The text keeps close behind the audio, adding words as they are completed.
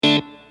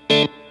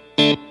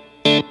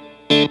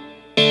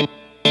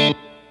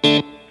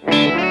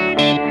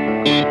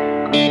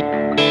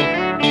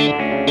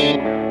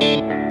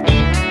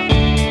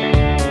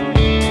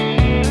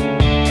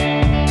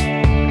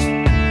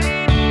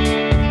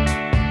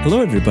Hello,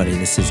 everybody.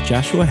 This is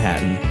Joshua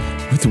Hatton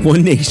with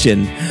One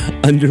Nation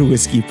Under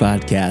Whiskey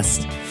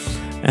Podcast.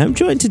 I'm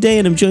joined today,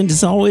 and I'm joined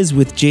as always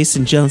with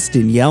Jason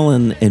Johnston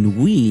Yellen, and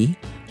we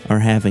are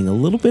having a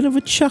little bit of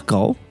a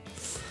chuckle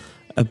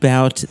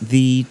about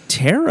the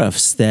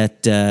tariffs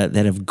that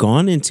have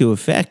gone into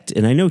effect.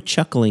 And I know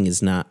chuckling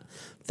is not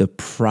the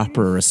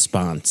proper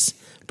response,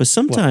 but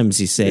sometimes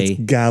you say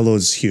it's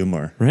gallows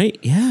humor, right?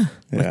 Yeah.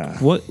 Yeah.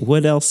 Like,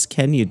 what else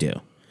can you do?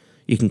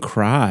 You can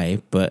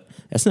cry, but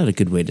that's not a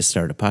good way to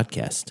start a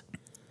podcast.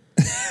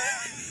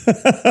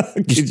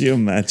 Could you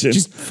imagine?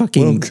 Just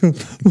fucking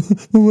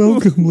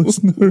welcome,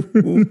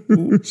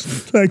 listeners.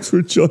 Thanks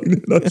for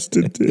joining us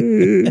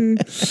today.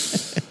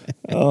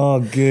 Oh,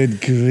 good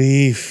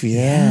grief!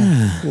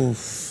 Yeah.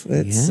 Oof.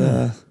 It's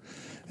a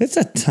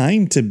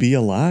time to be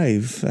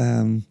alive.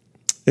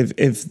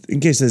 If in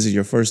case this is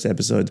your first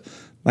episode,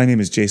 my name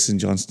is Jason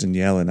Johnston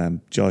Yellen.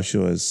 I'm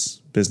Joshua's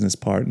business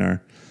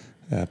partner,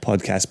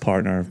 podcast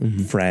partner,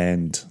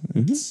 friend.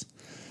 It's,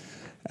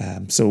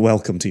 so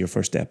welcome to your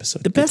first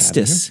episode. The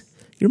bestest.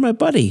 You're my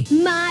buddy.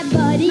 My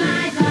buddy,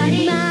 my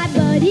buddy, my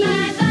buddy,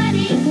 my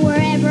buddy.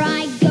 Wherever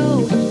I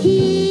go,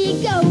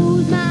 he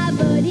goes. My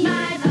buddy,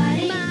 my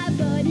buddy, my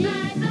buddy,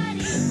 my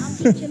buddy. I'll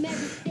teach him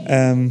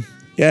everything.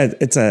 Yeah,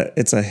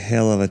 it's a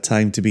hell of a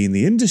time to be in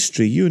the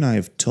industry. You and I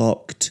have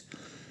talked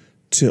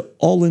to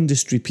all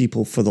industry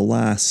people for the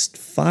last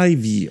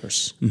 5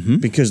 years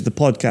because the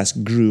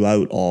podcast grew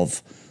out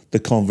of the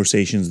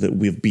conversations that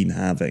we've been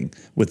having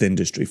with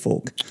industry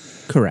folk.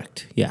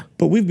 Correct. Yeah.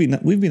 But we've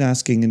been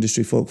asking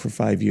industry folk for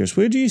 5 years,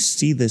 where do you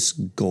see this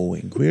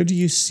going? Where do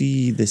you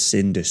see this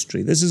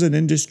industry? This is an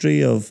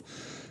industry of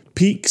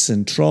peaks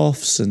and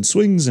troughs and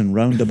swings and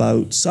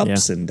roundabouts,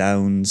 ups and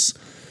downs.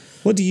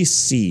 What do you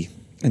see?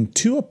 And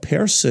to a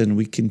person,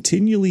 we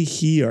continually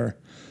hear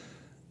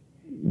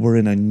we're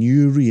in a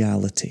new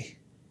reality.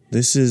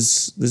 This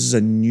is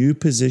a new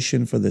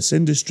position for this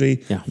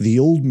industry. Yeah. The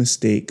old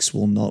mistakes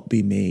will not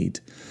be made.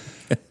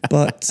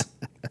 But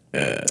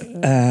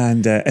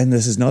and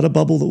this is not a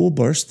bubble that will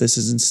burst. This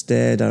is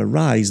instead a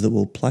rise that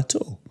will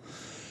plateau.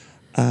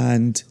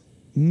 And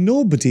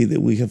nobody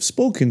that we have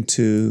spoken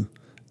to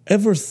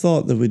ever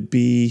thought there would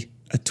be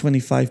a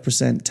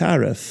 25%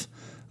 tariff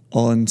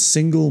on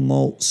single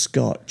malt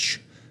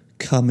Scotch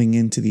coming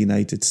into the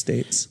United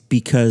States.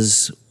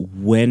 Because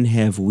when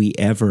have we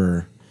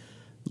ever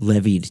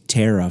levied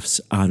tariffs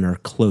on our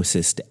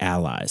closest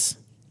allies?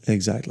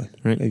 Exactly.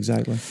 Right.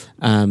 Exactly.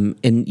 And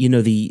you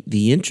know,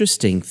 the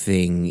interesting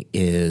thing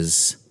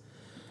is,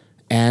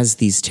 as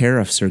these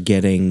tariffs are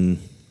getting,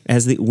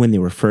 when they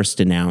were first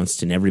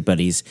announced, and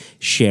everybody's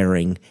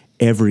sharing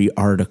every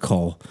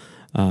article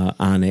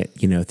on it,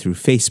 you know, through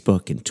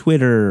Facebook and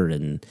Twitter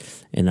and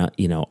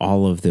you know,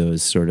 all of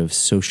those sort of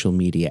social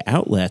media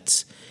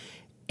outlets.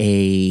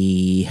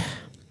 How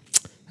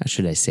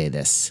should I say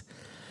this?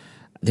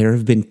 There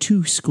have been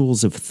two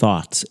schools of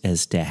thoughts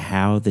as to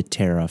how the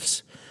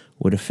tariffs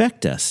would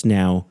affect us.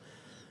 Now,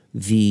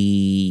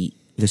 the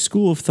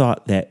school of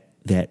thought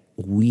that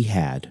we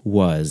had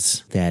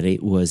was that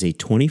it was a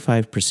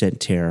 25%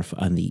 tariff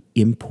on the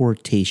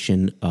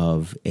importation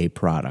of a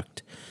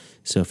product.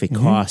 So if it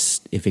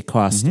cost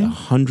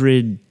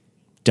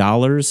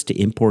 $100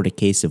 to import a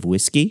case of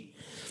whiskey,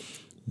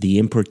 the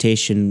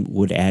importation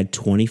would add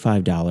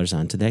 $25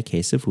 onto that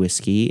case of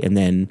whiskey, and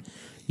then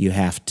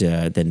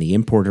then the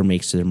importer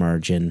makes their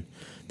margin.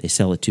 They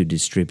sell it to a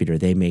distributor.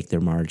 They make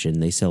their margin.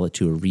 They sell it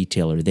to a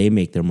retailer. They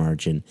make their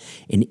margin.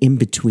 And in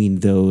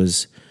between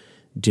those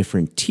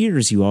different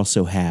tiers, you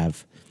also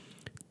have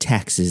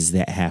taxes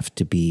that have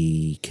to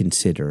be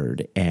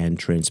considered and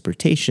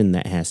transportation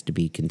that has to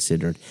be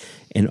considered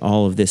and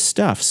all of this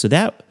stuff. So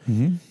that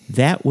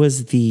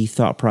was the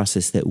thought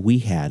process that we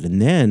had.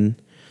 And then,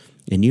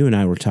 and you and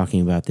I were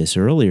talking about this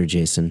earlier,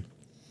 Jason,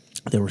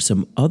 there were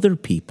some other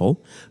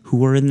people who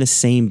were in the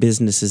same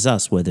business as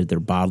us, whether they're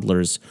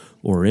bottlers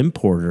or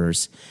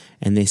importers,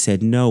 and they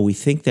said, no, we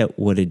think that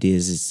what it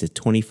is a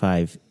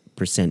 25%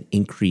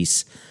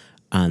 increase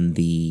on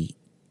the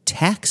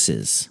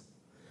taxes.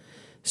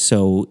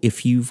 So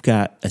if you've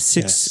got a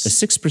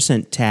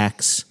 6%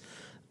 tax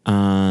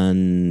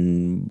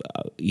on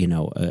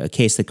a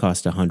case that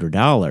cost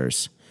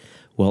 $100,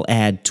 we'll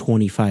add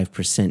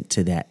 25%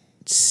 to that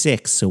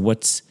 6. So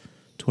what's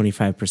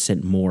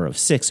 25% more of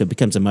 6? So it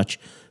becomes a much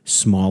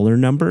smaller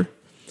number.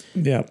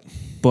 Yeah.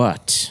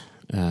 But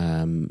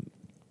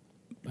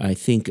I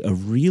think a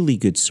really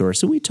good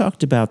source, and we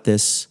talked about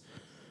this,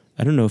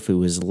 I don't know if it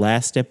was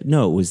it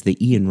was the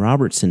Ian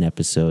Robertson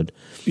episode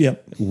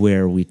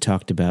where we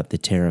talked about the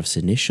tariffs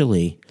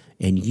initially,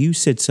 and you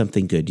said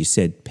something good. You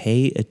said,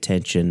 pay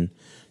attention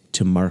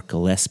to Mark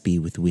Gillespie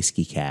with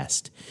Whiskey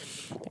Cast.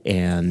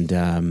 And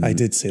I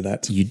did say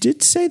that. You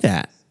did say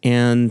that.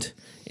 And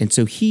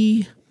so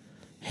he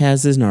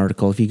has an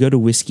article. If you go to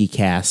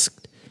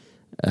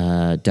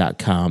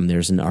whiskeycast.com,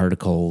 there's an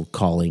article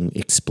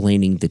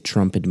explaining the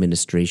Trump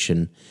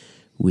administration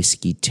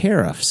whiskey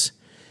tariffs.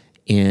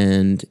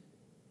 And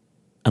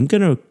I'm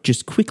going to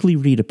just quickly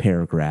read a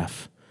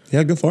paragraph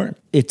Yeah, go for it.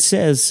 It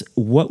says,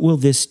 what will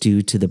this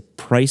do to the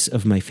price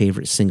of my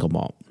favorite single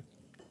malt?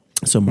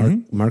 So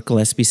Mark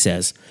Gillespie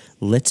says,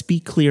 let's be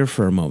clear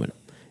for a moment.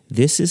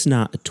 This is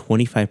not a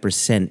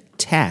 25%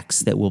 tax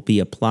that will be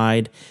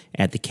applied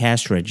at the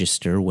cash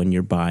register when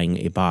you're buying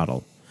a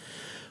bottle.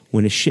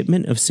 When a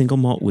shipment of single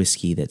malt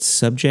whiskey that's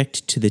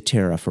subject to the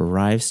tariff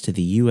arrives to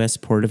the U.S.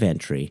 port of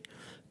entry,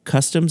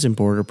 Customs and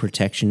Border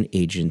Protection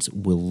agents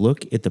will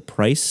look at the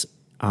price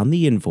on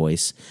the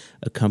invoice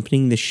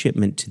accompanying the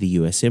shipment to the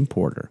U.S.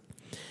 importer.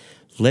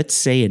 Let's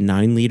say a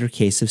 9-liter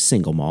case of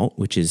single malt,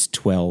 which is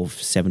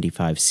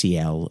 1275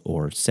 CL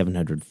or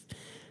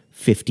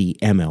 750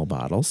 ml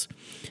bottles,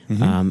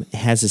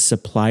 has a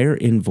supplier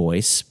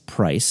invoice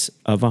price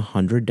of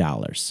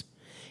 $100.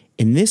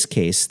 In this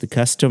case, the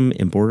Custom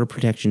and Border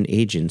Protection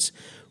agents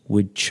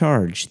would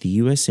charge the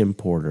U.S.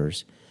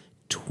 importers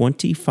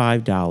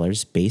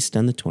 $25 based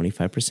on the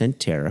 25%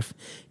 tariff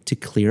to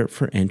clear it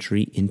for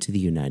entry into the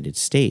United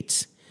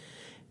States.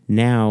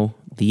 Now,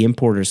 the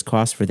importer's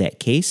cost for that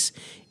case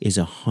is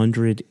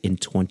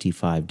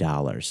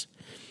 $125.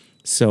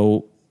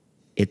 So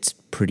it's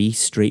pretty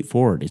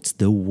straightforward. It's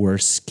the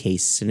worst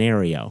case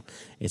scenario.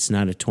 It's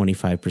not a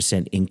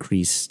 25%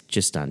 increase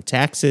just on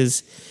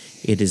taxes.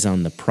 It is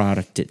on the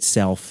product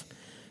itself.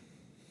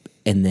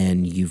 And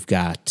then you've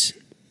got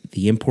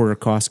the importer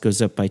cost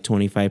goes up by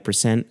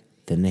 25%.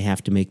 Then they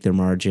have to make their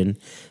margin.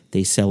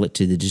 They sell it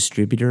to the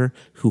distributor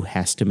who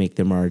has to make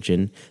their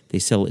margin. They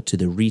sell it to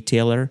the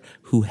retailer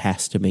who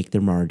has to make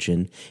their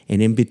margin.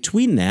 And in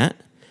between that,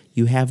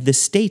 you have the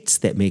states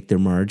that make their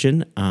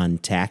margin on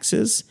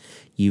taxes.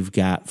 You've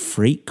got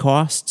freight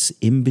costs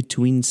in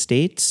between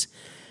states.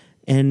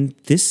 And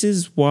this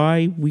is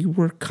why we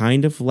were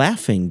kind of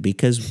laughing,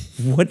 because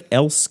what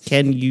else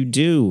can you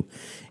do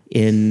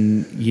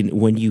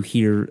when you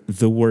hear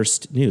the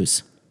worst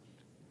news?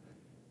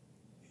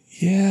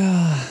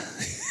 Yeah.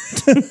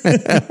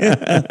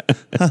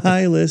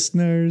 Hi,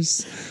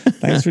 listeners.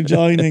 Thanks for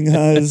joining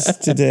us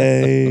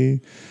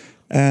today.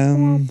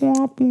 Yeah,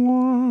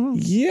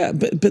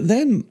 but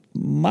then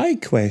my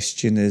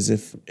question is,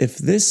 if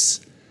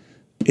this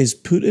is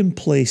put in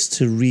place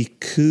to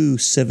recoup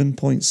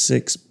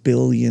 $7.6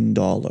 billion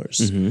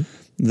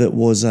that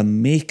was a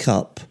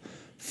makeup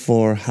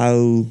for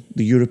how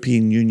the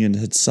European Union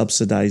had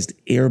subsidized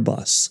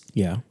Airbus.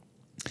 Yeah.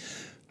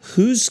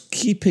 Who's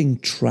keeping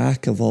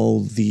track of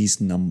all these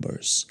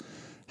numbers?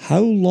 How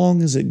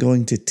long is it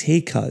going to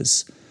take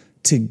us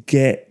to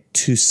get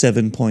to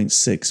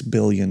 $7.6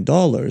 billion?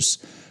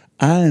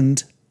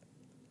 And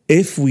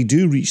if we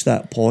do reach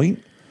that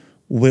point,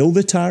 will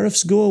the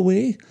tariffs go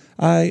away?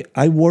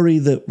 I worry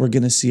that we're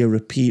going to see a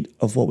repeat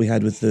of what we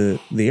had with the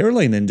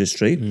airline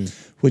industry,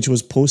 which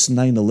was post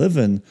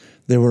 9/11.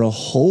 There were a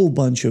whole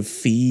bunch of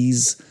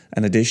fees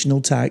and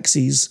additional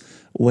taxes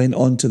went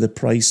onto the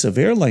price of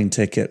airline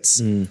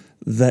tickets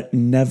that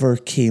never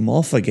came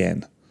off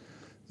again.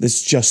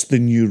 It's just the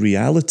new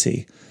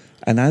reality.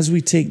 And as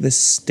we take this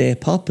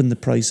step up in the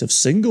price of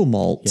single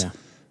malt,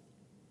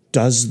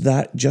 does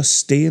that just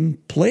stay in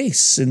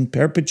place in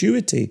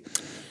perpetuity?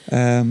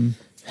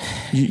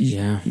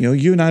 You know,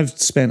 you and I have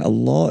spent a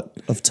lot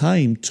of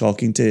time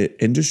talking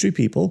to industry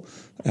people.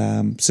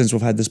 Since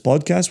we've had this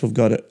podcast, we've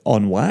got it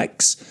on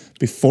wax.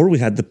 Before we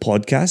had the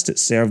podcast, it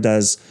served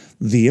as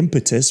the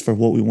impetus for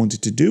what we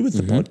wanted to do with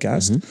the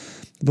podcast.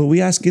 But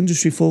we ask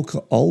industry folk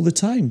all the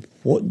time,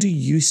 what do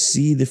you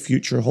see the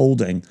future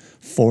holding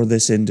for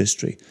this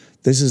industry?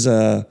 This is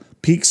a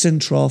peaks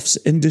and troughs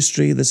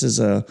industry. This is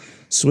a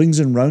swings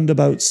and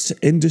roundabouts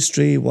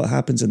industry. What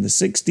happens in the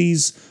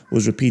 60s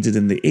was repeated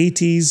in the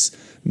 80s.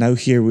 Now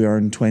here we are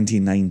in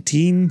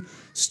 2019,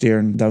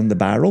 staring down the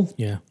barrel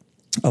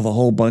of a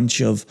whole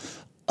bunch of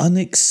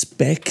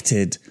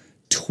unexpected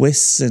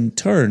twists and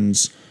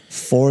turns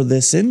for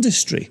this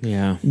industry.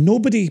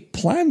 Nobody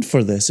planned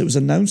for this. It was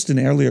announced in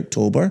early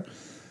October.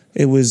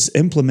 It was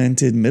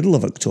implemented middle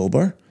of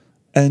October.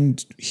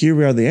 And here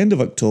we are, the end of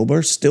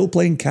October, still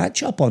playing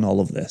catch up on all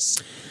of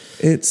this.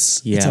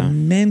 It's a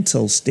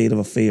mental state of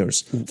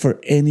affairs for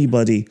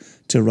anybody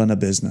to run a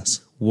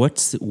business.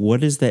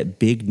 What is that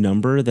big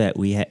number that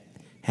we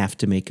have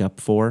to make up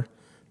for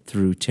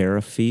through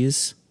tariff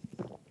fees?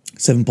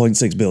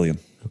 $7.6 billion.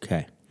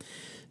 Okay.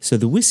 So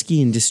the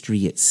whiskey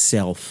industry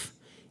itself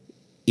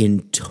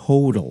in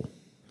total,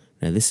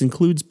 now this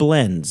includes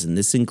blends, and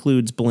this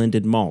includes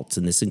blended malts,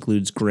 and this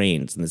includes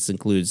grains, and this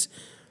includes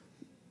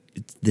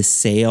the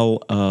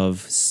sale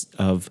of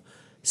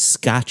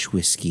Scotch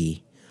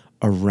whiskey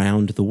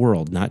around the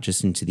world, not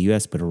just into the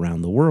U.S., but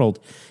around the world.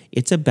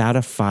 It's about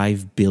a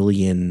 5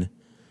 billion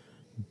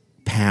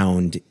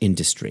pound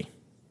industry.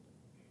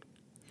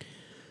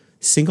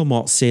 Single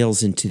malt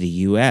sales into the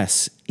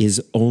U.S.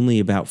 is only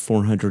about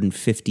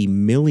 450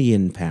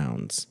 million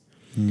pounds.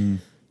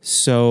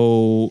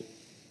 So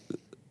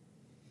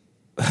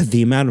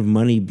the amount of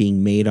money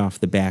being made off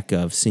the back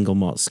of single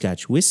malt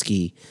Scotch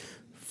whiskey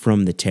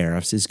from the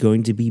tariffs is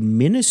going to be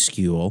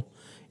minuscule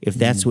if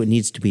that's what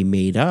needs to be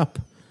made up,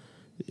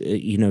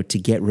 to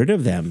get rid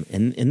of them.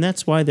 And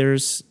that's why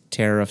there's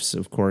tariffs,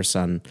 of course,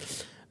 on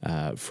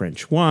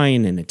French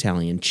wine and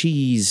Italian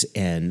cheese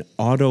and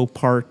auto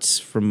parts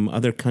from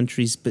other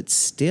countries, but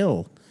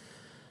still,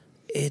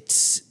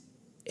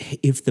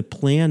 if the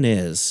plan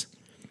is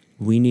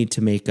we need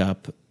to make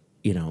up,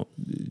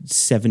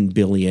 7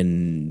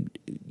 billion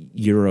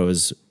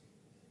euros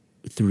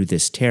through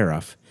this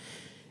tariff,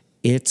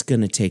 it's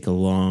going to take a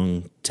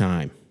long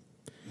time.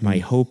 My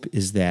hope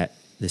is that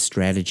the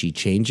strategy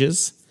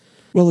changes.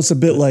 Well, it's a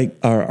bit like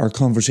our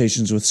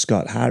conversations with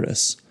Scott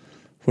Harris,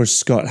 where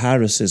Scott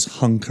Harris is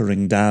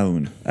hunkering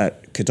down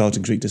at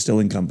Catoctin Creek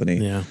Distilling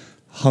Company,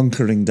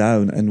 hunkering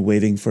down and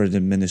waiting for an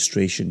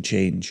administration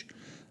change.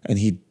 And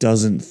he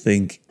doesn't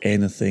think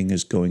anything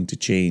is going to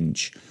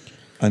change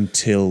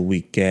until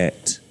we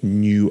get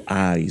new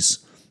eyes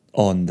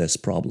on this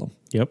problem.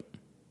 Yep.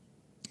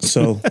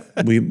 So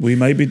we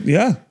might be,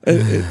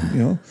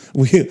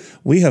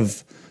 we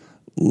have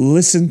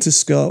listened to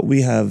Scott,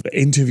 we have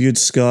interviewed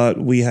Scott,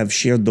 we have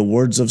shared the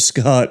words of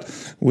Scott,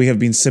 we have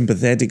been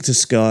sympathetic to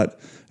Scott.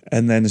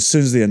 And then as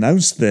soon as they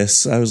announced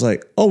this, I was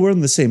like, oh, we're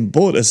in the same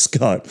boat as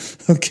Scott.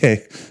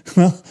 Okay,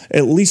 well,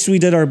 at least we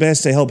did our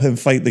best to help him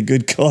fight the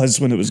good cause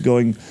when his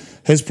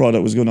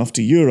product was going off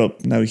to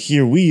Europe. Now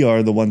here we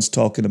are, the ones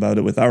talking about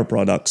it with our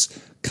products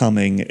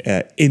coming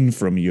in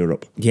from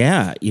Europe.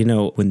 Yeah,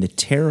 when the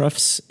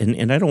tariffs,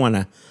 and I don't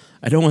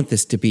want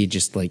this to be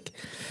just like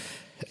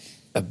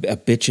a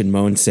bitch and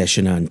moan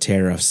session on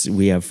tariffs.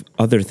 We have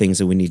other things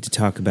that we need to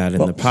talk about in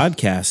the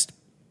podcast.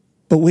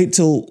 But wait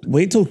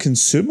till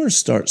consumers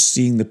start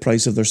seeing the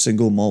price of their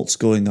single malts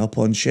going up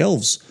on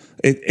shelves.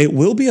 It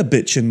will be a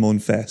bitch and moan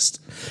fest,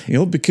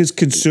 because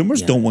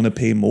consumers don't want to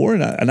pay more,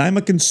 and I'm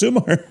a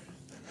consumer,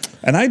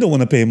 and I don't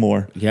want to pay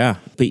more. Yeah,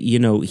 but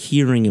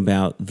hearing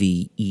about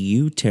the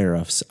EU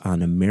tariffs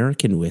on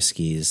American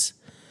whiskeys,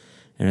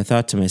 and I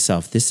thought to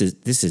myself, this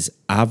is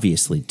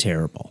obviously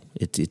terrible.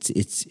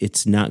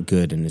 It's not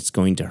good, and it's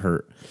going to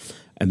hurt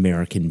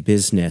American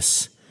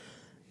business.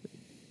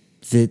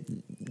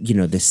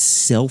 The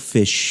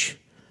selfish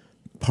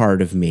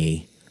part of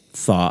me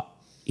thought,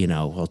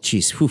 well,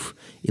 geez,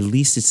 at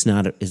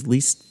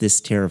least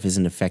this tariff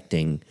isn't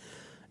affecting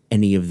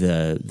any of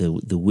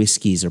the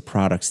whiskeys or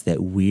products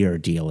that we are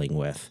dealing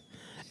with.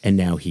 And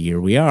now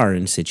here we are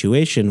in a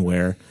situation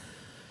where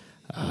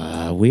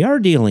we are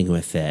dealing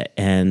with it,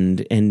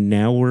 and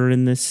now we're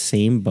in the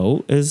same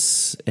boat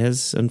as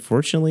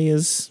unfortunately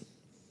as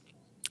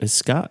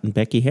Scott and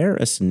Becky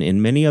Harris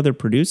and many other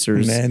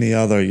producers. Many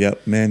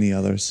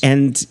others.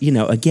 And,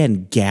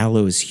 again,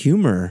 gallows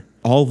humor.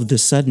 All of a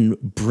sudden,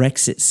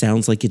 Brexit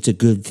sounds like it's a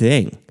good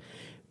thing.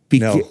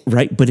 No.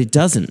 Right? But it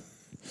doesn't.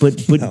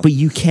 But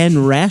you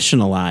can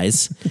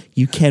rationalize.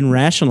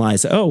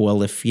 Oh,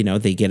 well, if,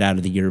 they get out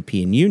of the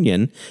European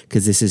Union,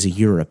 because this is a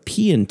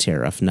European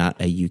tariff, not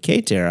a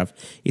UK tariff,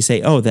 you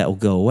say, oh, that will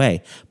go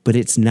away. But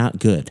it's not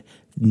good.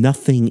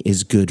 Nothing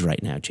is good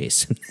right now,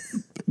 Jason.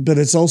 But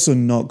it's also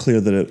not clear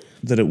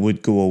that it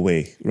would go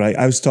away, right?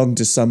 I was talking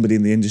to somebody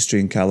in the industry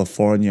in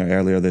California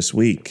earlier this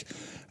week,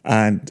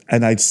 and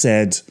I'd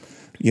said,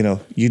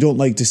 you don't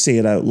like to say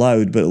it out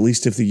loud, but at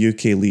least if the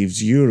UK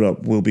leaves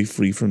Europe, we'll be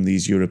free from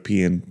these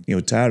European,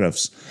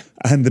 tariffs.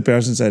 And the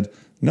person said,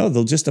 no,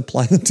 they'll just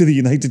apply them to the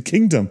United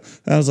Kingdom.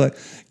 And I was like,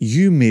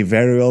 you may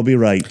very well be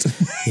right.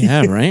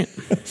 Yeah, right.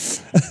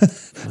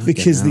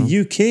 Because the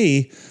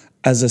UK,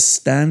 as a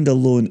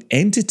standalone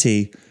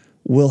entity,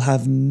 will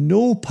have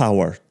no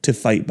power to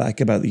fight back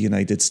about the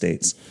United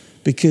States,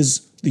 because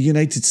the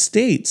United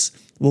States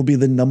will be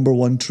the number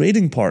one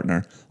trading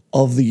partner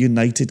of the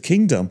United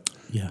Kingdom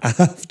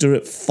after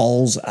it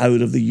falls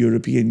out of the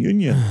European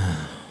Union.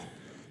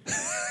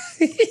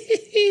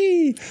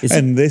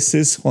 And this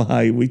is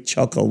why we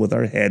chuckle with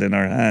our head in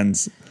our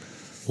hands.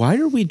 Why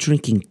are we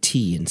drinking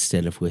tea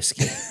instead of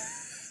whiskey?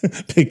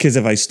 Because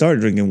if I start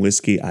drinking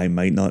whiskey, I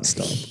might not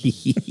stop.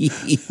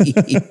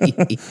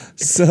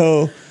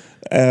 So,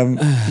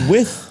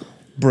 with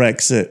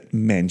Brexit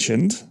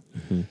mentioned,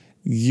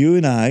 you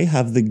and I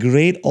have the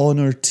great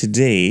honour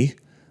today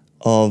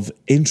of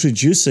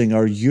introducing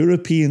our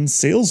European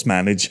sales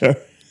manager,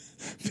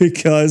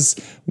 because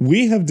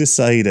we have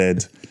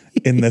decided,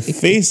 in the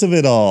face of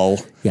it all,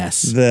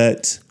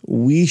 that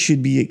we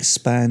should be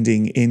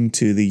expanding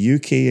into the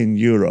UK and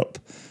Europe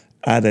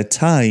at a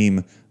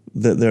time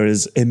that there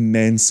is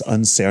immense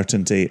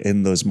uncertainty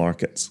in those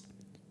markets.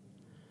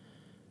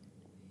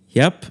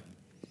 Yep.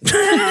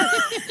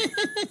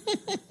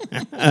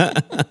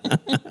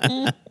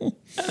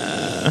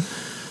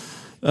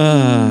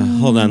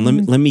 Hold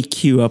on. Let me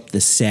cue up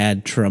the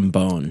sad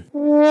trombone.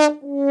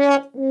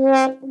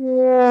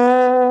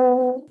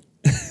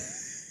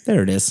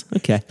 There it is.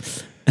 Okay.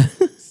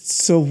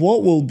 So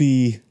what will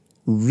be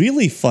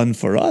really fun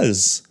for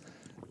us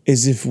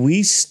is if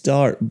we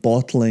start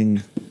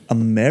bottling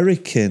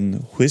American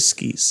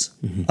whiskies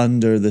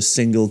under the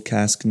Single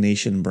Cask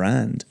Nation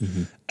brand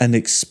and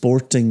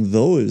exporting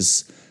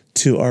those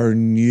to our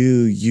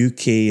new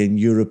UK and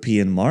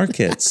European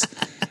markets.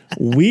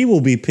 We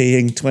will be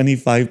paying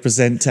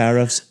 25%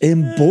 tariffs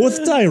in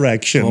both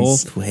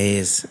directions. Both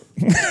ways.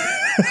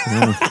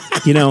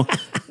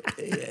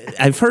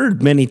 I've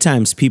heard many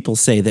times people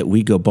say that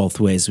we go both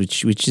ways,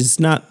 which is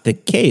not the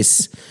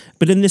case.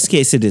 But in this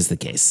case, it is the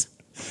case.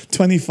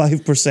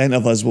 25%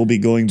 of us will be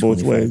going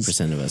both ways.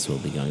 25% of us will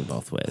be going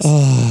both ways.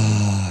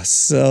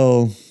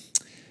 So,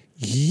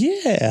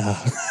 yeah,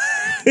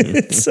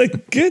 it's a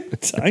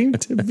good time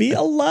to be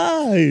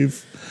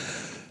alive.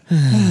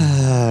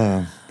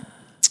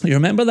 You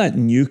remember that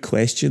new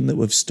question that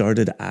we've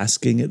started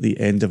asking at the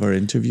end of our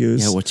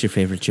interviews? Yeah, what's your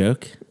favorite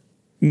joke?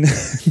 No.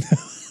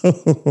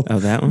 Oh,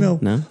 that one? No.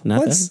 No,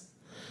 not that one?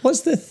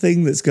 What's the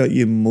thing that's got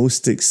you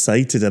most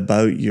excited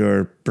about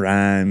your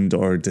brand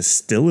or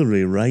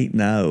distillery right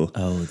now?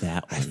 Oh,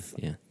 that one.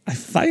 Yeah. I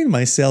find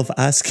myself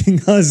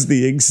asking us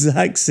the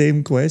exact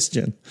same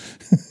question.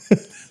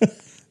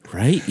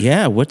 Right?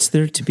 Yeah. What's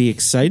there to be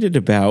excited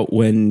about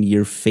when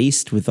you're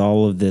faced with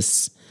all of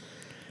this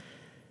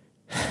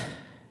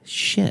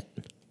shit?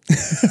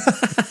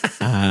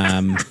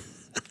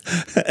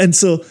 And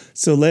so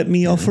let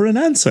me offer an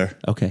answer.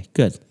 Okay,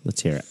 good.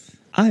 Let's hear it.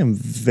 I am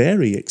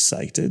very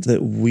excited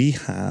that we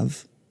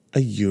have a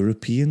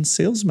European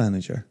sales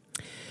manager.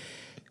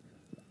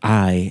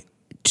 I,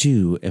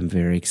 too, am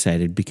very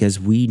excited because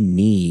we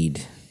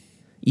need,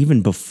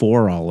 even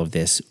before all of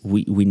this,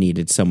 we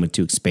needed someone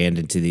to expand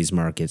into these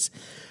markets.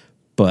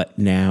 But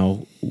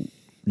now,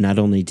 not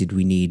only did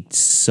we need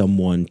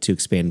someone to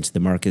expand into the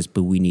markets,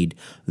 but we need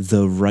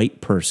the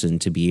right person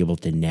to be able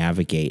to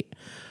navigate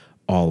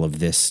all of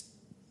this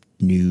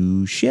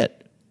new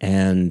shit.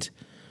 And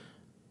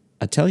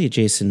I tell you,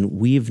 Jason,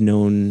 we've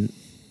known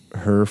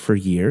her for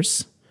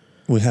years.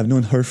 We have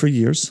known her for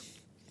years.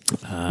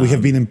 We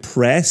have been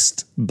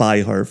impressed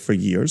by her for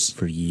years.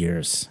 For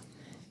years.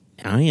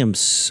 I am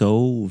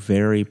so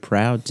very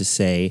proud to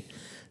say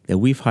that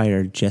we've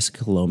hired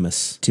Jessica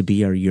Lomas to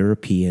be our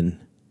European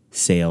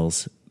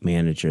sales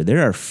manager.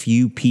 There are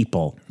few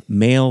people,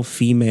 male,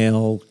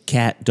 female,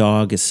 cat,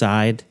 dog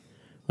aside,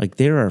 like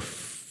there are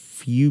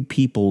few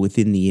people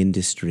within the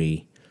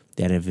industry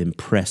that have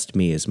impressed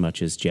me as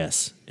much as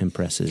Jess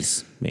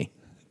impresses me.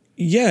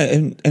 Yeah,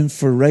 and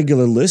for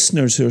regular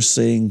listeners who are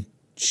saying,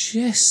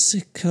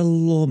 Jessica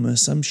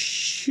Lomas, I'm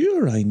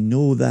sure I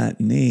know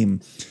that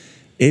name.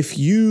 If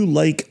you,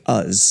 like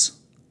us,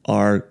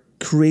 are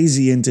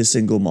crazy into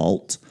single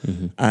malt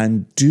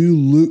and do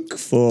look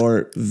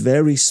for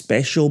very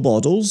special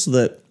bottles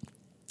that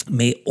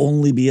may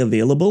only be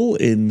available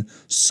in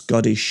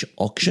Scottish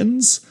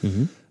auctions,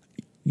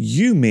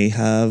 you may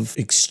have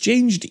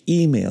exchanged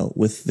email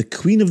with the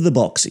Queen of the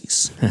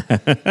Boxies.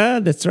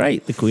 That's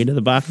right, the Queen of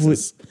the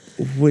Boxes.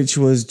 Which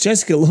was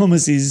Jessica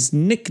Lomas's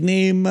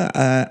nickname,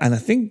 and I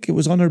think it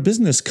was on her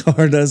business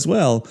card as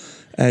well,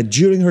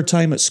 during her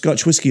time at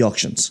Scotch Whisky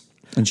Auctions.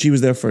 And she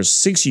was there for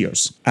 6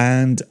 years.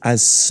 And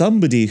as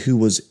somebody who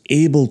was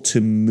able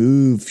to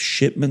move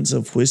shipments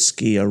of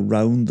whiskey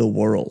around the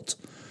world,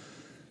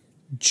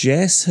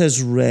 Jess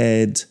has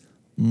read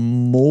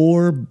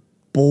more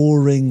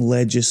boring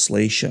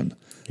legislation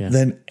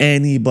than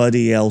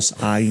anybody else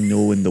I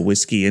know in the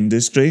whiskey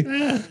industry.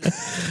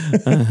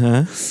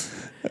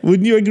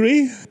 Wouldn't you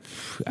agree?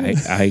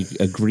 I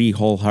agree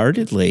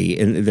wholeheartedly.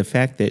 And the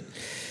fact that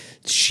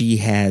she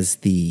has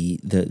the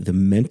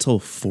mental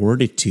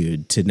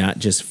fortitude to not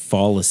just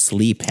fall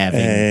asleep having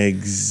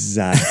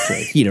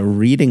exactly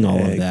reading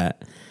all of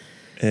that.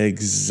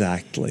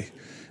 Exactly.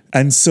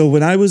 And so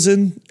when I was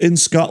in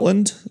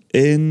Scotland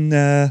in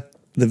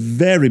the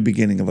very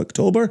beginning of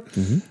October,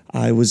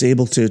 I was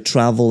able to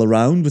travel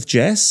around with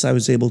Jess. I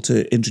was able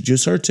to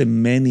introduce her to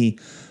many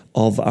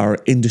of our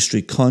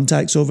industry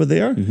contacts over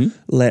there,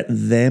 let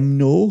them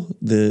know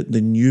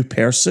the new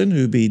person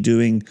who'll be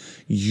doing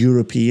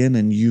European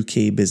and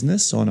UK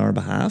business on our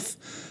behalf.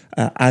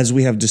 As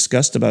we have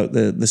discussed about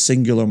the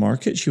singular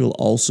market, she will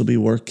also be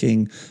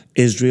working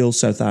Israel,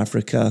 South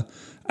Africa,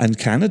 and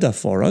Canada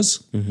for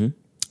us.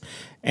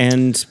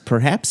 And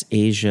perhaps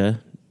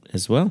Asia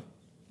as well.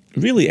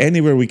 Really,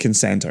 anywhere we can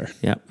send her.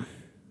 Yep.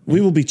 We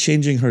will be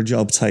changing her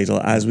job title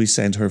as we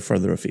send her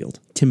further afield.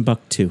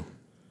 Timbuktu.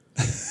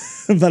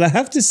 But I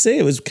have to say,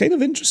 it was kind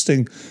of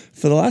interesting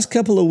for the last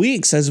couple of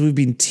weeks as we've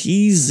been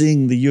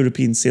teasing the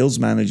European sales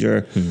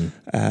manager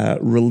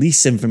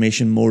release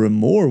information more and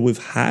more. We've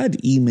had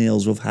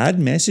emails, we've had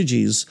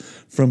messages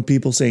from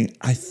people saying,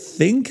 I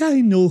think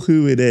I know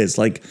who it is.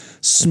 Like,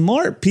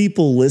 smart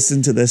people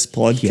listen to this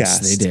podcast.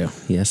 Yes, they do.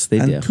 Yes, they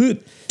do. And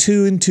put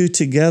two and two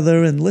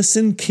together and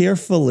listen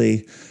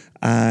carefully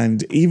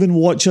and even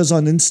watch us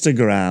on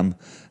Instagram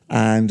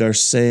and are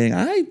saying,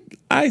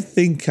 I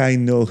think I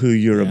know who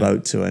you're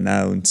about to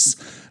announce.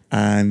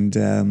 And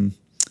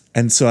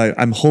so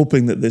I'm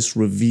hoping that this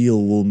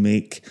reveal will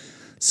make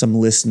some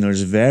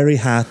listeners very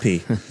happy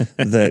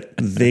that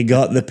they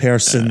got the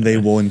person they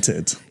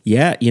wanted.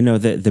 Yeah,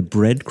 the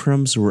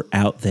breadcrumbs were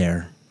out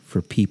there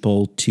for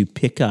people to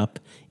pick up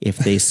if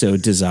they so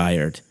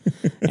desired.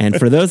 And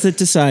for those that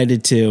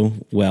decided to,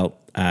 well,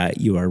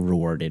 you are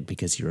rewarded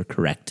because you were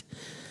correct.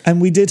 And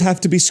we did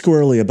have to be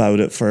squirrely about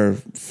it for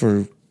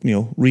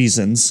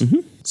reasons.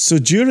 So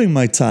during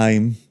my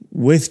time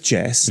with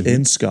Jess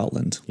in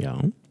Scotland,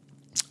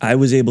 I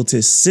was able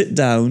to sit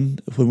down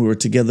when we were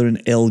together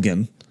in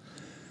Elgin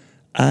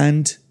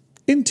and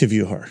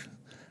interview her.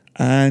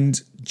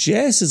 And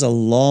Jess is a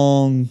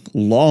long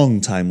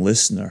time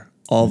listener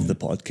of the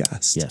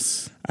podcast.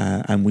 Yes.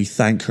 And we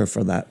thank her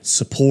for that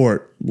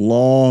support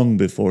long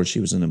before she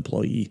was an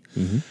employee.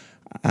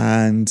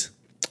 And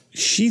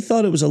she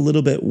thought it was a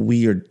little bit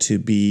weird to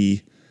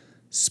be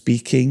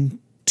speaking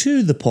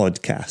to the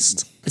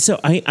podcast. So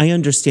I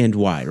understand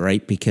why,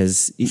 right?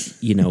 Because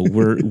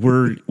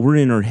we're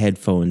in our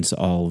headphones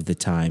all the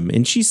time,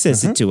 and she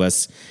says it to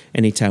us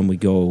anytime we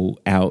go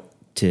out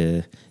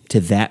to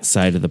that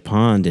side of the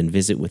pond and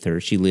visit with her.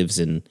 She lives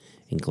in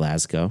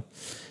Glasgow,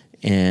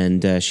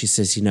 and she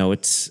says,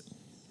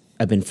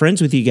 I've been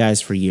friends with you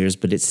guys for years,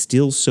 but it's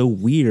still so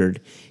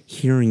weird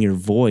hearing your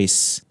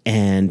voice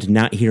and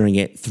not hearing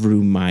it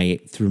through my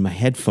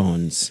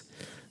headphones.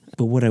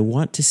 But what I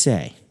want to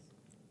say,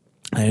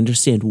 I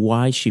understand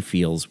why she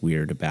feels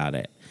weird about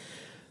it.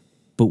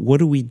 But what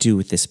do we do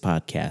with this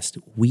podcast?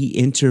 We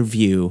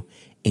interview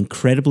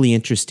incredibly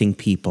interesting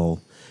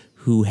people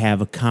who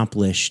have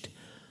accomplished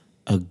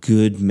a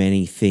good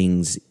many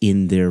things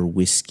in their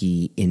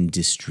whiskey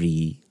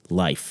industry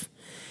life.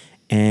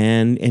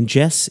 And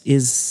Jess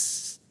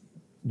is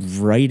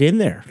right in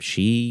there.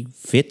 She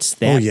fits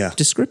that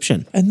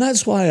description. And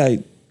that's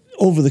why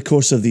over the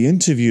course of the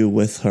interview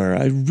with her,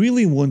 I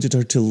really wanted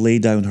her to lay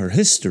down her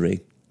history,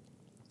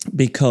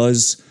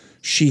 because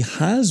she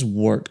has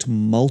worked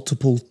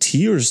multiple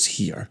tiers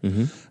here.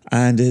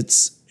 And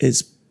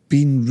it's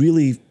been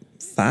really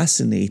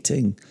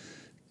fascinating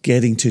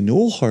getting to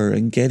know her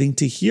and getting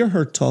to hear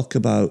her talk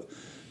about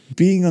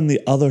being on the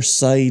other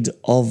side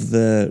of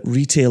the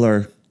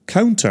retailer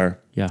counter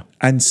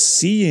and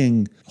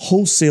seeing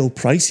wholesale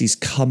prices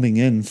coming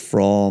in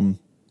from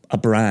a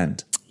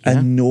brand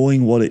and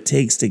knowing what it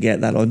takes to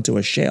get that onto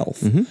a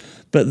shelf.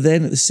 But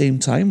then at the same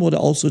time, what it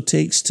also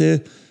takes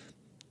to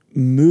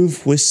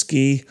move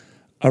whiskey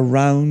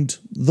around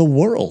the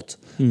world,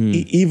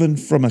 even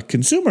from a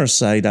consumer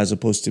side as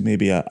opposed to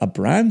maybe a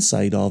brand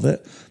side of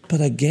it.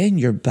 But again,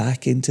 you're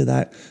back into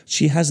that.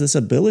 She has this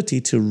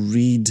ability to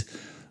read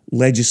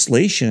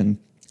legislation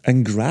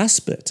and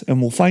grasp it.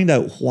 And we'll find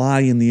out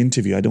why in the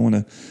interview. I don't want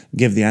to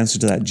give the answer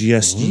to that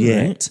just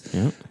yet.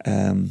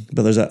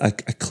 But there's a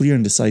clear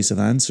and decisive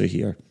answer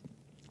here.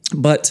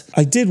 But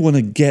I did want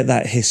to get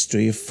that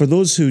history. For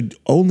those who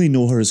only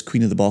know her as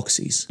Queen of the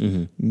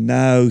Boxies,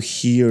 now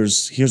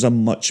here's a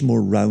much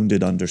more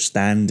rounded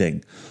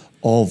understanding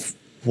of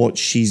what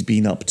she's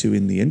been up to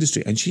in the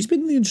industry. And she's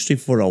been in the industry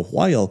for a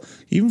while.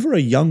 Even for a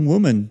young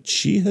woman,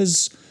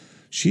 she's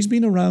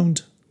been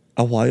around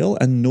a while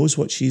and knows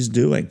what she's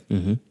doing.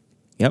 We'll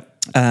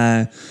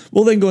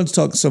then go on to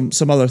talk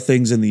some other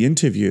things in the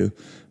interview.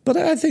 But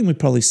I think we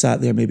probably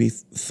sat there maybe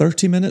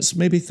 30 minutes,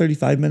 maybe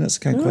 35 minutes.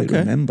 I can't quite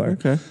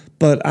remember.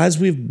 But as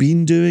we've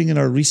been doing in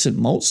our recent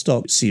Malt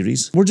Stock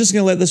series, we're just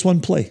going to let this one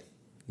play.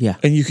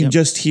 And you can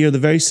just hear the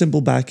very simple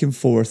back and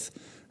forth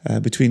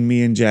between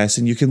me and Jess.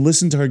 And you can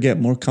listen to her get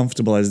more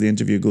comfortable as the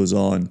interview goes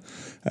on,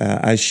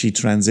 as she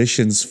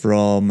transitions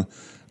from,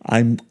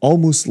 I'm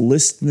almost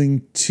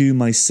listening to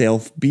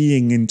myself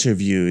being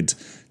interviewed,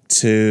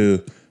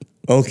 to,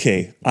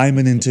 okay, I'm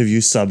an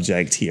interview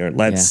subject here.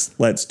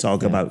 Let's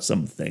talk about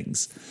some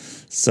things.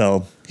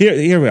 So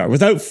here we are.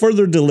 Without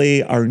further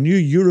delay, our new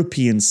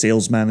European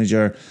sales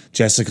manager,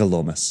 Jessica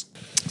Lomas.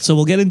 So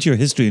we'll get into your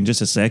history in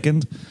just a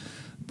second.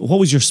 But what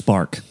was your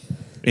spark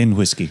in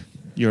whiskey?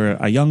 You're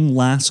a young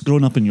lass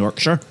growing up in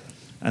Yorkshire,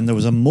 and there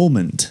was a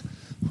moment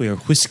where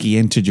whiskey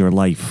entered your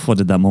life. What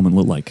did that moment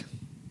look like?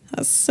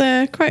 That's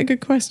quite a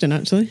good question,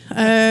 actually.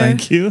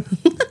 Thank you.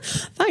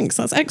 Thanks.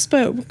 That's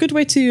expert. Good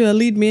way to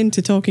lead me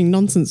into talking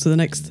nonsense for the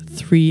next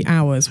 3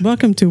 hours.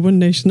 Welcome to One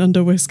Nation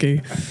Under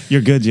Whiskey.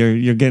 You're good.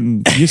 You're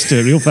getting used to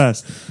it real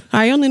fast.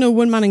 I only know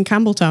one man in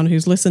Campbelltown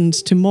who's listened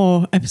to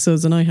more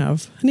episodes than I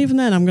have. And even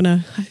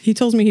then, he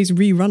tells me he's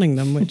rerunning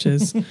them, which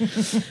is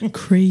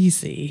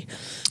crazy.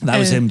 That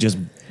was him just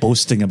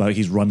boasting about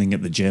he's running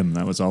at the gym.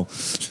 That was all.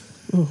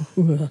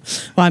 Well,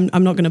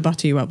 I'm not going to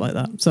batter you up like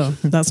that. So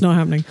that's not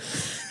happening.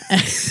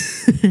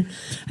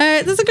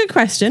 That's a good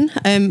question.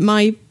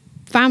 My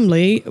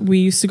family, we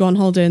used to go on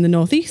holiday in the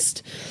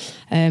northeast,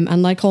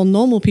 and like all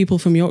normal people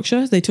from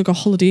Yorkshire, they took a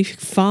holiday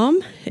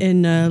farm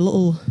in a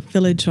little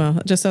village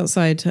just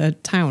outside a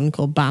town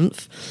called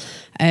Banff.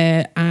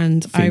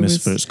 And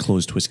famous for its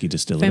closed whiskey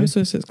distillery. Famous for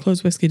its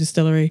closed whiskey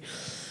distillery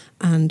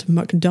and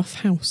Macduff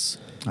House,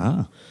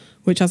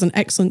 which has an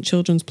excellent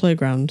children's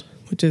playground,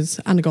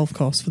 and a golf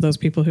course for those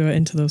people who are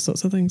into those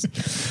sorts of things.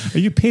 Are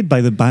you paid by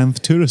the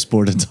Banff Tourist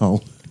Board at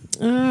all?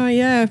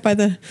 Yeah,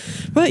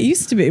 well, it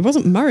used to be. It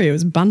wasn't Murray, it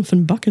was Banff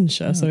and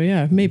Buckinghamshire, so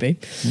yeah, maybe.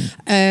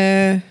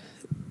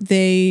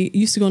 They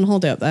used to go on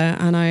holiday up there,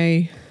 and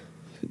I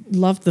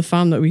loved the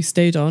farm that we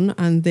stayed on,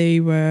 and they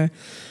were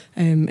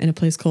in a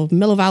place called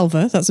Mill of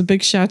Alva. That's a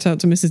big shout out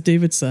to Mrs.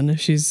 Davidson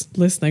if she's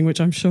listening, which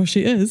I'm sure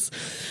she is.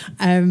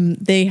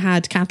 They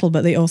had cattle,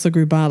 but they also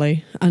grew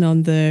barley. And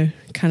on the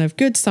kind of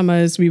good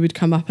summers, we would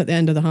come up at the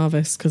end of the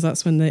harvest because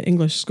that's when the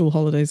English school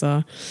holidays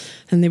are.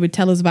 And they would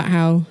tell us about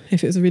how,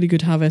 if it was a really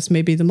good harvest,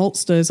 maybe the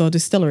maltsters or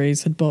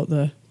distilleries had bought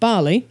the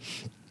barley.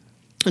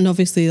 And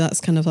obviously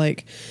that's kind of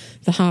like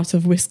the heart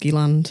of whiskey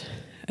land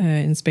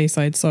in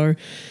Speyside. So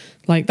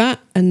like that.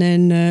 And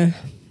then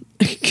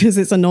because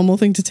it's a normal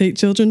thing to take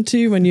children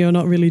to when you're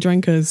not really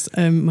drinkers,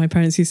 my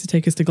parents used to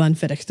take us to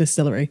Glenfiddich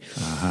Distillery.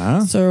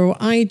 So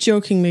I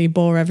jokingly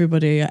bore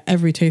everybody at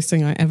every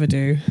tasting I ever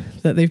do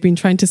that they've been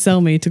trying to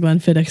sell me to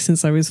Glenfiddich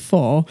since I was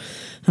 4.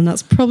 And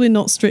that's probably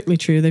not strictly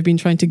true. They've been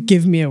trying to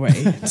give me away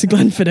to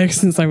Glenfiddich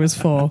since I was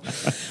 4.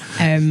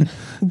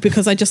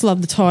 Because I just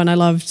loved the tour and I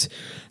loved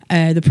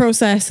the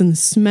process and the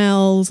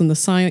smells and the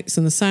sights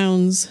and the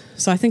sounds.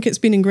 So I think it's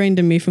been ingrained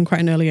in me from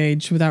quite an early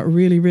age without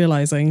really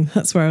realising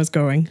that's where I was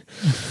going.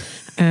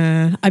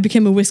 I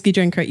became a whiskey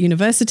drinker at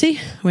university.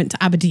 I went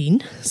to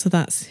Aberdeen. So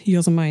that's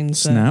yours and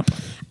mine's Snap.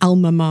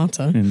 Alma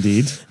Mater.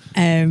 Indeed.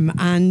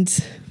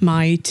 And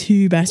my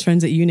 2 best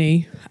friends at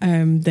uni,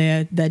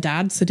 their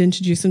dads had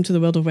introduced them to the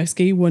world of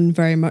whiskey, one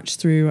very much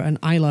through an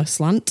Islay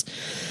slant,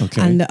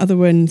 and the other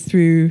one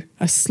through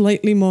a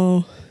slightly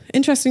more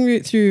interesting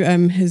route through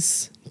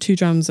his 2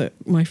 drams that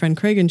my friend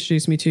Craig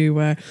introduced me to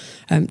were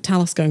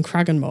Talisker and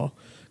Cragganmore,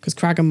 because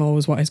Cragganmore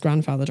was what his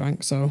grandfather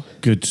drank. So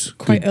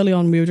quite early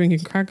on we were drinking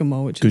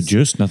Cragganmore, which good is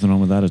juice, nothing wrong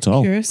with that at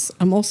all. curious.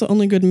 I'm also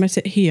only going to admit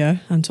it here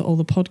and to all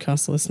the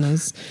podcast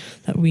listeners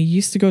that we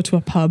used to go to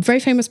a pub, very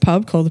famous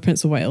pub called the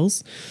Prince of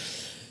Wales,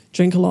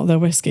 drink a lot of their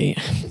whiskey.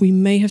 We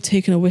may have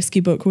taken a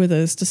whiskey book with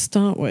us to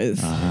start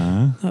with.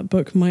 That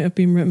book might have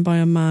been written by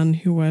a man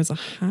who wears a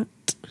hat.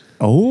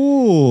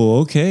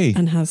 Oh, okay.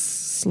 And has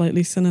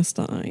slightly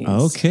sinister eyes.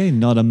 Okay,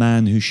 not a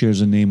man who shares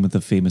a name with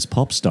a famous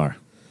pop star.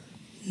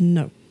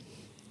 No.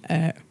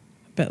 A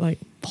bit like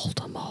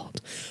Voldemort.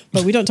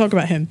 But we don't talk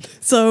about him.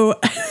 So,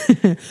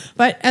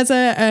 but as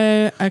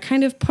a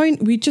kind of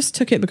point, we just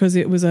took it because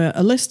it was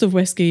a list of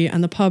whiskey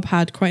and the pub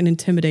had quite an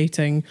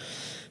intimidating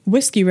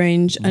whiskey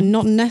range and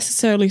not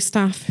necessarily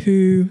staff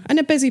who, in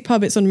a busy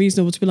pub, it's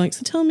unreasonable to be like,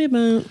 so tell me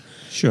about...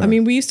 Sure. I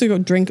mean, we used to go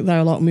drink there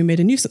a lot and we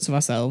made a nuisance of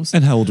ourselves.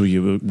 And how old were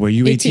you? Were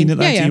you 18 at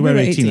that time? Yeah, you were we were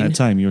 18 at 18. that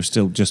time. You were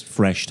still just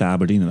fresh to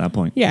Aberdeen at that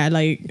point. Yeah,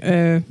 like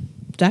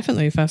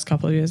definitely the first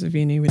couple of years of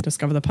uni, we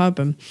discovered the pub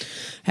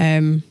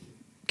and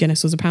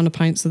Guinness was £1 a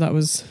pint, so that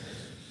was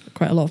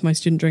quite a lot of my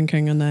student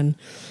drinking. And then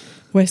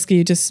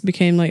whiskey just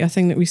became like a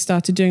thing that we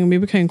started doing and we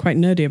became quite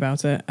nerdy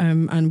about it.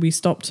 And we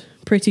stopped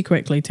pretty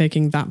quickly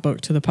taking that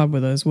book to the pub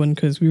with us. One,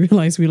 because we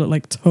realised we looked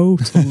like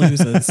total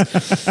losers.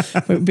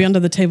 We'd be under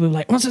the table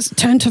like, what's this?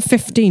 Turn to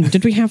 15.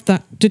 Did we have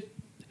that?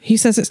 He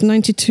says it's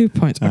 92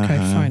 points. Okay,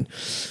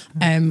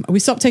 fine. We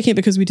stopped taking it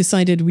because we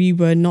decided we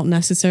were not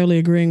necessarily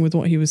agreeing with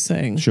what he was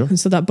saying. Sure. And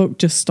so that book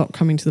just stopped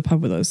coming to the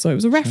pub with us. So it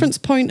was a reference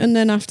point, and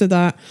then after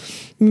that,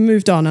 we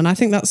moved on. And I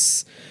think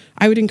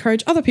I would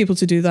encourage other people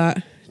to do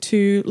that,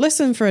 to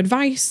listen for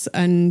advice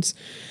and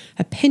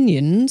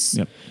opinions.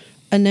 Yep.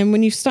 And then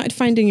when you started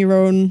finding your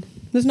own,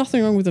 there's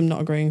nothing wrong with them not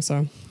agreeing.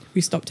 So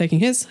we stopped taking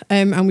his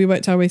and we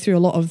worked our way through a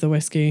lot of the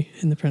whiskey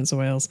in the Prince of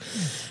Wales.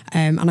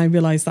 And I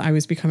realised that I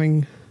was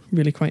becoming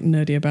really quite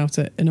nerdy about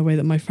it in a way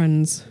that my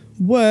friends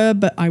were,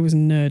 but I was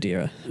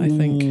nerdier, I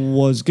think.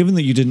 Given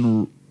that you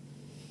didn't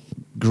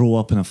grow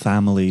up in a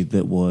family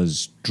that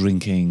was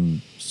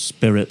drinking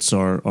spirits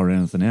or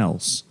anything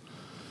else,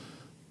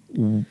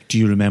 do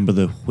you remember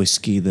the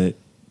whiskey that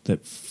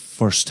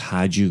first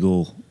had you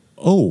go,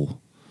 oh,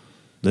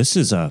 this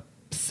is a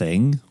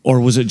thing? Or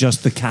was it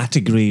just the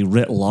category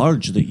writ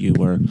large that you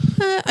were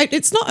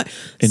It's not.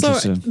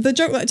 interested? So the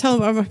joke that I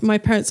tell about my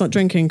parents not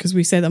drinking, because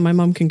we say that my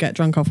mum can get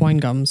drunk off wine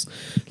gums.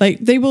 Like,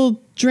 they will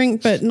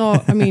drink, but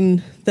not, I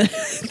mean,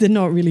 they're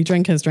not really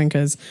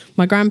drinkers.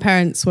 My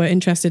grandparents were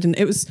interested in,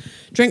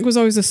 drink was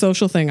always a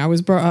social thing. I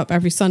was brought up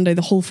every Sunday,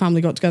 the whole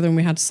family got together and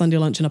we had Sunday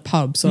lunch in a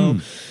pub. So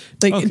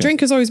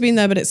drink has always been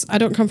there, but I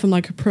don't come from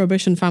like a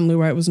prohibition family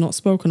where it was not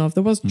spoken of.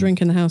 There was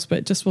drink in the house, but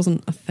it just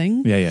wasn't a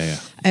thing. Yeah.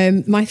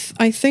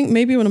 I think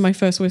maybe one of my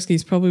first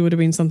whiskeys probably would have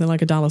been something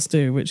like a Dallas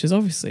Stew, which is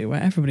obviously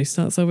where everybody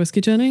starts their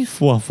whiskey journey.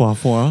 Fwa, fwa,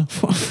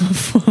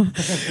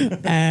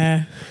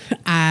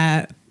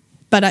 fwa.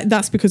 But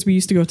that's because we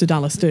used to go to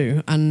Dallas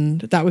Stew,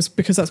 and that was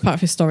because that's part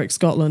of historic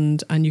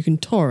Scotland, and you can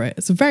tour it.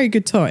 It's a very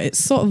good tour. It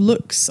sort of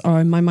looks, or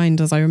in my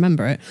mind as I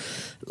remember it,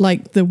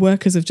 like the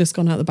workers have just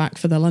gone out the back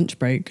for their lunch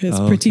break. It's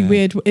pretty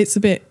weird. It's a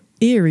bit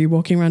eerie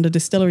walking around a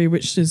distillery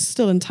which is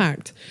still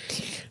intact,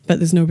 but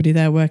there's nobody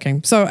there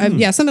working. So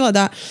something like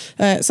that.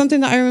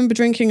 Something that I remember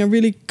drinking and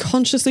really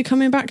consciously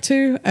coming back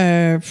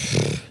to.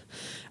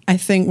 I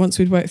think once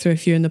we'd worked through a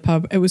few in the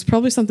pub, it was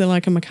probably something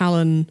like a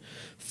Macallan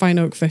Fine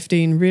Oak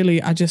 15.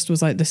 Really, I just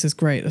was like, this is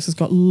great. This has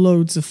got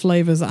loads of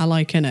flavours that I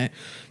like in it,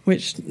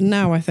 which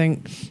now I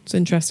think it's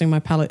interesting.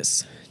 My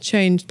palate's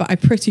changed, but I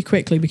pretty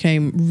quickly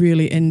became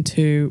really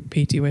into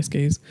peaty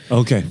whiskies.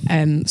 Okay.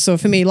 So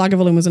for me,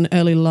 Lagavulin was an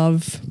early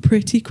love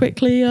pretty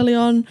quickly early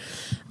on.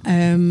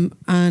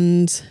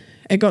 And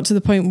it got to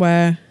the point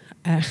where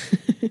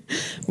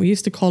we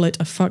used to call it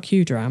a fuck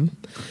you dram,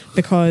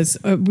 because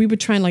we would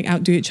try and like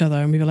outdo each other,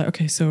 and we were like,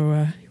 okay,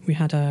 so we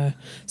had a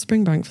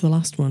Springbank for the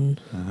last one.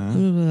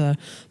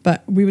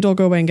 But we would all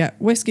go away and get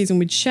whiskies and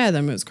we'd share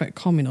them. It was quite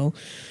communal.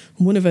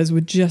 And one of us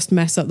would just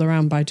mess up the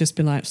round by just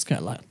being like, just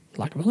get like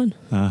Lagavulin.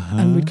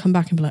 And we'd come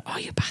back and be like, oh,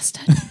 you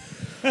bastard.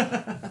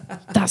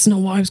 That's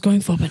not what I was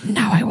going for, but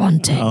now I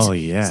want it. Oh,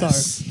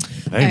 yes.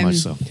 So, very much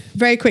so.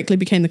 Very quickly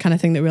became the kind of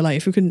thing that we were like,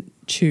 if we couldn't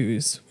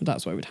choose,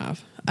 that's what we'd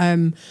have.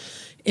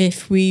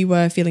 If we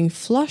were feeling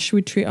flush,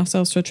 we'd treat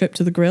ourselves to a trip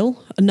to the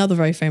Grill, another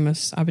very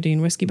famous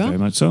Aberdeen whiskey bar. Very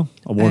much so.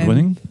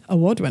 Award-winning.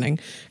 Award-winning.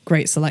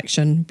 Great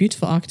selection.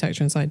 Beautiful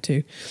architecture inside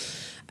too.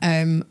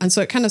 And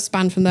so it kind of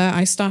spanned from there.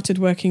 I started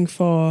working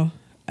for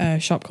a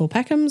shop called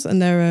Peckham's, and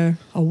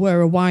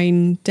were a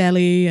wine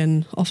deli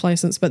and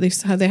off-license, but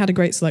they had a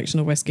great selection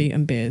of whiskey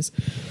and beers.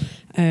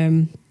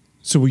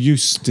 So were you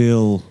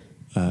still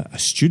a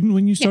student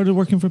when you started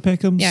working for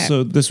Peckham's? Yeah.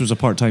 So this was a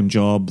part-time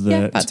job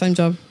that... part-time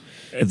job.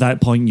 At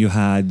that point, you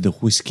had the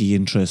whiskey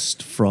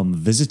interest from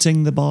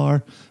visiting the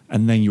bar,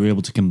 and then you were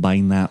able to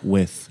combine that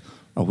with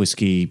a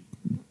whiskey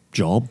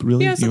job,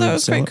 really? Yeah, so that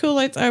was quite cool.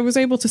 I was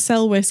able to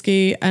sell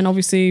whiskey, and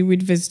obviously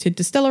we'd visited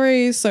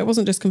distilleries, so it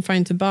wasn't just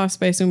confined to bar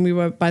space, and we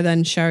were by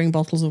then sharing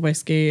bottles of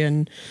whiskey.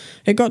 And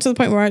it got to the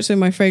point where actually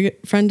my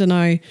friend and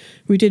I,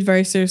 we did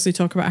very seriously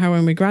talk about how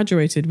when we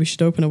graduated, we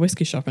should open a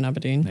whiskey shop in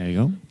Aberdeen. There you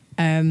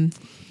go.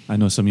 I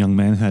know some young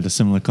men had a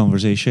similar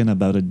conversation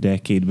about a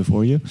decade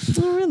before you.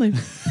 Oh, really?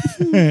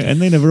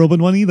 And they never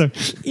opened one either.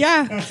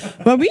 Yeah.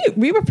 Well,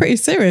 we were pretty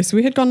serious.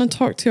 We had gone and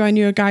talked to, I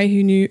knew a guy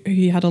who knew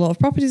he had a lot of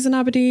properties in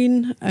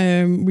Aberdeen.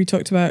 We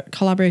talked about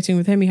collaborating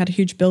with him. He had a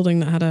huge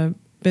building that had a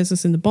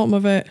business in the bottom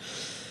of it.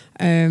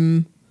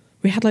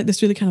 We had like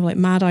this really kind of like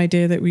mad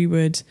idea that we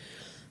would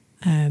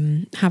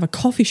have a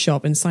coffee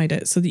shop inside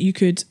it, so that you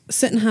could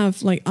sit and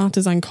have like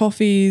artisan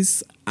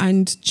coffees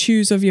and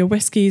choose of your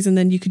whiskies, and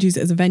then you could use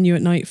it as a venue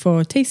at night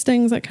for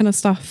tastings, that kind of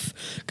stuff.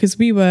 Because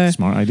we were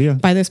smart idea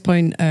by this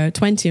point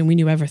 20, and we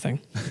knew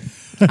everything.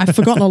 I've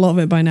forgotten a lot of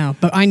it by now,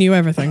 but I knew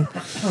everything.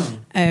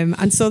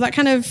 And so that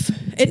kind of,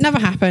 it never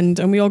happened,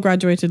 and we all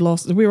graduated law.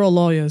 We were all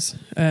lawyers,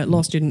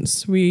 law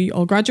students. We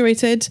all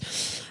graduated,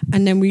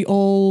 and then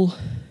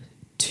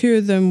two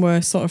of them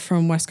were sort of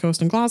from West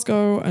Coast and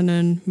Glasgow, and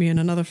then me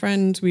and another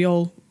friend, we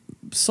all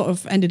sort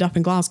of ended up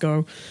in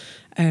Glasgow.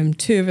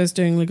 Two of us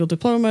doing legal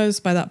diplomas.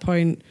 By that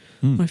point,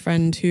 my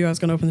friend who I was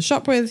going to open the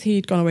shop with,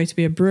 he'd gone away to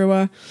be a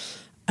brewer.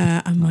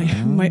 And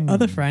my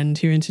other friend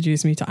who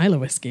introduced me to Islay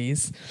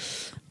Whiskies,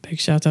 big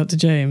shout out to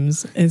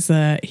James, is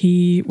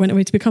he went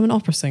away to become an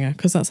opera singer,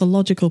 because that's a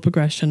logical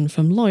progression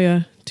from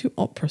lawyer to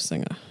opera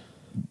singer.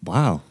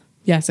 Wow.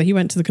 Yeah, so he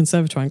went to the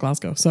Conservatoire in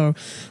Glasgow. So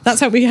that's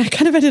how we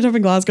kind of ended up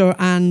in Glasgow.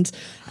 And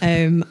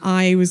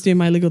I was doing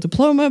my legal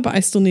diploma, but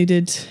I still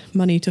needed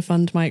money to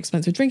fund my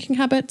expensive drinking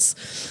habits.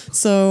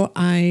 So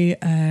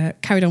I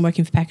carried on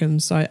working for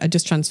Peckham's. So I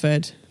just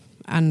transferred.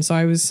 And so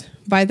I was,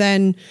 by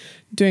then,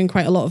 doing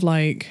quite a lot of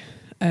like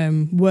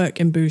work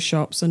in booze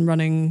shops and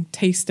running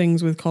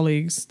tastings with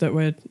colleagues that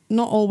were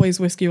not always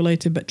whiskey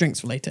related, but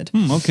drinks related.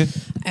 Okay.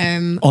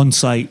 On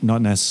site,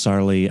 not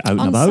necessarily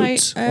out and about?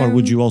 Site, or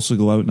would you also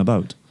go out and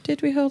about?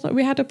 Did we hold?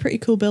 We had a pretty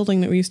cool building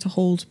that we used to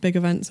hold big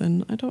events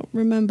in. I don't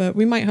remember.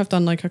 We might have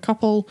done like a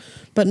couple,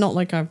 but not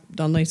like I've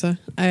done later.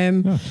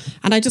 And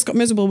I just got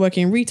miserable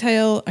working in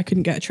retail. I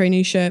couldn't get a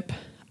traineeship,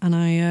 and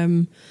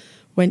I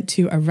went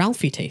to a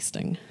Ralphie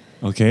tasting.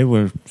 Okay,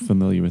 we're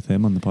familiar with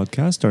him on the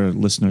podcast. Our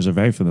listeners are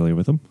very familiar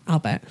with him. I'll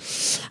bet.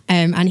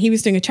 And he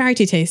was doing a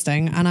charity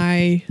tasting, and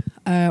I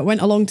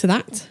went along to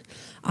that.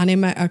 And I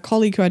met a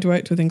colleague who I'd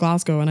worked with in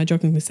Glasgow, and I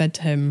jokingly said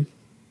to him,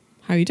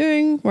 "How are you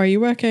doing? Where are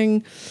you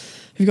working?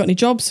 Have you got any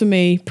jobs for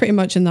me?" Pretty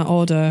much in that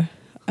order.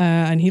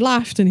 And he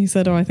laughed and he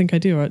said, "Oh, I think I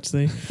do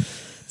actually."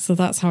 So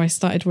that's how I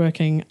started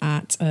working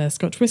at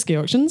Scotch Whisky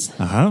Auctions.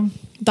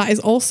 That is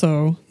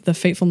also the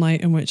fateful night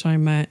in which I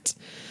met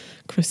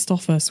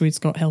Christopher Sweet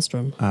Scott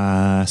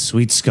Hellstrom.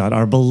 Sweet Scott,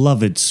 our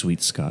beloved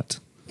Sweet Scott.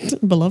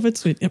 Beloved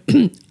Sweet.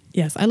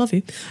 Yes, I love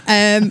you.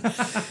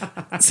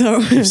 So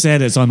You've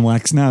said it's on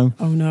wax now.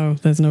 Oh no,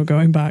 there's no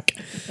going back.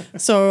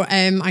 So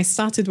I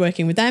started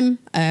working with them.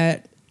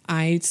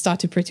 I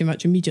started pretty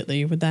much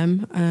immediately with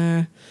them,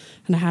 and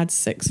I had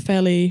 6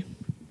 fairly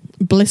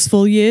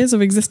blissful years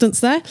of existence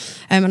there.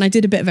 And I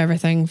did a bit of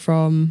everything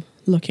from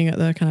looking at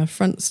the kind of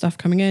front stuff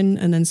coming in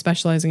and then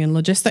specializing in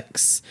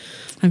logistics.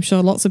 I'm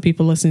sure lots of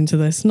people listening to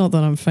this, not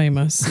that I'm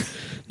famous,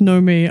 know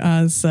me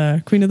as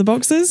Queen of the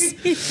Boxes.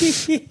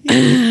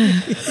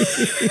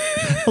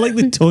 I like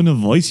the tone of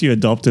voice you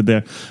adopted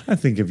there. I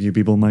think a few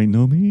people might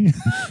know me.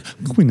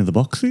 Queen of the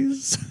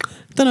Boxes.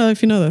 Don't know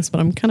if you know this, but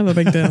I'm kind of a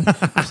big deal.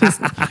 Please,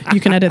 you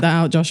can edit that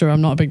out, Joshua.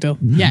 I'm not a big deal.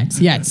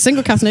 Yet.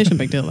 Single Cast Nation,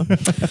 big deal, though.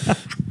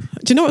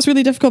 Do you know what's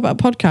really difficult about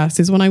a podcast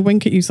is when I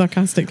wink at you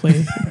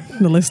sarcastically,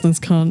 the listeners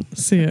can't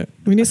see it.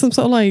 We need some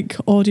sort of like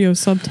audio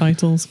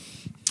subtitles.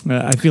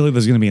 I feel like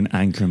there's going to be an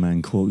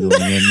Anchorman quote going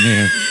in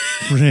there.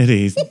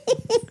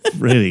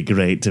 Pretty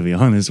great, to be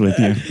honest with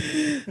you.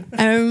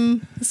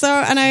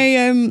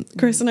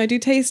 Chris and I do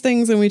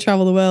tastings and we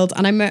travel the world.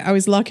 And I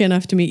was lucky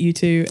enough to meet you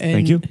two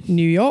in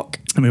New York.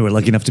 I mean, we're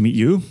lucky enough to meet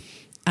you.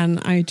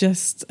 And I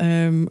just,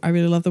 I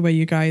really love the way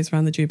you guys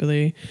ran the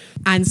Jubilee.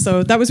 And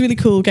so that was really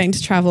cool getting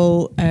to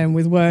travel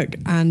with work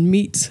and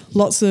meet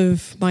lots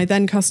of my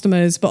then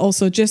customers, but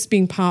also just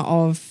being part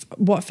of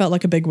what felt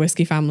like a big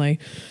whiskey family.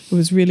 It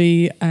was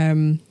really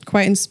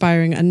quite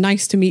inspiring and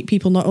nice to meet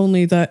people not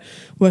only that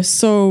were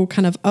so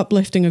kind of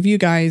uplifting of you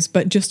guys,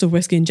 but just of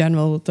whiskey in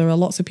general. There are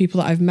lots of people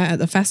that I've met at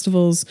the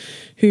festivals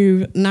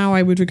who now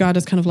I would regard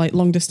as kind of like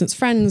long distance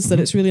friends, that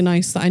it's really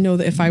nice that I know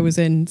that if I was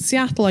in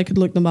Seattle, I could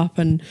look them up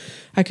and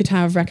I could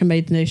have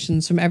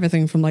recommendations from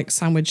everything from like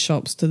sandwich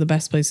shops to the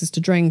best places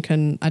to drink,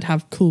 and I'd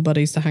have cool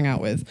buddies to hang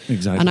out with.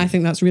 Exactly. And I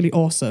think that's really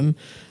awesome.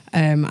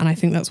 And I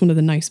think that's one of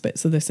the nice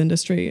bits of this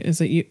industry is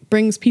that it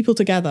brings people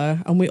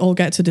together and we all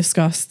get to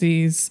discuss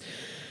these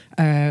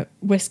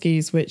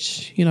whiskies,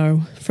 which, you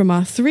know, from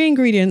our 3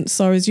 ingredients,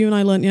 or as you and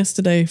I learnt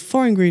yesterday,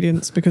 4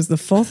 ingredients, because the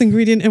 4th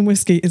ingredient in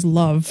whiskey is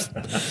love.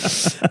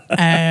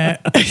 And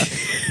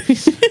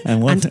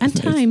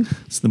time.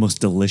 It's the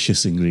most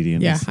delicious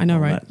ingredient. Yeah, I know,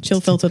 right?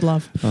 Chill filtered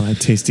love. Oh, that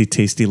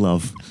tasty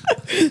love.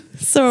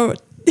 So,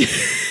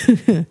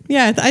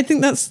 yeah, I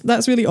think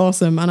that's really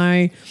awesome. And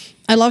I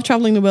love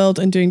traveling the world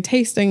and doing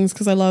tastings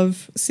because I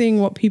love seeing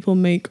what people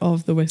make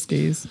of the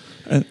whiskies.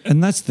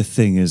 And that's the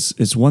thing is,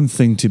 it's one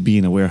thing to be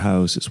in a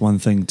warehouse. It's one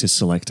thing to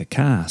select a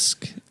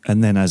cask.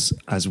 And then as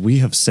we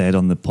have said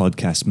on the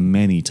podcast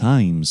many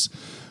times,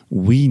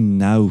 we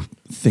now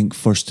think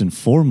first and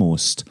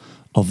foremost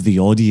of the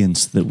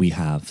audience that we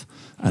have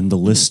and the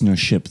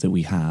listenership that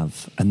we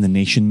have and the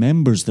nation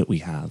members that we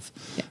have.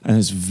 Yeah. And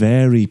it's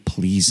very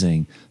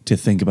pleasing to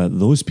think about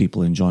those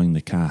people enjoying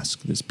the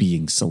cask that's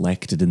being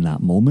selected in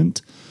that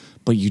moment.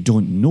 But you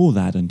don't know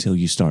that until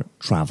you start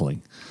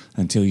traveling,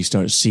 until you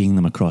start seeing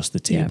them across the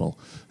table,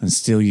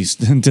 until you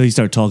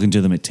start talking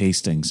to them at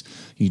tastings.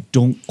 You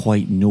don't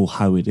quite know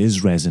how it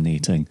is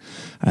resonating.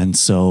 And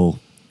so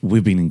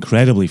we've been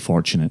incredibly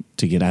fortunate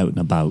to get out and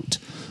about.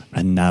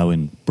 And now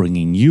in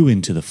bringing you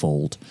into the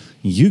fold,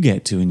 you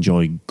get to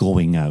enjoy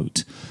going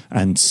out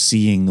and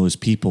seeing those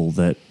people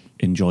that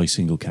enjoy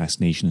Single Cask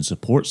Nation and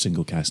support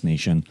Single Cask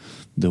Nation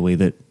the way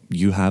that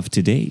you have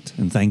to date.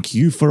 And thank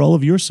you for all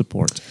of your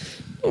support.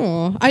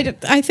 Oh,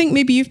 I think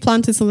maybe you've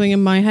planted something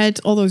in my head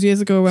all those years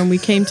ago when we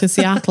came to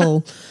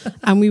Seattle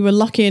and we were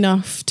lucky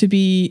enough to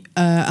be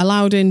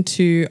allowed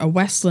into a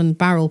Westland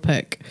barrel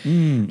pick.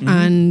 Mm-hmm.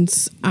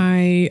 And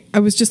I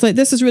was just like,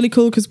 this is really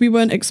cool because we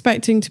weren't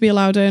expecting to be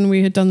allowed in.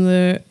 We had done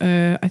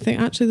I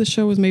think actually the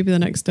show was maybe the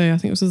next day. I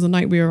think it was the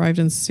night we arrived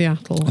in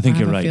Seattle. I think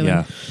you're right,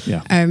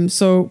 yeah.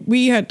 So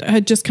we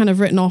had just kind of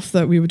written off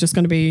that we were just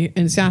going to be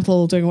in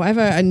Seattle doing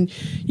whatever. And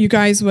you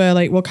guys were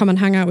like, well, come and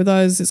hang out with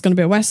us. It's going to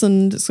be at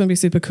Westland. It's going to be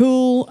super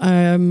cool.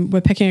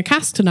 We're picking a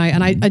cask tonight,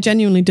 and I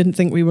genuinely didn't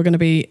think we were going to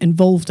be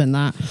involved in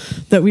that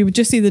we would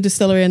just see the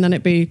distillery and then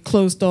it'd be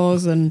closed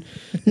doors and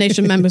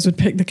nation members would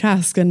pick the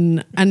cask,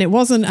 and it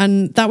wasn't.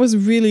 And that was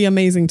really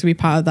amazing to be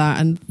part of that.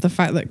 And the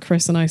fact that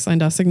Chris and I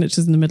signed our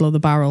signatures in the middle of the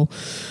barrel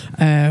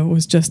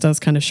was just us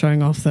kind of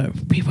showing off that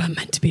we weren't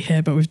meant to be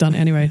here, but we've done it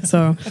anyway.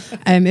 So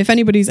if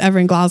anybody's ever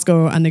in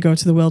Glasgow and they go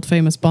to the world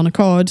famous Bon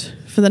Accord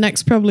for the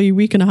next probably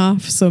week and a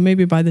half, so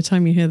maybe by the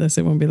time you hear this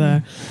it won't be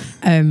there,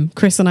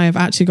 Chris and I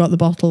have actually got the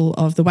bottle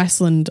of the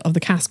Westland of the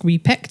cask we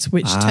picked,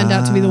 which turned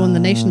out to be the one the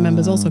nation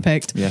members also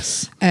picked.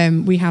 Yes.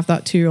 We have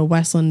that too, a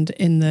Westland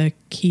in the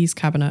Keys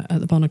cabinet at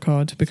the Bon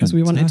Accord because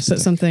we wanted to put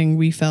something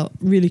we felt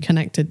really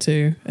connected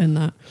to in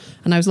that.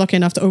 And I was lucky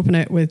enough to open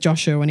it with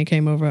Joshua when he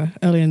came over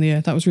earlier in the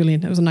year.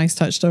 It was a nice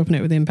touch to open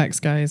it with the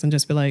Impex guys and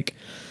just be like,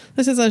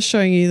 this is us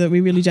showing you that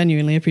we really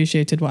genuinely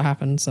appreciated what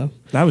happened. So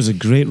that was a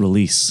great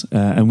release.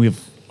 And we've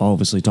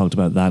obviously talked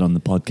about that on the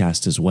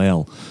podcast as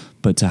well.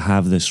 But to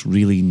have this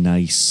really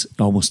nice,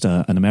 almost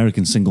an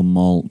American single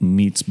malt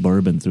meets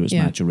bourbon through its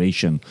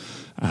maturation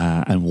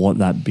and what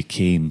that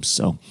became.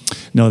 So,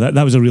 no,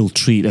 that was a real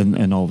treat.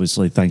 And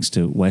obviously thanks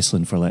to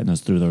Westland for letting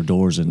us through their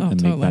doors and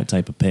make that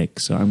type of pick.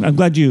 So I'm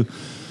glad you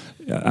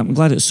I'm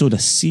glad it sowed a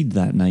seed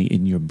that night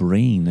in your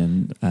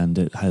brain, and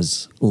it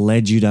has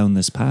led you down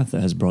this path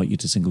that has brought you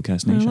to single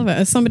cask I nation. love it.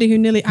 As somebody who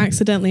nearly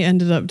accidentally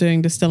ended up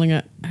doing distilling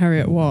at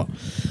Heriot Watt,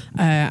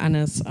 and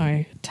as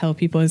I tell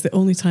people, is the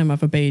only time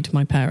I've obeyed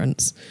my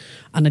parents.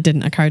 And I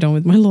didn't. I carried on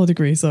with my law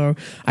degree. So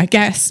I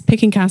guess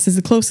picking casks is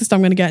the closest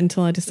I'm going to get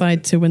until I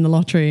decide to win the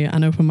lottery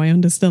and open my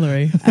own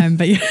distillery.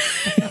 But yeah,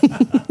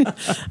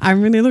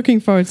 I'm really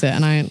looking forward to it.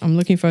 And I'm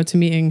looking forward to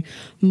meeting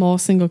more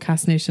Single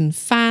Cask Nation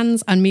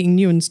fans and meeting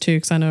new ones too,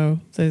 because I know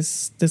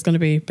there's going to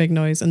be big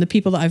noise. And the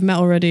people that I've met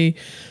already,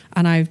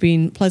 and I've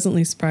been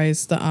pleasantly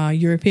surprised that are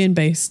European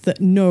based,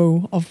 that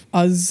know of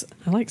us.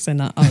 I like saying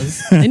that,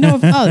 us. They know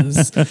of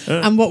us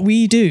and what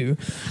we do,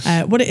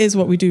 what it is,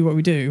 what we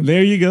do.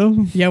 There you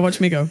go. Yeah,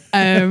 watch me go.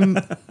 I'm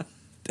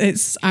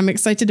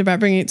excited about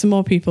bringing it to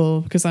more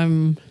people because I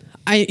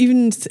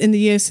even in the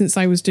years since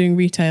I was doing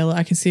retail,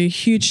 I can see a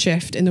huge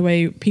shift in the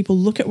way people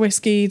look at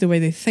whiskey, the way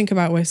they think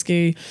about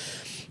whiskey,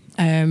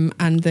 and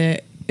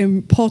the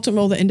important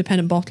role that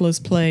independent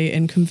bottlers play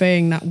in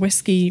conveying that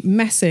whiskey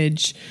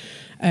message.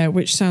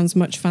 Which sounds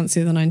much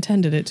fancier than I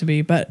intended it to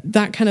be, but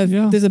that kind of,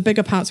 there's a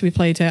bigger part to be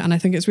played here, and I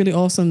think it's really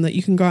awesome that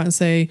you can go out and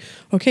say,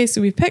 okay, so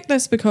we've picked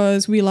this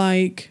because we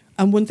like,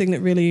 and one thing that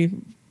really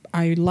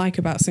I like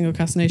about Single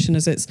Cask Nation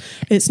is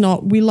it's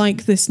not, we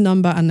like this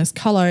number and this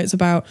colour, it's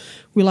about,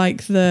 we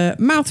like the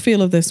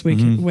mouthfeel of this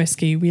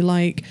whiskey, we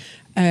like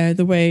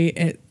the way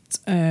it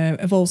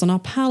evolves on our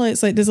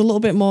palates. Like there's a little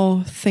bit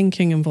more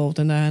thinking involved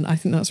in there, and I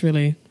think that's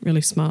really,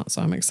 really smart,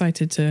 so I'm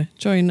excited to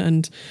join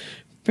and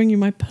bring you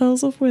my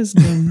pearls of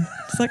wisdom.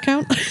 Does that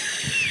count?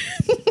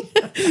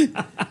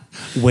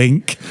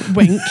 Wink.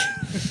 Wink.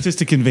 Just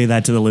to convey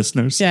that to the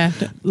listeners. Yeah,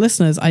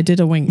 listeners, I did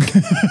a wink.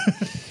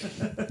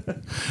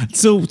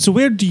 So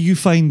where do you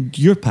find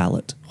your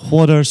palate?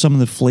 What are some of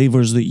the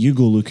flavors that you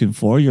go looking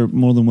for? You're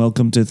more than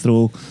welcome to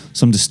throw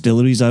some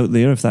distilleries out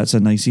there if that's a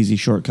nice, easy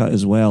shortcut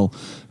as well.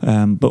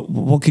 But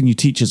what can you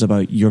teach us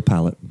about your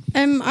palate?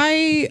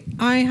 I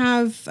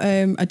have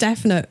a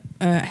definite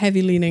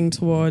heavy leaning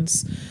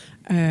towards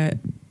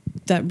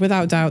that,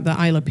 without doubt, the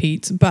Isla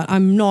Peat, but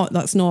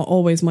that's not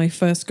always my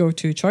first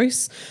go-to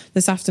choice.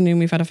 This afternoon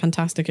we've had a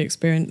fantastic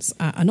experience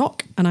at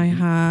Anock, and I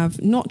have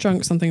not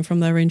drunk something from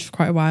their range for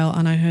quite a while,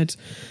 and I had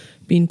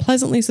been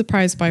pleasantly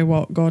surprised by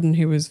what Gordon,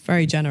 who was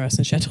very generous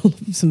and shared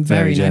some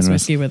very nice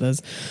whiskey with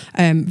us,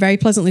 very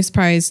pleasantly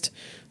surprised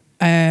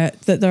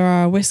that there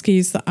are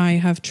whiskies that I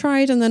have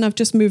tried and then I've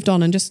just moved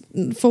on and just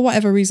for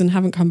whatever reason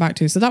haven't come back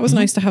to. So that was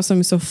nice to have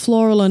something so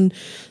floral and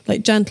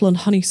like gentle and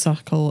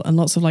honeysuckle and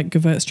lots of like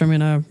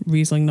Gewürztraminer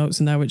Riesling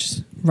notes in there, which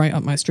is right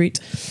up my street.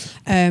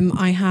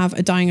 I have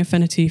a dying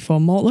affinity for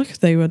Mortlach.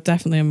 They were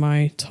definitely in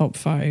my top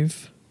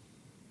 5.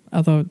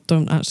 Although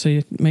don't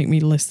actually make me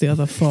list the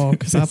other 4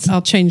 because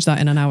I'll change that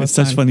in an hour's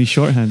time. It's such funny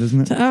shorthand,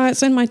 isn't it?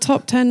 It's in my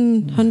top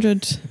 10,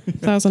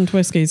 100,000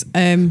 whiskies.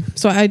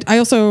 So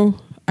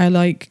I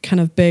like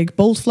kind of big,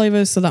 bold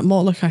flavors. So that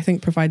Mortlach, I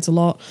think, provides a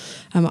lot.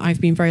 I've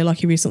been very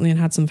lucky recently and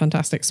had some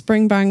fantastic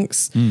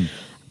Springbanks.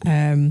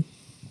 There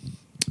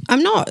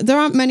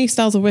aren't many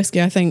styles of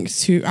whiskey, I think,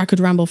 I could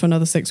ramble for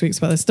another 6 weeks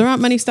about this. There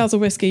aren't many styles of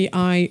whiskey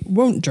I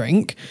won't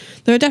drink.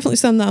 There are definitely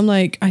some that I'm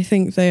like, I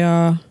think they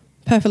are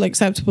perfectly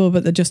acceptable,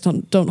 but they just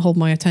don't hold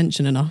my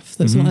attention enough.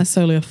 That's not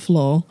necessarily a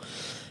flaw.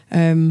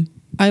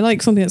 I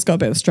like something that's got a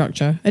bit of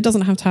structure. It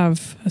doesn't have to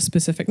have a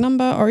specific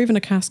number or even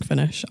a cask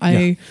finish.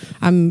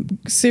 I'm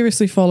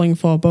seriously falling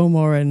for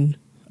Bowmore in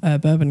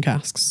bourbon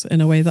casks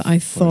in a way that I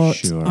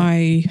thought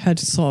I had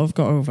sort of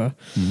got over.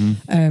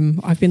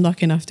 I've been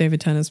lucky enough,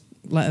 David Turner's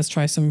let us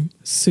try some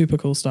super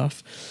cool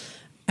stuff.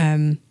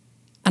 And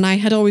I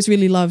had always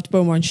really loved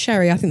Bowmore and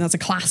Sherry. I think that's a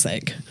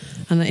classic.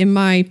 And in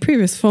my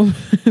previous form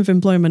of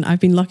employment, I've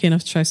been lucky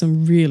enough to try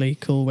some really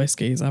cool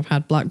whiskies. I've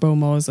had Black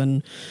Bowmores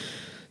and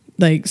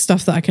like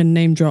stuff that I can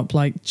name drop,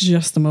 like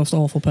just the most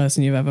awful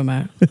person you've ever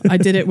met. I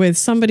did it with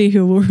somebody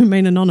who will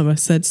remain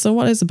anonymous, said, so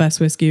what is the best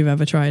whiskey you've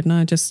ever tried? And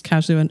I just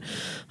casually went,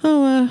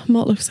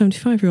 Mortlach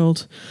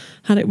 75-year-old.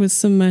 Had it with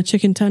some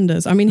chicken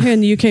tenders. I mean, here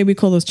in the UK, we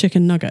call those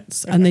chicken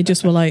nuggets. And they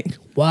just were like,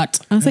 what?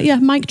 I was like, yeah,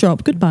 mic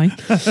drop, goodbye.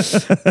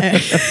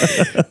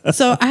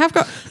 So I've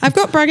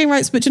got bragging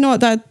rights, but you know what?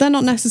 They're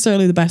not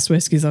necessarily the best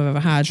whiskies I've ever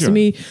had. Sure. To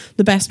me,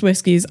 the best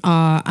whiskies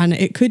are, and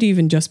it could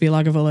even just be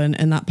Lagavulin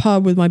in that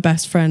pub with my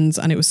best friends,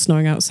 and it was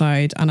snowing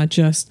outside, and it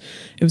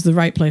was the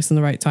right place and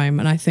the right time.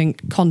 And I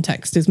think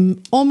context is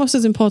almost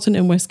as important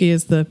in whiskey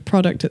as the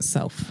product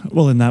itself.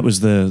 Well, and that was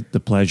the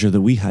pleasure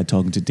that we had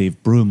talking to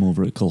Dave Broom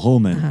over at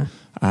Kilchoman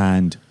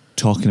and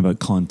talking about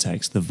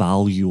context, the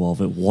value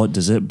of it, what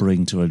does it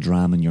bring to a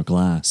dram in your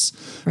glass.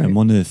 Right. And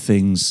one of the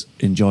things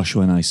in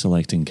Joshua and I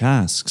selecting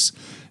casks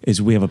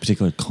is we have a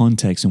particular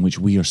context in which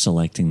we are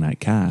selecting that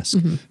cask.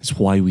 It's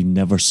why we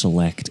never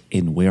select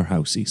in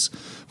warehouses.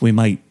 We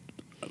might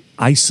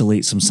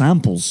isolate some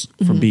samples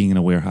from being in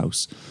a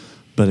warehouse,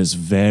 but it's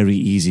very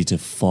easy to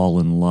fall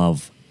in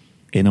love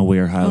in a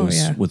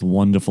warehouse with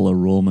wonderful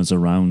aromas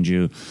around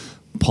you,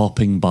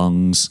 popping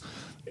bungs.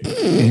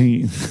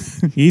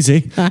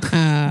 Easy.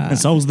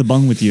 It's always the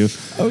bung with you.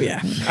 Oh,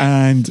 yeah.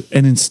 And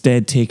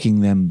instead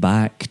taking them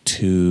back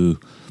to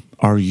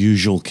our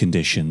usual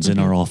conditions in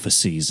our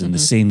offices, in the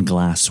same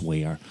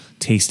glassware,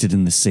 tasted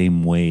in the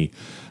same way.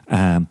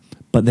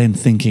 But then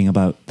thinking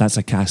about that's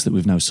a cask that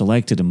we've now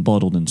selected and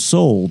bottled and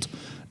sold,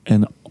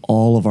 and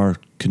all of our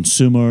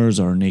consumers,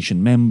 our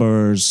nation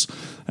members,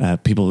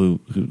 people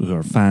who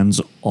are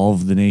fans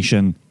of the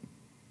nation,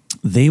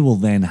 they will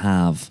then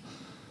have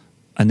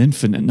an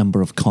infinite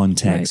number of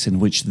contexts in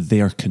which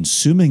they are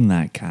consuming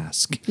that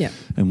cask. Yeah.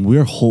 And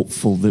we're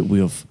hopeful that we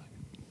have,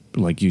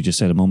 like you just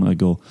said a moment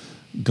ago,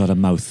 got a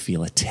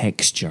mouthfeel, a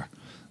texture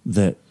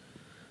that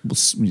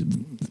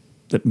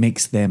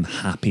makes them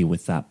happy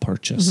with that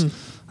purchase,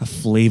 a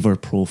flavor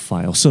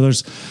profile. So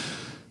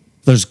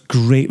there's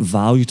great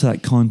value to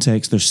that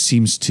context. There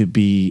seems to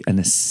be a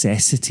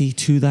necessity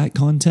to that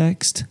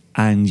context,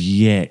 and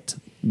yet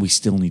we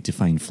still need to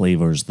find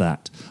flavors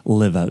that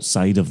live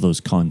outside of those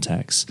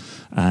contexts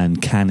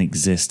and can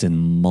exist in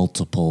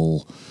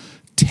multiple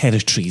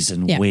territories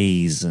and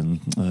ways. And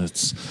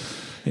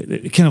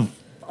it kind of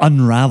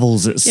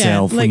unravels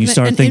itself when you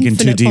start thinking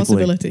too deeply.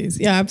 Possibilities.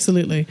 Yeah,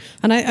 absolutely.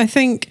 And I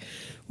think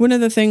one of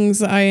the things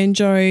that I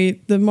enjoy,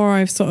 the more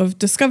I've sort of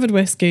discovered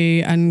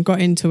whiskey and got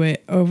into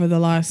it over the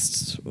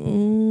last,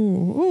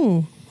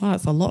 wow,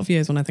 that's a lot of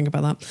years when I think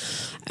about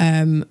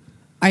that.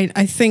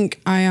 I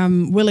think I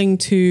am willing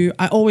to,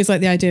 I always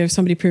like the idea of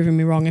somebody proving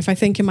me wrong. If I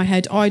think in my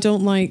head, I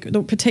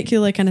don't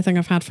particularly like anything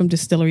I've had from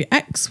Distillery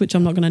X, which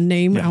I'm not going to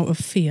name out of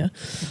fear.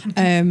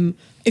 If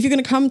you're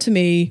going to come to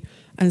me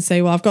and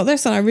say, well, I've got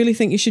this and I really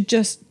think you should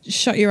just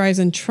shut your eyes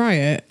and try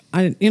it,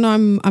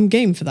 I'm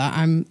game for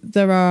that.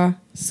 There are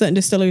certain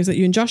distilleries that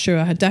you and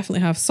Joshua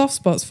definitely have soft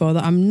spots for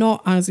that I'm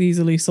not as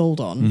easily sold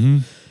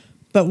on.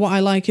 But what I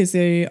like is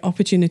the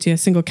opportunity a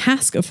single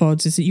cask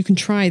affords is that you can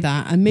try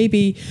that. And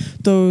maybe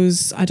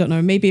those, I don't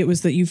know, maybe it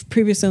was that you've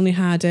previously only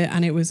had it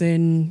and it was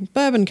in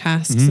bourbon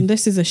casks and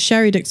this is a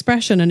sherried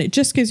expression, and it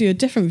just gives you a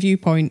different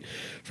viewpoint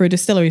for a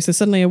distillery. So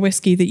suddenly a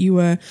whiskey that you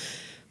were,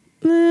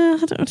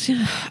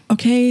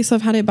 okay, so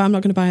I've had it, but I'm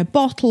not going to buy a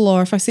bottle,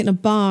 or if I sit in a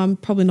bar, I'm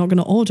probably not going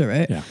to order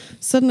it. Yeah.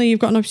 Suddenly you've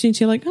got an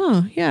opportunity, like,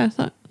 oh, yeah,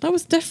 that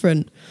was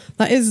different.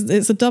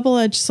 It's a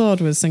double-edged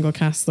sword with single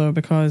cask, though,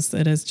 because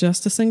it is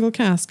just a single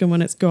cask, and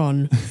when it's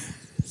gone,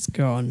 it's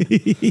gone.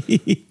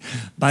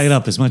 Buy it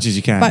up as much as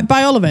you can.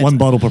 Buy all of it. One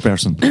bottle per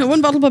person.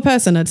 One bottle per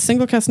person at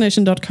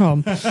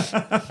singlecasknation.com.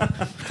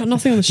 I've got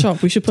nothing in the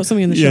shop. We should put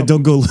something in the shop. Yeah,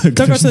 don't go look.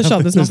 Don't go to the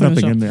shop. There's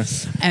nothing in there.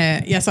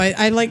 So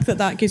I like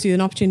that gives you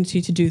an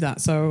opportunity to do that.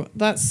 So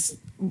that's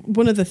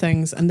one of the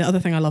things. And the other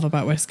thing I love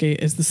about whiskey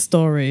is the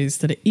stories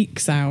that it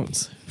ekes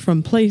out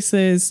from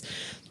places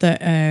that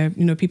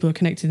people are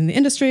connected in the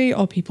industry,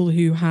 or people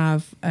who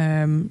have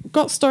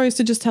got stories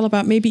to just tell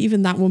about maybe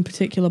even that one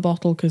particular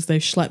bottle because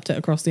they've schlepped it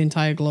across the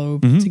entire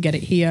globe to get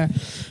it here.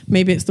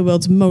 Maybe it's the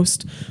world's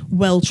most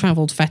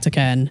well-travelled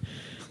Fettercairn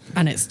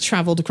and it's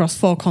travelled across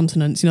 4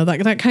 continents.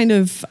 That kind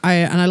of,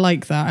 I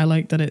like that. I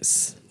like that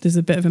there's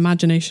a bit of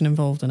imagination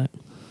involved in it.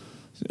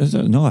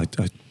 No,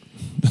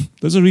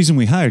 there's a reason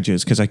we hired you.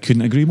 It's because I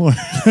couldn't agree more.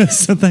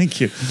 So thank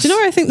you. Do you know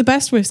where I think the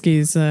best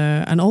whiskies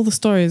and all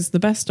the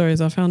best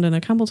stories are found in a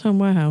Campbelltown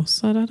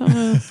warehouse? I don't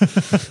know.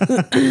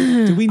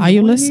 Do we are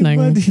you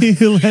listening?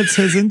 Who lets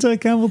us into a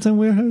Campbelltown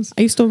warehouse?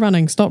 Are you still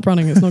running? Stop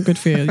running. It's not good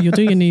for you. You'll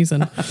do your knees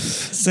in.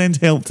 Send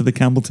help to the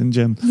Campbellton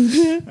gym.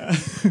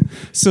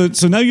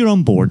 So now you're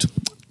on board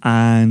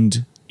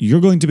and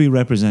you're going to be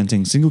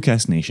representing Single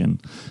Cask Nation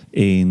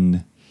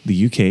in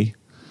the UK,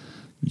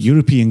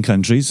 European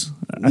countries,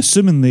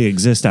 assuming they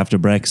exist after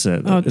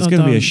Brexit. It's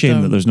going to be a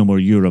shame that there's no more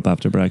Europe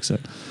after Brexit.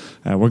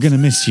 We're going to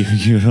miss you,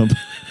 Europe.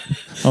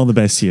 All the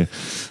best to you.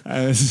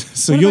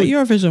 So what about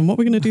Eurovision? What are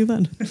we going to do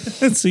then?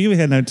 So you'll be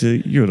heading out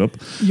to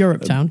Europe.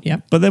 Europe town, yeah.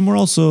 But then we're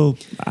also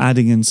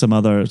adding in some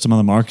other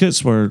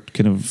markets. We're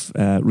kind of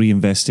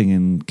reinvesting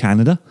in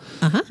Canada,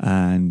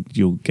 and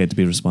you'll get to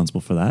be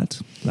responsible for that.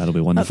 That'll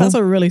be wonderful. That's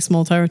a really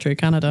small territory,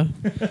 Canada.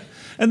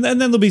 And then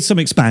there'll be some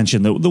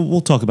expansion that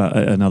we'll talk about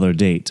at another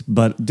date.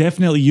 But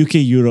definitely UK,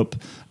 Europe,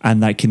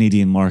 and that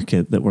Canadian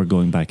market that we're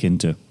going back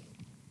into.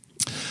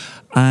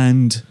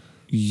 And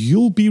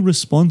you'll be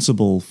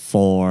responsible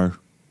for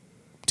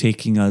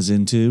taking us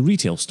into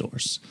retail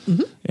stores.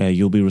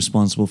 You'll be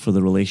responsible for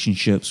the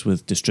relationships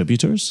with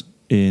distributors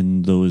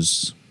in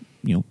those,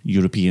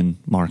 European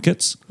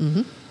markets.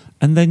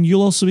 And then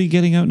you'll also be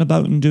getting out and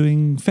about and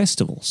doing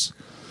festivals.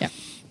 Yeah.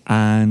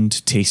 And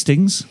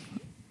tastings.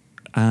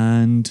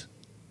 And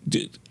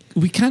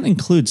we can't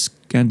include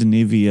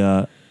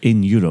Scandinavia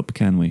in Europe,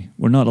 can we?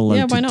 We're not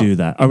allowed to do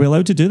that. Are we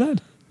allowed to do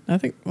that? I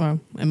think,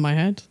 in my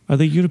head. Are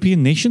they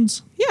European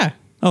nations? Yeah.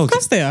 Oh, okay. Of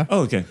course they are.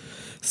 Oh, okay.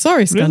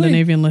 Sorry,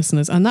 Scandinavian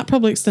listeners. And that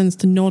probably extends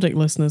to Nordic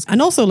listeners.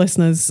 And also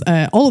listeners,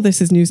 all of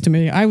this is news to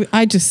me.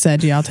 I just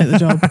said, yeah, I'll take the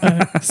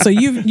job. So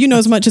you know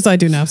as much as I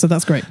do now, so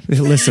that's great.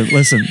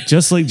 Listen.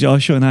 Just like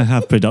Joshua and I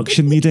have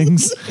production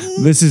meetings,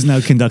 this is now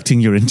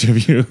conducting your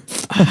interview.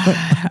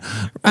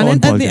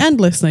 And at the end,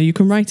 listener, you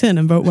can write in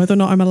and vote whether or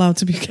not I'm allowed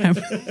to be kept.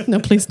 No,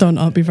 please don't.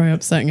 I'll be very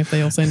upsetting if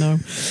they all say no.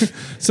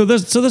 So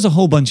there's a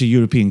whole bunch of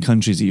European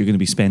countries that you're going to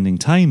be spending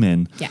time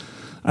in. Yeah.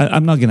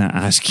 I'm not going to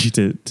ask you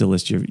to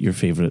list your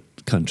favourite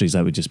countries.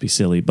 That would just be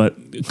silly. But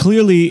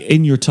clearly,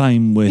 in your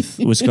time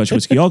with Scotch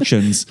Whisky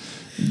Auctions,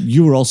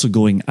 you were also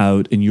going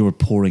out and you were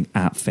pouring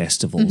at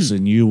festivals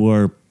and you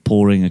were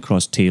pouring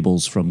across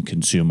tables from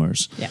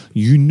consumers. Yeah.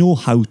 You know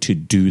how to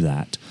do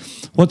that.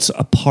 What's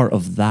a part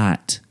of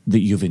that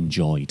you've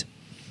enjoyed?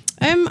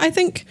 I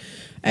think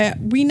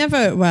we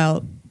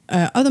never,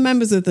 other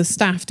members of the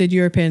staff did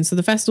European. So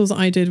the festivals that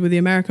I did were the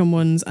American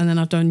ones, and then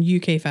I've done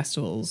UK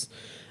festivals.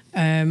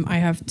 I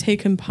have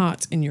taken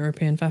part in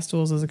European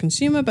festivals as a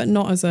consumer, but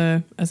not as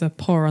a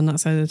pourer on that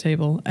side of the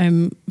table.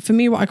 For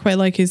me, what I quite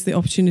like is the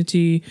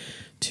opportunity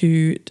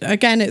to,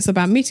 again, it's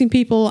about meeting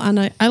people,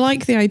 and I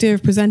like the idea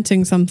of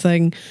presenting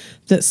something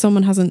that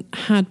someone hasn't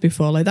had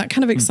before. Like that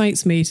kind of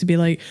excites me to be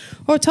like,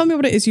 oh, tell me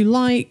what it is you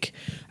like.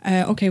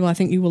 Okay, well, I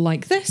think you will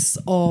like this,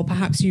 or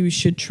perhaps you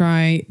should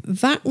try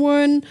that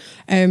one.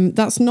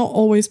 That's not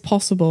always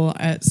possible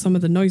at some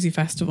of the noisy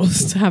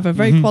festivals to have a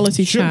very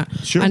quality chat.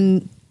 Sure.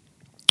 And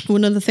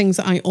one of the things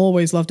that I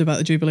always loved about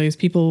the Jubilee is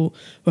people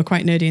were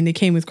quite nerdy and they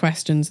came with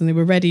questions and they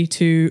were ready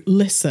to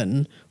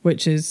listen,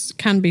 which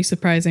can be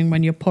surprising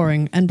when you're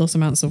pouring endless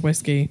amounts of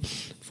whiskey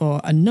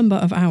for a number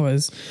of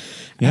hours.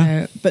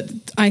 Yeah. But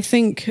I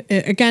think,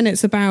 again,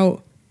 it's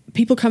about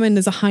people come in,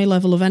 there's a high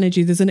level of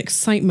energy, there's an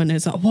excitement.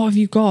 It's like, what have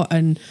you got?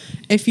 And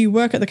if you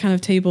work at the kind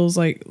of tables,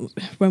 like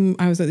when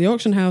I was at the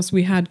auction house,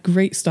 we had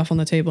great stuff on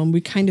the table and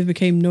we kind of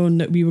became known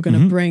that we were going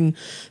to bring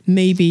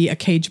maybe a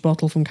cage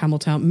bottle from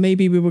Campbelltown.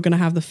 Maybe we were going to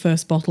have the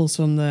first bottles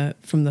from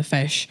the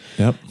fish.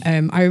 Yep.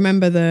 I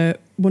remember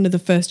one of the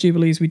first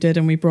Jubilees we did,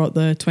 and we brought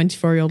the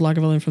 24-year-old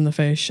Lagavulin from the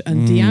fish,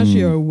 and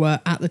Diageo were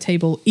at the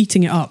table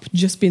eating it up,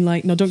 just being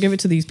like, no, don't give it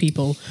to these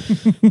people.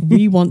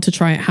 We want to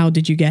try it. How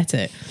did you get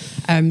it?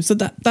 So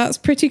that's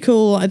pretty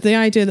cool. The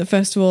idea that,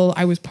 first of all,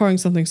 I was pouring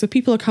something, so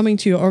people are coming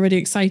to you already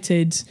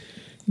excited,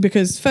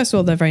 because first of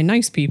all, they're very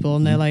nice people,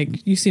 and they're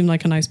like, you seem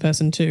like a nice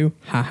person too.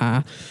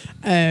 Haha.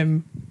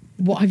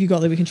 What have you got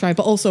that we can try?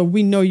 But also,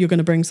 we know you're going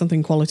to bring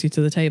something quality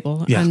to the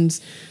table. Yeah.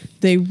 And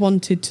they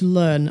wanted to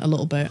learn a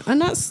little bit. And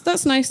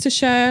that's nice to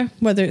share,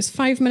 whether it's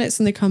 5 minutes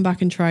and they come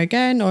back and try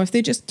again, or if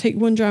they just take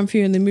one dram for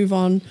you and they move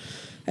on.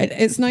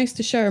 It's nice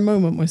to share a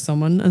moment with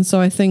someone. And so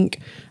I think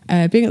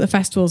being at the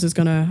festivals is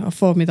going to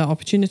afford me that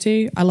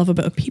opportunity. I love a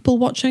bit of people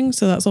watching,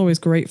 so that's always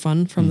great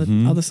fun from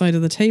the other side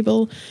of the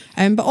table.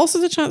 But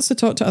also the chance to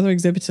talk to other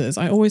exhibitors.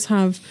 I always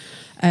have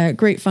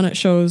great fun at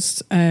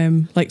shows,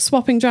 like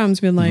swapping drams,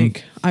 being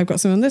like, I've got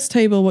some on this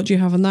table, what do you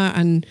have on that?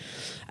 And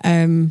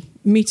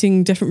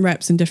meeting different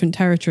reps in different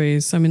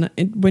territories. I mean,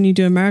 when you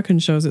do American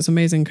shows, it's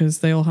amazing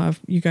because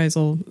you guys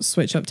all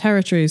switch up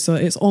territories. So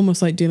it's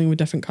almost like dealing with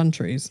different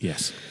countries.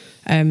 Yes.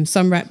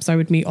 Some reps I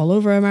would meet all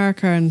over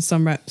America, and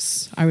some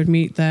reps I would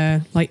meet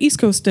their like East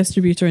Coast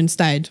distributor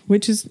instead,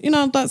 which is,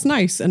 that's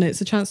nice. And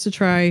it's a chance to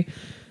try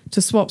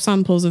to swap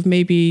samples of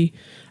maybe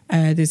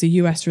there's a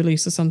US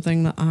release of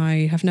something that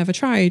I have never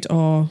tried,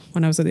 or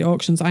when I was at the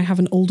auctions, I have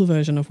an older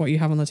version of what you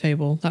have on the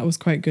table. That was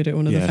quite good at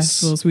one of the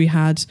festivals. We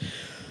had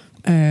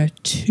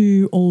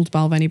 2 old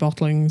Balvenie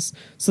bottlings,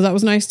 so that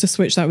was nice to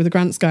switch that with the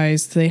Grants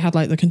guys. They had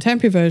like the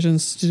contemporary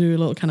versions to do a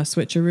little kind of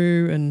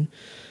switcheroo and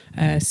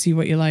see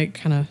what you like,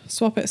 kind of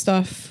swap it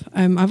stuff.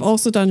 I've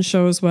also done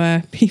shows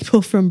where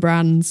people from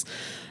brands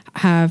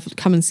have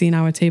come and seen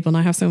our table, and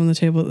I have some on the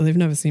table that they've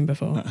never seen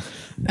before.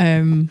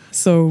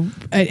 So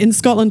in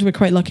Scotland, we're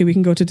quite lucky. We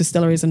can go to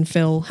distilleries and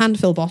hand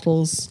fill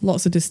bottles.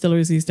 Lots of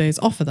distilleries these days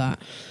offer that.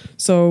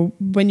 So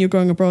when you're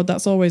going abroad,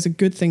 that's always a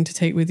good thing to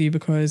take with you,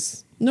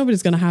 because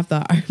nobody's going to have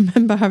that. I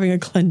remember having a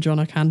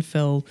Glendronach hand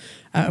fill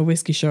at a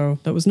whiskey show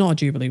that was not a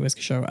Jubilee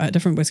whiskey show, at a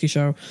different whiskey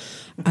show.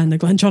 And the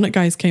Glendronach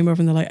guys came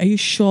over and they're like, are you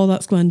sure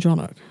that's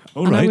Glendronach?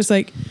 And I was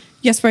like,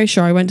 yes, very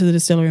sure. I went to the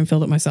distillery and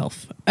filled it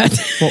myself.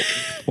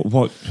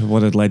 What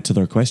had led to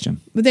their question?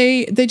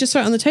 They just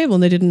saw it on the table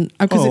and they didn't,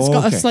 because it's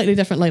got a slightly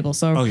different label.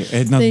 So it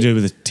had nothing to do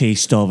with the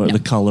taste of it, or the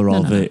colour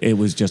of it. It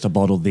was just a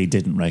bottle they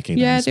didn't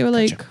recognise. Yeah, they were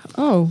like,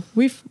 oh,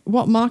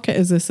 what market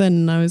is this in?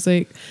 And I was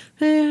like,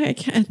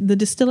 the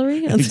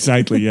distillery?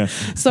 Exactly, yeah.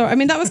 So, I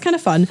mean, that was kind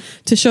of fun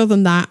to show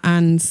them that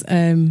and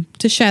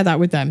to share that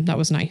with them. That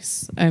was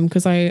nice.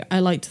 Because I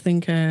like to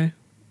think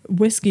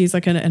whiskey is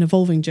like an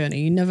evolving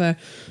journey.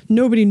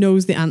 Nobody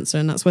knows the answer,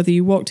 and that's whether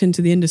you walked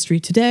into the industry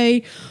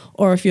today,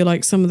 or if you're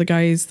like some of the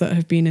guys that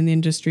have been in the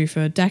industry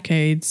for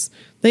decades,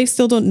 they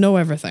still don't know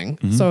everything.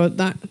 So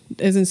that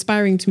is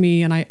inspiring to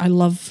me, and I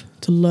love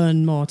to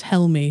learn more.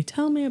 Tell me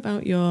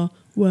about your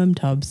worm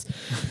tubs.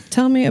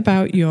 Tell me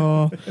about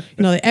your,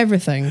 like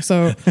everything.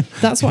 So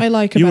that's what I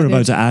like You about were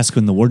about it. to ask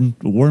when the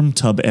worm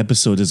tub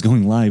episode is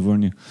going live,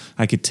 weren't you?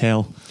 I could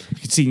tell. I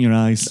could see it in your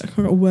eyes. I've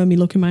got a wormy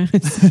look in my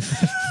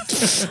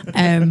eyes.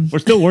 We're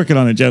still working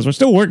on it, Jess. We're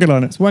still working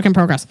on it. Work in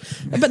progress.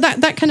 But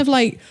that kind of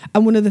like,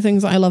 and one of the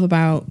things that I love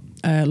about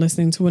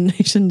listening to One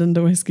Nation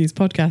Under Whiskey's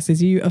podcast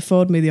is you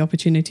afford me the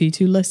opportunity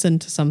to listen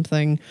to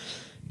something.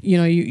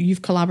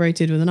 You've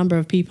collaborated with a number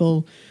of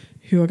people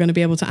who are going to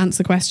be able to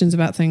answer questions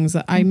about things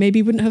that I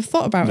maybe wouldn't have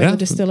thought about at the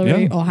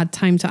distillery or had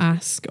time to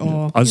ask.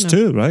 Or us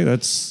too, right?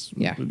 That's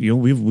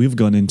we've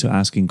gone into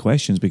asking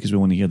questions because we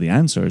want to hear the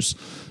answers,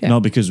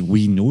 not because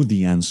we know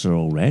the answer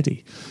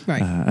already.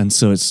 Right. And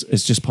so it's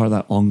just part of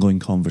that ongoing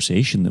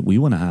conversation that we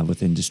want to have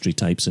with industry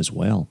types as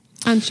well.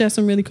 And share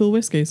some really cool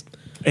whiskies.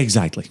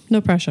 Exactly. No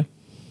pressure.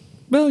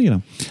 Well,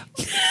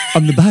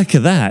 on the back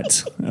of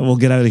that, we'll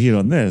get out of here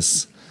on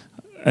this.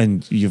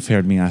 And you've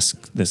heard me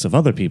ask this of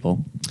other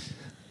people.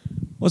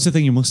 What's the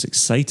thing you're most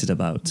excited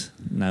about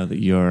now that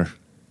you're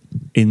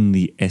in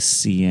the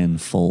SCN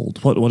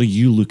fold? What are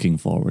you looking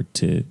forward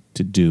to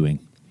doing?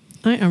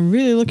 I am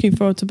really looking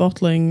forward to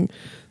bottling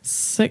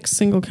 6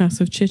 single casks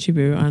of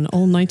Chichibu and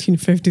all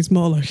 1950s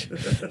Morlock.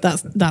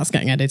 That's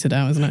getting edited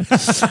out, isn't it?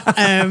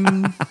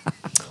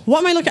 What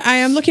am I looking? I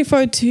am looking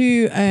forward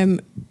to.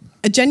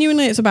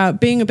 Genuinely, it's about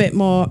being a bit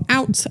more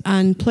out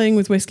and playing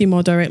with whiskey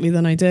more directly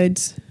than I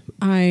did.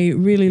 I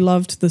really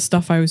loved the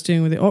stuff I was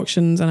doing with the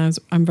auctions, and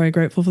I'm very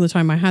grateful for the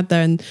time I had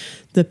there, and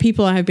the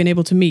people I have been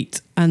able to meet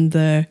and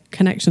the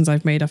connections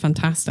I've made are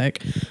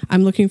fantastic.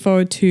 I'm looking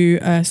forward to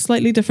a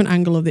slightly different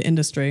angle of the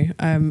industry,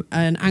 an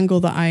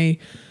angle that I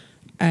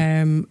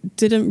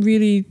didn't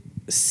really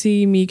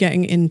see me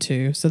getting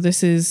into. So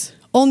this is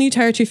all new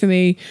territory for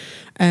me.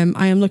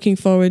 I am looking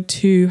forward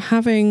to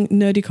having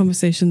nerdy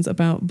conversations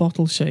about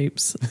bottle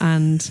shapes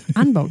and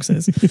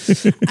boxes,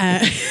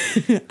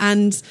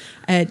 and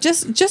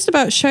just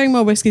about sharing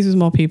more whiskies with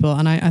more people.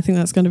 And I think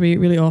that's going to be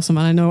really awesome.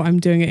 And I know I'm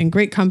doing it in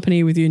great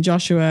company with you and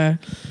Joshua.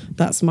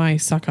 That's my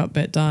suck up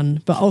bit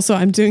done. But also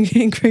I'm doing it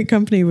in great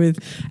company with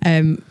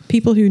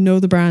people who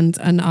know the brand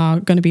and are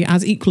going to be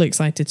as equally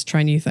excited to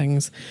try new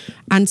things,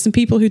 and some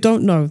people who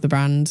don't know the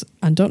brand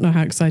and don't know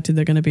how excited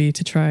they're going to be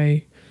to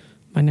try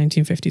my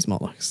 1950s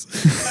Morlocks.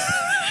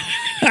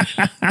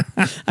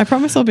 I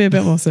promise I'll be a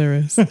bit more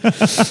serious.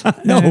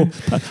 No,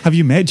 have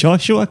you met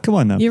Joshua? Come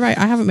on now. You're right,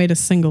 I haven't made a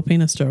single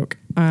penis joke.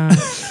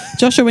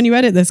 Joshua, when you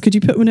edit this, could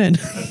you put one in?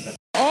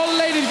 All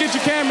ladies, get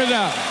your cameras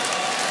out.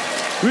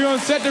 We're going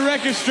to set the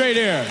record straight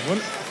here.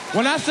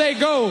 When I say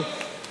go,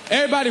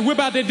 everybody whip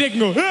out their dick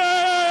and go, hey!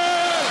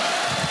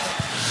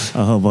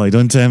 Oh boy,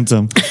 don't tempt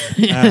him.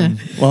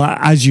 Well,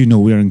 as you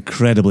know, we're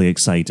incredibly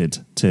excited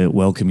to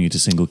welcome you to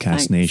Single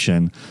Cask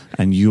Nation,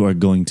 and you are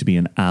going to be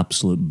an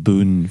absolute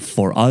boon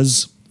for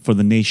us, for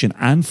the nation,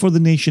 and for the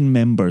nation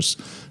members.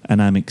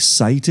 And I'm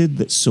excited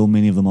that so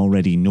many of them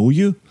already know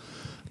you,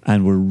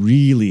 and we're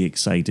really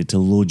excited to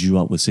load you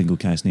up with Single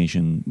Cask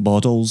Nation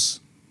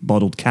bottles,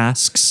 bottled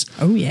casks.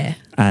 Oh yeah.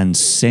 And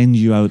send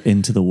you out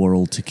into the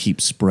world to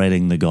keep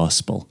spreading the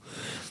gospel.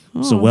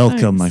 So Oh, welcome,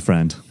 thanks. my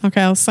friend.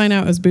 Okay, I'll sign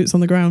out as boots on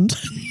the ground.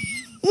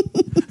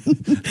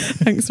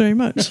 Thanks very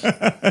much.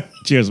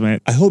 Cheers,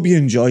 mate. I hope you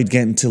enjoyed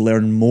getting to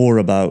learn more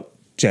about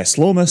Jess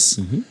Lomas.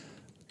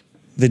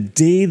 The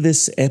day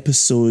this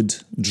episode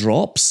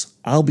drops,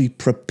 I'll be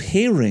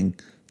preparing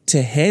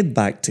to head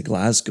back to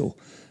Glasgow,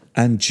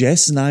 and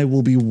Jess and I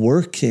will be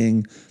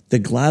working the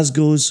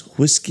Glasgow's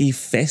Whiskey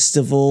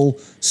Festival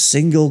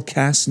Single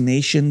Cask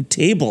Nation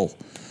table.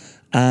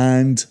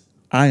 And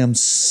I am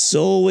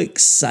so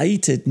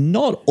excited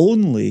not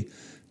only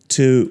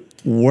to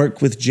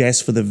work with Jess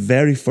for the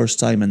very first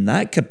time in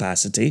that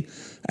capacity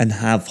and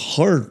have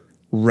her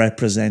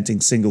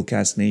representing Single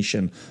Cask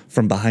Nation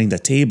from behind a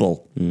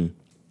table.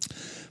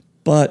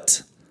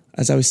 But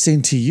as I was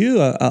saying to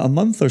you a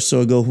month or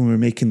so ago when we were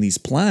making these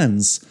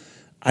plans,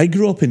 I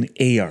grew up in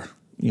Ayr.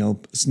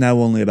 It's now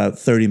only about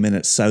 30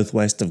 minutes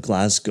southwest of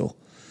Glasgow.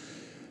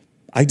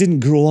 I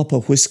didn't grow up a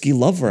whiskey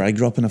lover. I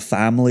grew up in a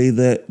family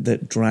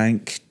that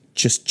drank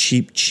just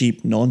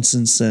cheap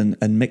nonsense and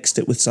mixed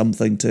it with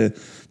something to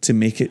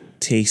make it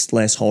taste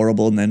less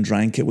horrible, and then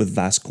drank it with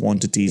vast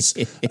quantities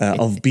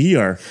of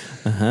beer.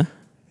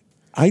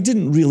 I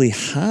didn't really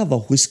have a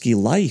whiskey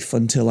life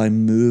until I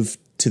moved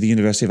to the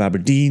University of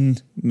Aberdeen,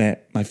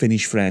 met my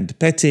Finnish friend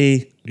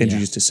Petty,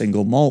 introduced to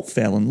single malt,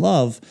 fell in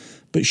love.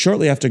 But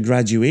shortly after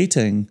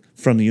graduating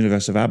from the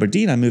University of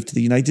Aberdeen, I moved to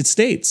the United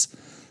States.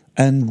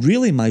 And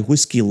really my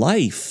whiskey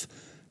life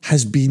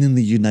has been in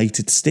the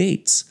United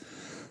States.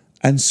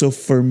 And so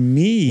for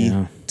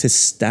me to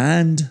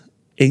stand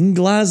in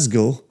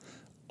Glasgow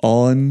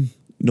on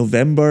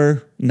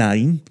November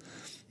 9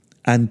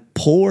 and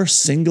pour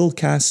Single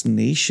Cask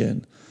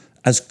Nation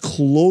as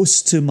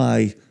close to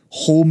my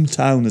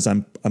hometown as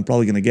I'm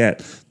probably going to get.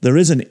 There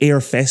is an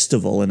Ayr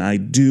festival, and I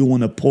do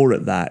want to pour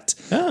at that.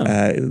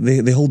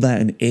 They hold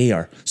that in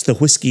Ayr. It's the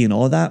Whiskey and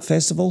All That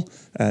festival,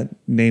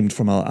 named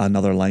from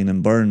another line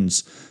in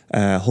Burns,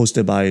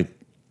 hosted by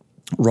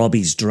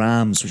Robbie's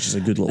Drams, which is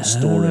a good little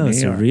store in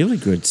it's a here. really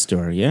good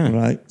store, yeah.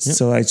 Right.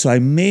 So I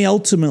may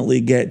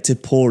ultimately get to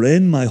pour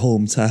in my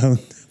hometown,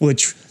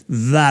 which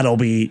that'll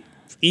be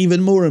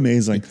even more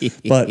amazing.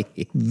 But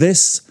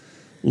this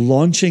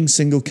launching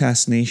Single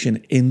Cast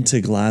Nation into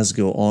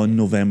Glasgow on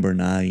November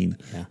 9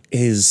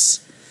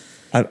 is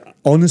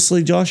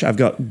honestly, Josh, I've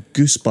got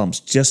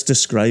goosebumps just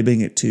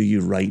describing it to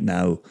you right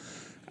now.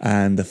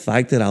 And the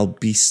fact that I'll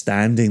be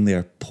standing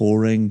there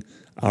pouring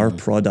our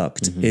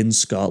product in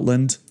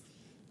Scotland,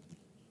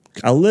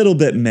 a little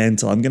bit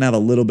mental. I'm going to have a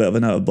little bit of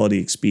an out-of-body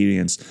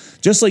experience.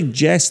 Just like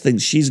Jess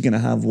thinks she's going to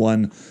have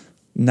one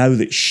now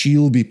that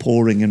she'll be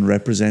pouring and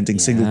representing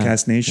Single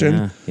Cast Nation.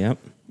 Yeah, yep.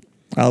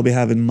 I'll be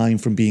having mine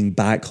from being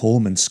back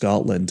home in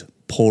Scotland,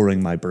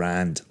 pouring my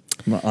brand.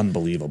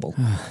 Unbelievable.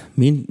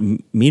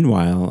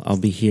 Meanwhile, I'll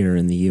be here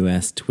in the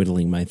U.S.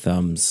 twiddling my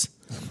thumbs.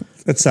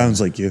 That sounds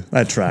like you.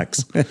 That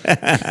tracks.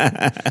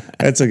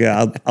 That's okay.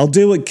 I'll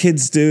do what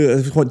kids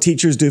do, what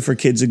teachers do for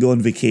kids who go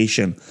on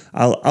vacation.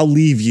 I'll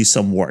leave you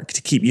some work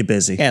to keep you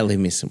busy. Yeah, leave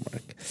me some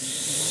work.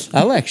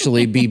 I'll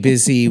actually be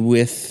busy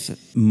with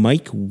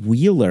Mike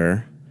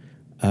Wheeler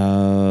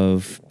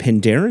of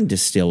Penderyn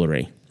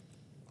Distillery.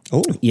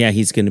 Oh, Yeah,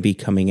 he's going to be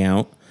coming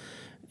out.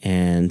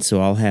 And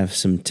so I'll have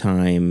some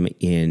time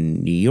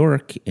in New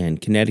York and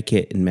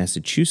Connecticut and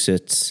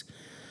Massachusetts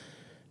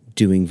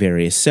doing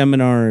various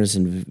seminars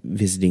and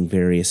visiting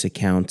various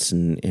accounts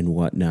and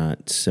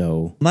whatnot.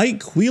 So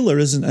Mike Wheeler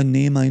isn't a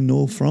name I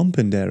know from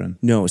Penderyn.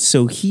 no,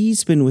 so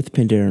he's been with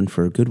Penderyn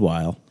for a good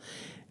while.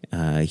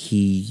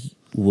 He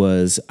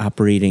was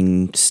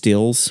operating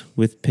stills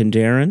with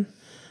Penderyn.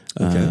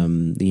 Okay.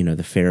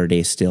 The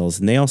Faraday stills,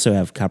 and they also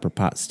have copper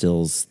pot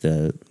stills,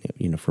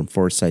 from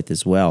Forsyth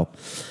as well.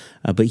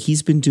 But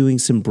he's been doing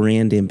some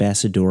brand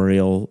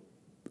ambassadorial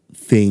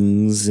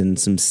things and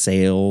some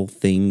sale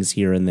things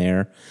here and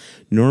there.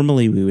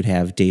 Normally, we would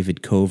have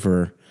David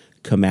Cover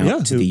come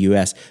out to the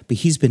U.S., but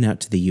he's been out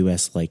to the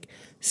U.S. like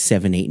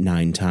 7, 8,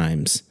 9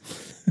 times,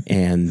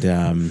 and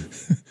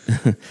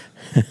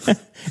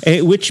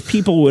which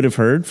people would have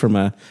heard from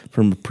a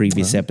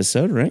previous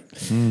episode, right?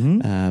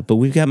 But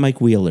we've got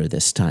Mike Wheeler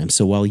this time.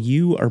 So while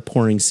you are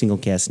pouring Single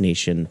Cast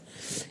Nation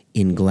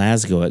in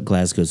Glasgow at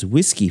Glasgow's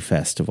Whiskey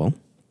Festival,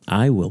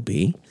 I will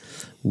be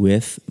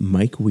with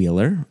Mike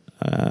Wheeler,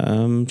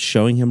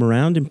 showing him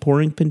around and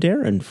pouring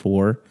Penderyn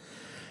for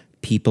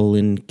people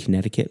in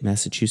Connecticut,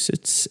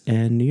 Massachusetts,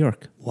 and New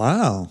York.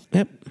 Wow.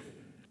 Yep.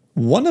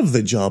 One of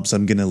the jobs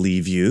I'm going to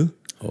leave you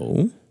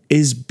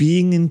is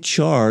being in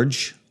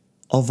charge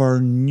of our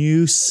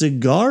new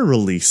cigar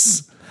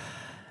release.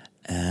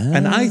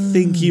 And I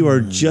think you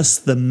are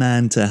just the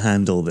man to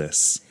handle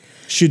this.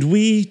 Should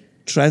we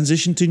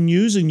transition to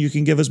news and you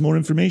can give us more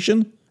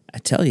information? I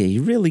tell you,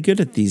 you're really good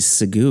at these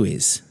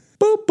seguis.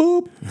 Boop,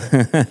 boop.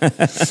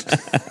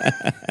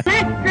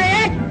 Extra,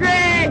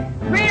 extra!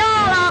 Read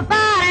all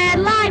about it!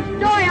 Life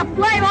story of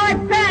Playboy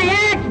Penny!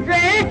 Extra,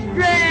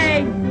 extra!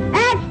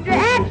 Extra,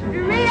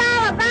 extra! Read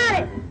all about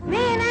it! Me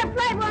and that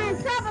Playboy in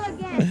trouble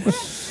again!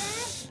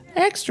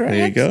 Extra,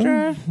 There you go.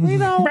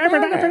 Read all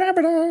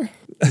about it.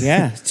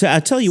 Yeah, so I'll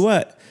tell you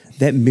what,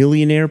 that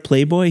millionaire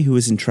Playboy who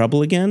was in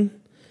trouble again,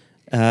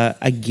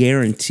 I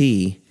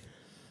guarantee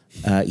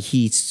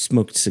he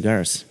smoked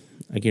cigars.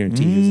 I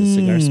guarantee he was a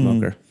cigar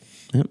smoker.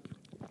 Yep.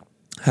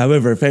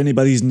 However, if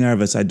anybody's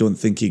nervous, I don't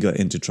think he got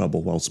into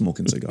trouble while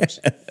smoking cigars.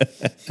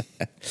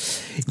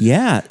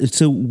 Yeah.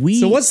 So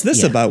what's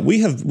this about? We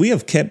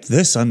have kept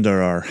this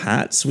under our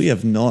hats. We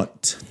have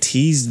not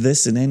teased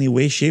this in any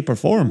way, shape, or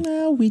form.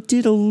 Well, we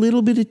did a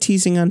little bit of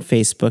teasing on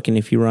Facebook, and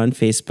if you were on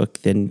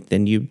Facebook,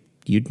 then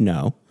you'd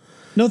know.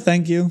 No,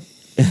 thank you.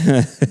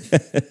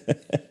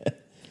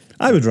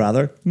 I would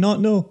rather not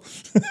know.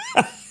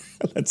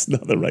 That's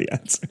not the right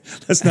answer.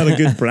 That's not a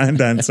good brand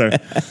answer.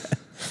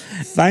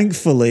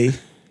 Thankfully,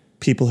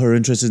 people who are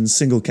interested in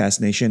Single Cast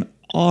Nation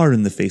are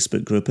in the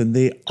Facebook group and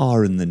they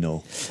are in the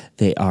know.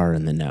 They are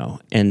in the know.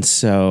 And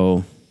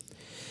so,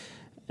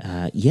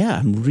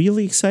 I'm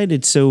really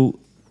excited. So,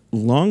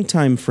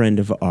 longtime friend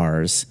of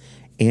ours,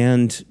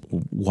 and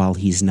while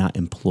he's not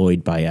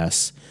employed by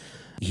us,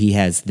 he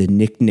has the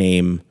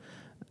nickname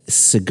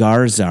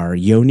Cigar Czar,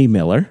 Yoni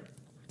Miller.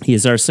 He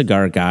is our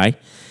cigar guy.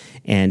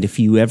 And if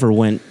you ever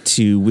went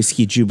to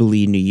Whiskey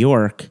Jubilee New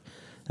York,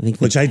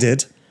 Which I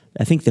did.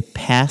 I think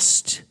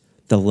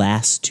the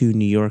last 2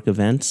 New York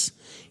events,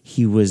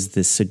 he was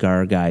the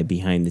cigar guy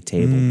behind the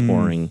table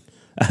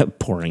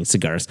pouring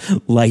cigars,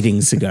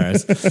 lighting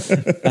cigars.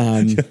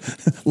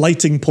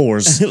 Lighting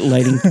pours.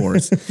 Lighting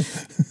pours.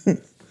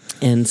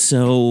 And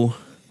so,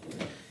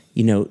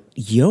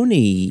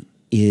 Yoni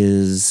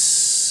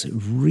is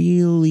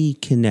really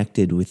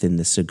connected within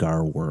the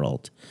cigar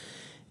world.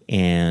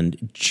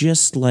 And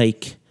just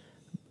like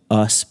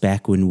us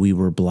back when we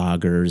were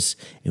bloggers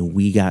and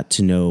we got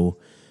to know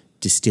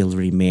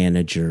distillery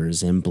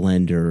managers and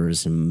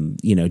blenders and,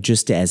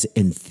 just as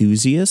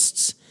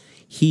enthusiasts,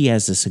 he,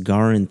 as a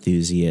cigar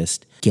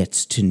enthusiast,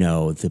 gets to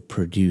know the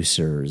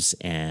producers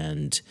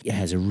and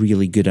has a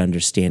really good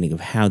understanding of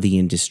how the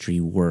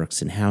industry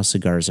works and how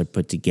cigars are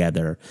put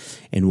together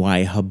and why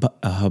a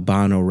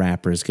Habano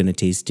wrapper is going to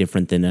taste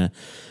different than a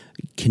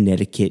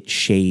Connecticut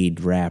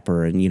shade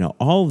wrapper and,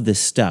 all of this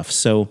stuff.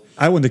 So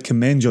I want to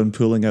commend you on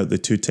pulling out the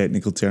two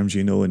technical terms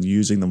you know and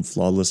using them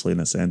flawlessly in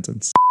a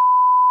sentence.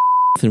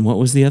 and what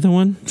was the other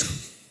one?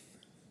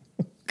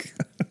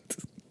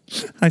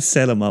 I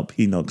set him up,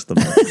 he knocks them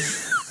out.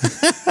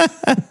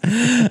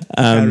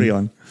 Carry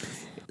on.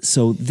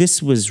 So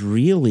this was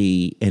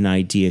really an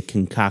idea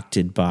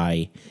concocted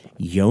by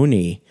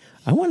Yoni,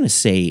 I want to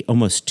say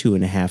almost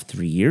 2.5,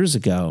 3 years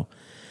ago,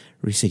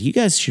 where he said, you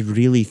guys should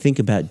really think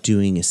about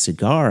doing a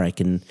cigar. I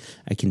can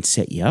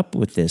set you up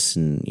with this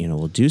and,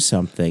 we'll do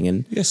something.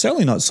 And Yeah,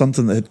 certainly not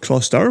something that had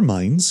crossed our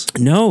minds.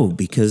 no,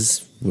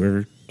 because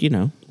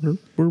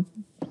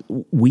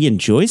we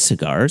enjoy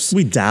cigars.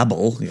 We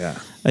dabble, yeah.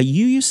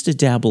 You used to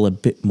dabble a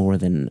bit more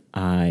than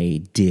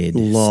I did.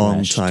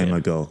 Long / time do.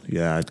 ago.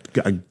 Yeah,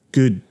 a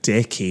good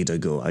decade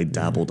ago, I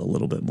dabbled a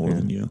little bit more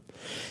than you.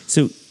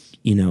 So,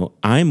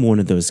 I'm one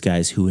of those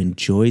guys who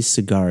enjoys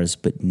cigars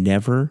but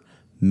never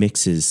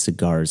mixes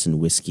cigars and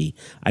whiskey.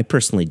 I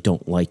personally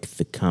don't like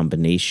the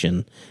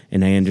combination,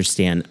 and I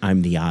understand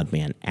I'm the odd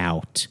man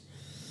out.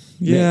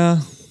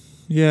 Yeah.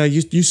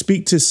 You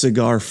speak to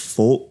cigar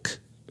folk,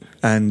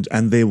 and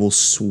they will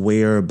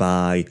swear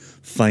by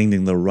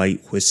finding the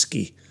right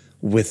whiskey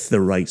with the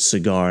right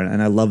cigar,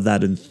 and I love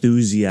that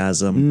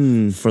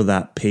enthusiasm for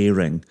that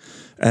pairing.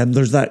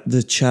 There's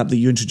the chap that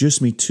you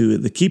introduced me to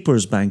at the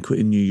Keeper's Banquet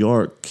in New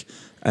York,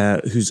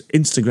 whose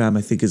Instagram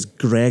I think is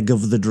Greg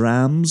of the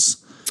Drams.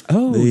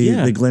 Oh,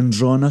 yeah. The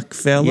Glendronach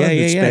fella.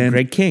 Yeah.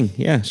 Greg King.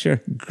 Yeah,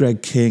 sure.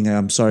 Greg King.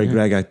 I'm sorry,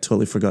 Greg. I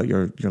totally forgot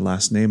your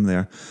last name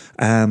there.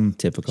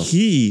 Typical.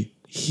 He.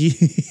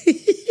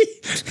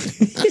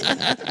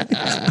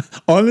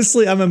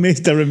 Honestly, I'm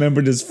amazed I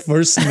remembered his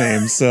first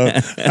name, so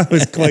I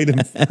was quite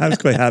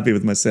happy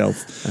with myself.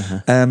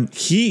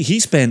 He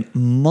spent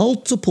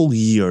multiple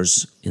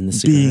years In the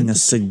cigar being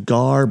industry. a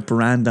cigar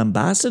brand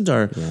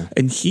ambassador,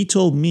 and he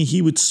told me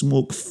he would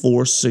smoke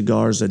 4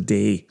 cigars a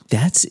day.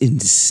 That's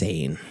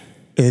insane.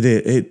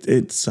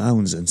 It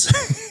sounds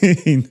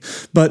insane,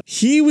 but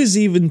he was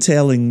even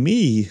telling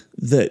me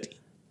that,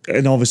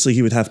 and obviously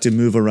he would have to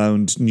move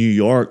around New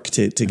York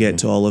to get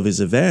to all of his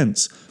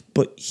events,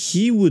 but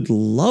he would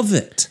love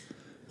it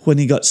when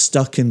he got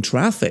stuck in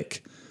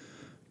traffic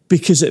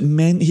because it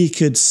meant he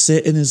could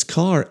sit in his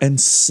car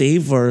and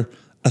savor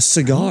a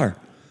cigar.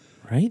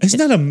 Right? Isn't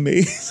that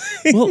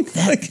amazing? Well,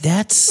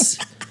 that's...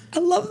 I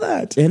love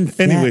that. And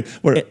anyway,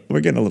 that- we're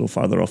getting a little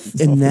farther off.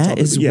 And off the that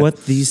topic, is but yeah.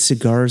 what these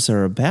cigars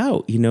are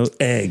about.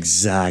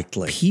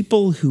 Exactly.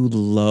 People who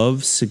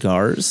love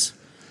cigars,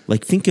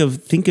 like think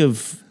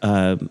of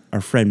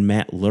our friend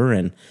Matt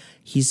Lurin.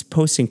 He's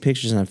posting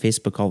pictures on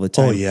Facebook all the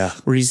time. Oh, yeah.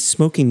 Where he's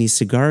smoking these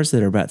cigars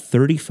that are about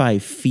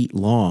 35 feet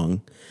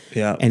long.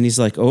 Yeah. And he's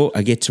like, oh,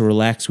 I get to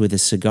relax with a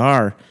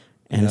cigar.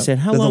 And I said,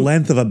 how They're long? the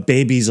length of a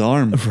baby's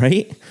arm.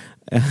 Right?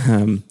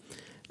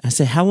 I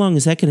said, how long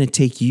is that going to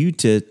take you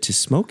to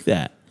smoke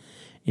that?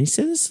 And he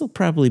said, this will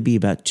probably be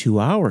about 2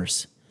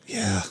 hours.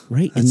 Yeah.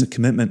 Right. That's And- a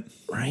commitment.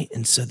 Right.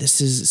 And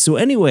so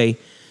anyway,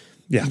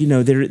 Yeah.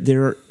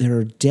 there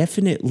are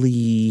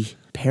definitely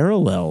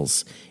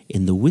parallels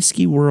in the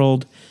whiskey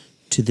world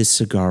to the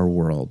cigar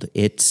world.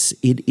 It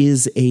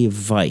is a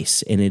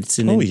vice, and it's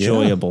an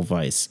enjoyable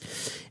vice.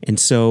 And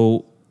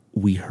so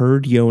we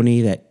heard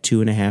Yoni that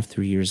 2.5,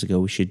 3 years ago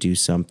we should do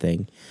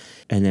something.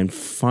 And then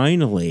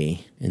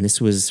finally, and this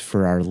was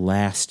for our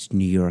last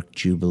New York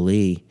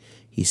Jubilee,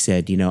 he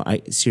said,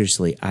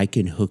 I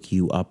can hook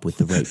you up with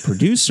the right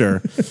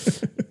producer,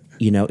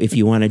 if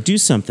you want to do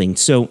something.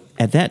 So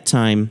at that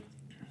time,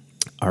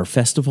 our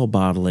festival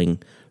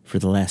bottling for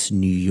the last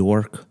New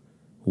York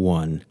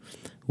one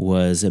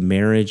was a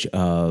marriage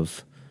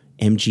of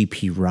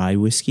MGP rye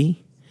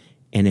whiskey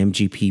and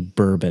MGP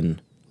bourbon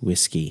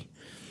whiskey.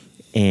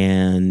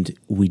 And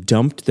we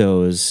dumped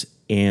those,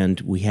 and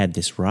we had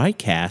this rye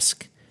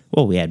cask.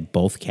 Well, we had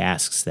both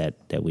casks that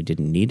we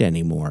didn't need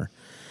anymore.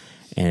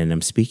 And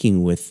I'm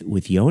speaking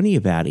with Yoni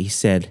about it. He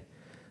said,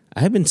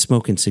 I've been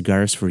smoking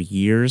cigars for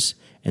years,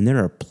 and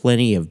there are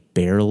plenty of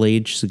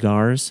barrel-aged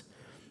cigars.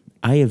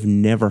 I have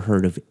never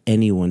heard of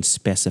anyone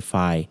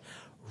specify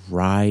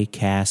rye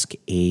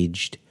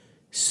cask-aged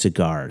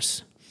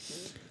cigars.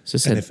 So I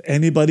said, And if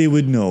anybody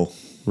would know,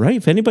 right?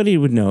 If anybody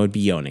would know, it'd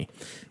be Yoni.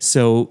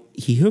 So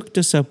he hooked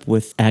us up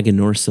with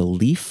Aganorsa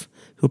Leaf,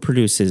 who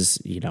produces,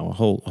 a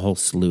whole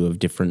slew of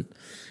different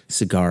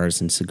cigars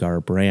and cigar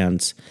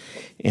brands.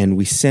 And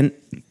we sent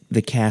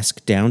the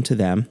cask down to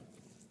them.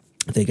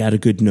 They got a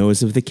good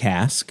nose of the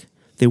cask.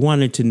 They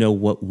wanted to know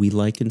what we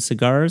like in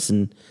cigars.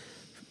 And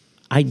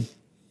I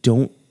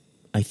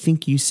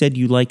think you said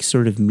you like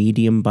sort of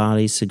medium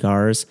body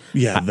cigars.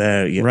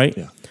 right? Right?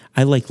 Yeah.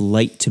 I like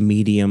light to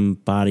medium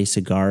body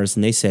cigars.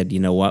 And they said, you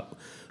know what?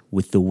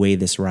 with the way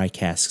this rye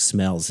cask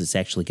smells, it's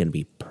actually going to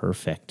be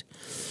perfect.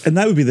 And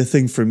that would be the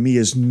thing for me,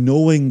 is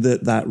knowing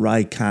that that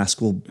rye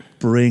cask will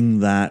bring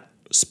that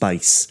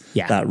spice,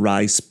 that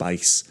rye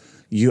spice.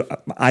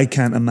 I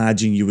can't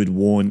imagine you would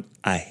want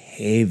a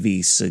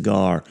heavy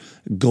cigar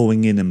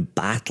going in and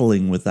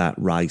battling with that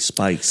rye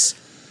spice.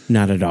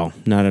 Not at all.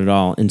 Not at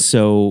all. And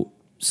so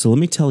let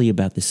me tell you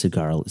about the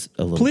cigar a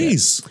little bit.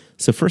 Please.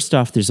 So first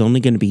off, there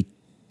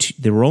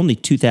were only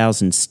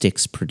 2,000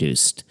 sticks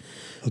produced.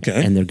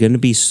 Okay. And they're going to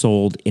be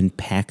sold in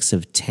packs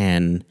of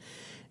 10.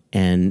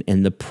 And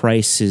the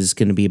price is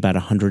going to be about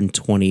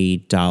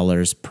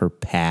 $120 per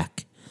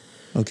pack.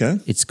 Okay.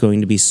 It's going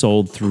to be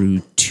sold through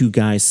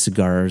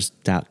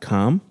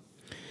twoguyscigars.com.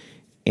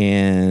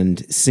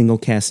 And Single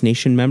Cast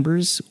Nation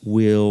members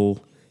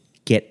will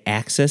get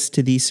access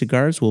to these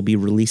cigars. We'll be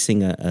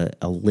releasing a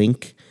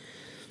link,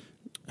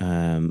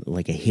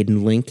 like a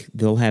hidden link.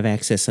 They'll have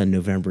access on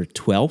November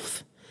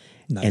 12th.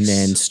 Nice. And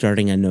then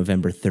starting on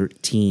November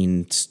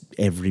 13th,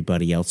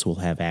 everybody else will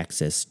have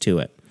access to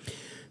it.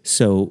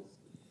 So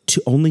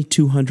only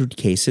 200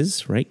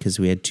 cases, right? Because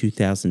we had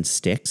 2,000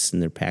 sticks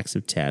and they're packs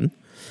of 10.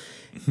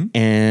 Mm-hmm.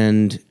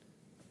 And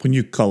when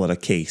you call it a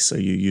case, are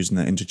you using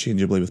that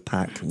interchangeably with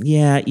pack?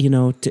 Yeah,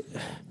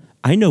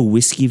 I know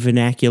whiskey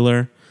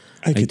vernacular.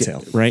 I could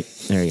tell. Right?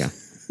 There you go.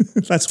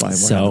 That's why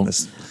we're having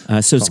this.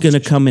 So it's going to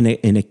come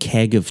in a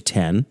keg of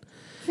 10.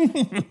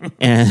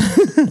 And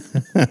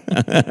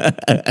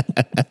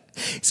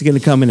it's going to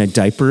come in a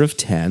diaper of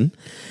 10.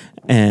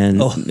 And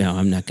no,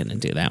 I'm not going to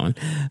do that one.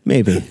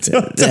 Maybe.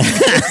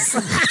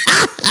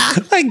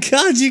 My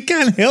God, you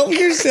can't help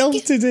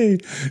yourself today.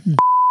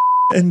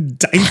 And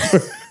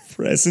diaper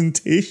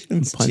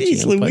presentations.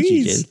 Jeez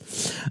Louise.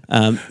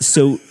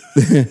 So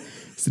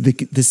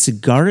the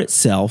cigar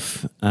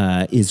itself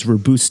is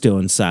Robusto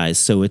in size.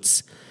 So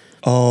it's...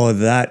 Oh,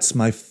 that's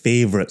my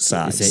favorite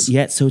size.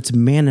 Yeah, so it's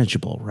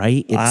manageable,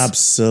 right?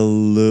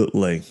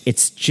 Absolutely.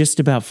 It's just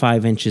about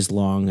 5 inches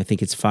long. I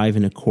think it's 5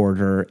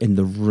 1/4, and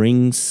the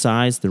ring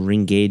size, the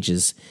ring gauge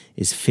is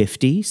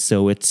 50.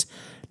 So it's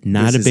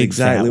not this a big. Is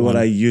exactly fat what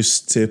one. I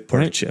used to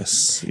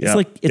purchase.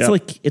 Right?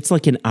 It's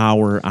like an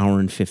hour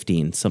and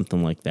 15,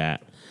 something like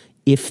that,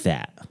 if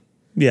that.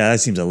 Yeah, that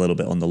seems a little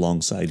bit on the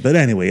long side. But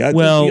anyway, I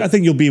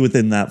think you'll be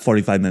within that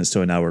 45 minutes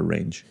to an hour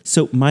range.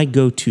 So my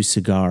go-to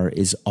cigar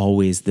is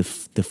always the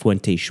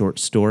Fuente short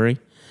story,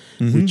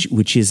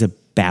 which is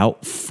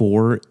about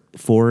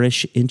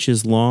 4-ish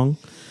inches long.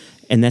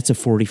 And that's a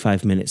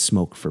 45-minute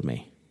smoke for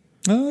me.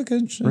 Oh,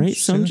 okay. Right?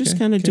 So I'm just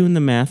kind of doing the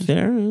math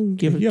there.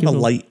 You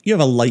have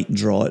a light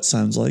draw, it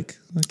sounds like.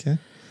 Okay.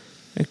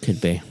 It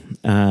could be.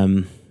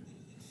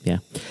 Yeah.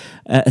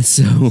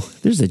 So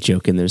there's a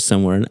joke in there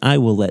somewhere, and I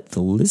will let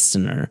the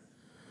listener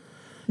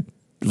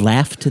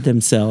laugh to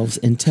themselves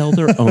and tell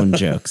their own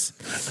jokes.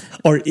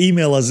 Or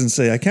email us and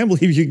say, I can't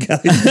believe you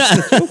guys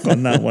missed a joke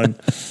on that one.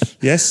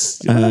 Yes,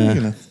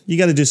 you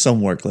got to do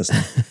some work,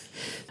 listener.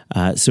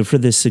 So for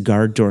the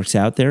cigar dorks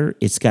out there,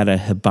 it's got a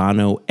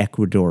Habano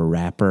Ecuador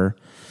wrapper,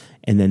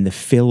 and then the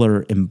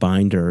filler and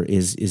binder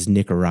is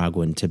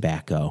Nicaraguan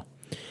tobacco.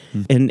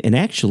 And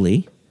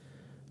actually,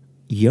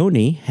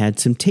 Yoni had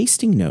some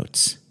tasting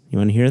notes. You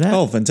want to hear that?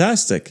 Oh,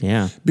 fantastic.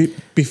 Yeah.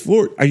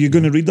 Are you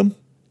going to read them?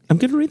 I'm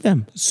going to read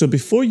them. So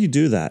before you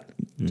do that,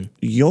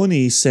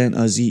 Yoni sent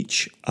us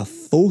each a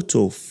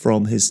photo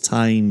from his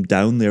time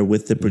down there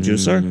with the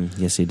producer.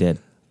 Yes, he did.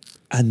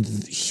 And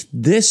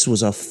this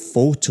was a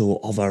photo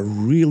of a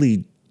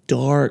really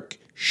dark,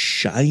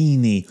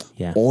 shiny,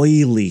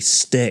 oily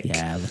stick.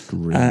 Yeah, it looked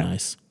really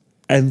nice.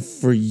 And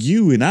for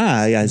you and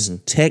I, as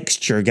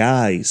texture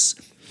guys,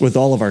 with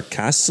all of our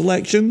cast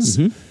selections,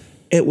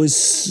 it was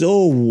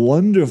so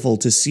wonderful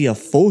to see a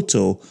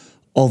photo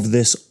of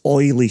this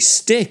oily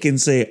stick and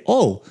say,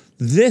 oh,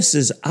 this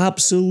is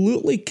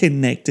absolutely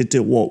connected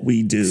to what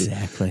we do.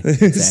 Exactly.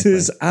 This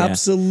is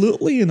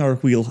absolutely in our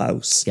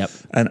wheelhouse. Yep.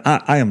 And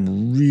I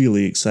am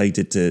really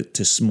excited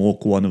to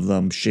smoke one of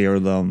them, share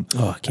them.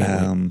 Oh, I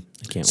can't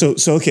wait.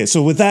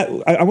 So with that,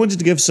 I wanted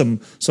to give some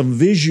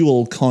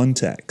visual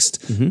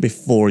context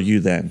before you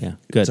then. Yeah,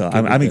 good. So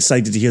good, I'm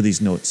excited to hear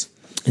these notes.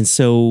 And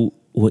so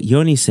what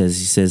Yoni says,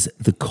 he says,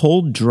 the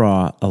cold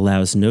draw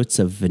allows notes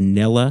of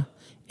vanilla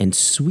and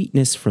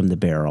sweetness from the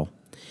barrel.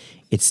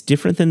 It's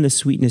different than the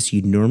sweetness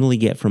you'd normally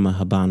get from a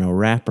Habano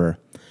wrapper.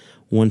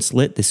 Once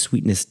lit, the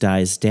sweetness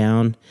dies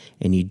down,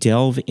 and you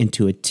delve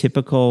into a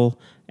typical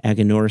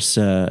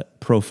Aganorsa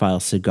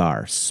profile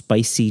cigar,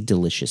 spicy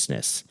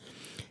deliciousness.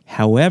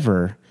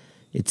 However,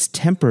 it's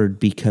tempered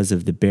because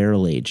of the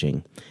barrel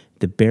aging.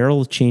 The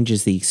barrel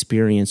changes the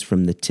experience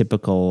from the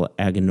typical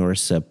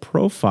Aganorsa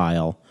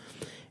profile,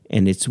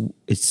 and it's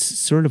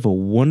sort of a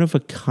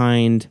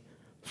one-of-a-kind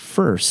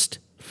first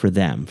for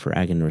them, for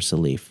Aganorsa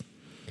Leaf.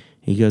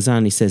 He goes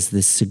on, he says,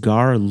 the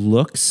cigar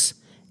looks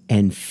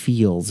and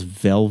feels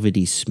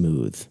velvety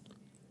smooth.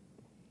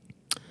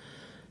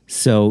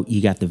 So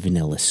you got the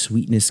vanilla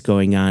sweetness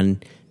going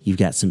on. You've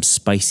got some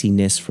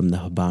spiciness from the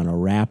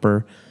Habano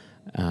wrapper.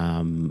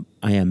 I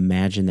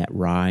imagine that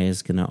rye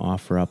is going to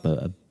offer up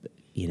a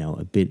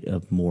bit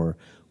of more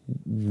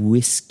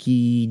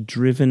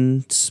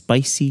whiskey-driven,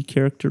 spicy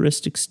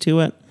characteristics to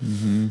it.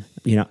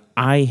 You know,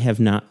 I have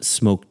not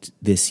smoked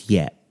this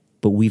yet,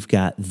 but we've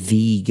got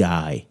the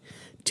guy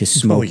to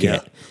smoke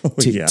yeah.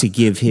 it to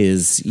give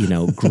his, you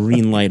know,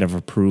 green light of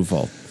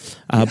approval.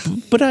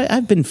 But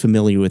I've been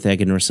familiar with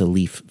Aganorsa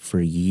Leaf for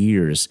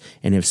years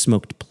and have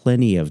smoked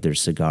plenty of their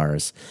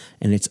cigars,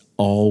 and it's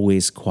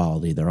always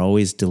quality. They're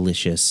always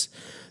delicious.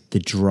 The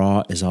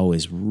draw is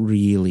always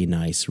really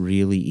nice,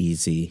 really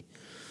easy.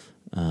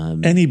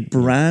 Any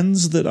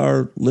brands that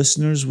our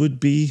listeners would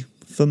be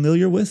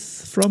familiar with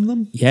from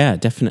them? Yeah,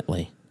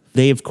 definitely.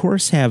 They, of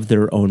course, have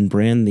their own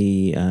brand,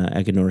 the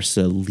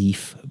Aganorsa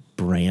Leaf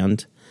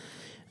brand.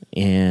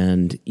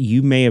 And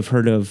you may have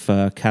heard of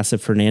Casa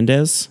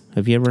Fernandez.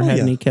 Have you ever had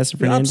any Casa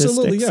Fernandez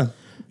absolutely, sticks?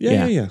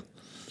 Yeah.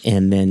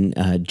 And then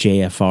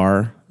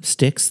JFR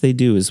sticks they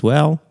do as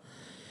well.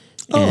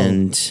 Oh.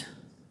 And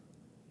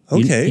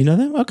Okay. you know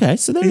them? Okay,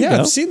 so there you go.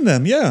 I've seen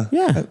them. Yeah.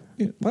 Yeah.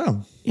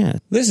 Wow. Yeah.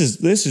 This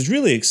is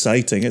really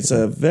exciting. It's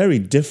a very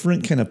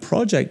different kind of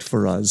project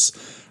for us,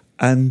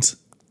 and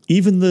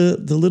even the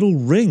little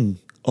ring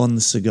on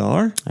the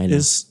cigar I know.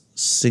 is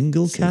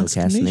single Castanation.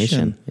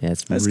 castination. Yeah,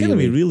 it's That's going to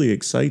be really- really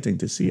exciting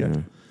to see it.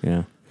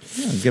 Yeah.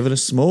 Yeah, give it a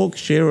smoke,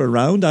 share it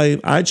around. I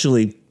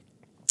actually,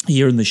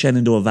 here in the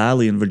Shenandoah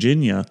Valley in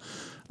Virginia,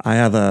 I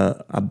have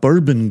a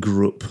bourbon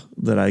group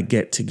that I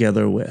get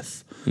together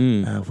with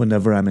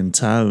whenever I'm in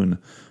town.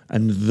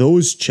 And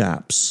those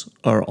chaps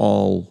are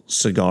all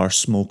cigar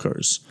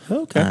smokers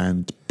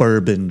and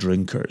bourbon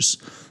drinkers.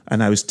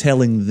 And I was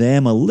telling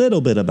them a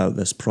little bit about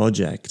this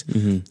project,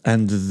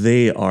 and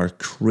they are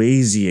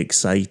crazy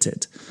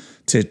excited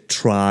to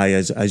try,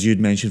 as you'd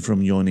mentioned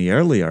from Yoni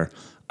earlier,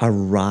 a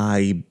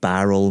rye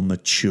barrel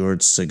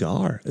matured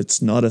cigar.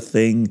 It's not a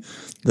thing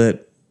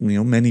that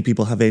many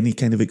people have any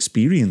kind of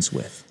experience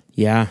with.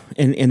 Yeah,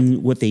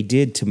 and what they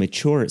did to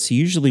mature it. So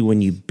usually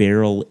when you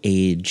barrel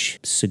age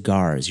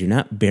cigars, you're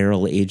not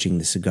barrel aging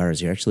the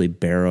cigars. You're actually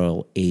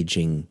barrel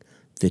aging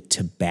the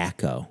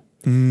tobacco.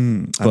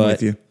 I'm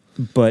with you.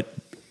 But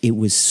it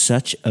was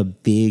such a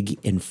big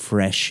and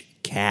fresh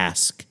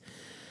cask.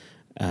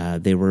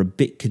 They were a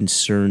bit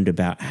concerned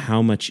about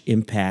how much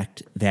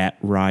impact that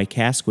rye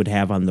cask would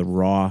have on the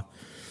raw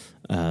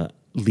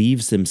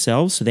leaves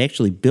themselves. So they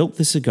actually built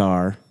the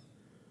cigars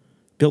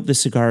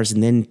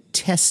and then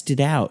tested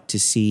out to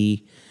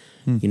see,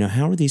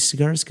 how are these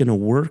cigars going to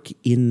work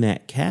in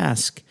that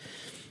cask?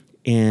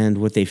 And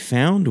what they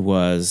found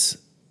was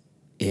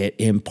it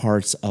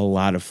imparts a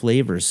lot of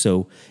flavors.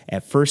 So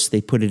at first they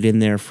put it in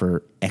there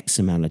for X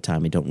amount of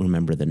time. I don't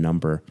remember the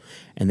number.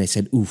 And they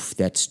said, oof,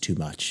 that's too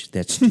much.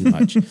 That's too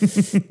much.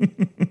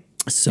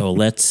 So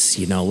let's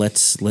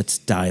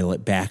dial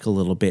it back a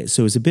little bit.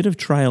 So it was a bit of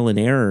trial and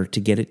error to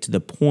get it to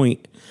the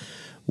point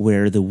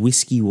where the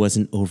whiskey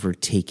wasn't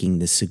overtaking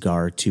the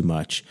cigar too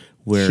much.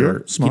 Where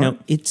Sure,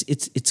 smart.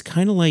 It's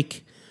kind of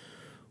like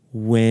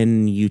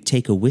when you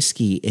take a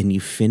whiskey and you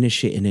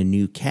finish it in a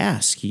new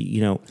cask.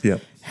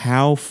 Yep.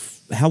 How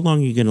long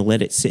are you going to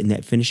let it sit in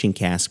that finishing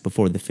cask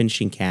before the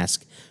finishing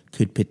cask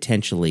could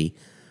potentially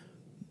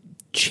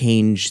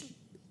change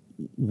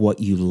what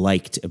you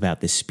liked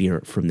about the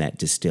spirit from that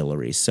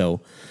distillery?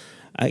 So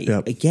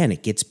again,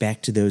 it gets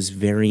back to those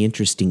very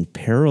interesting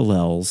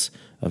parallels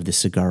of the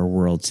cigar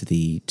world to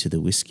the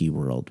whiskey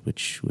world,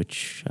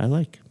 which I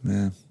like.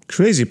 Yeah.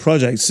 Crazy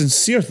project.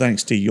 Sincere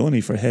thanks to Yoni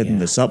for heading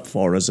this up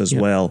for us as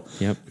well.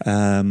 Yep.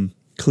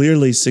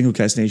 Clearly, single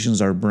castination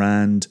is our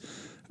brand,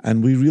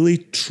 and we really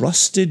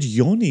trusted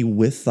Yoni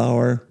with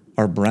our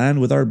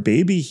brand, with our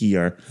baby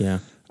here. Yeah.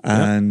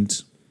 And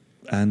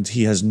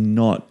he has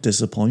not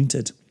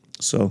disappointed.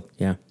 So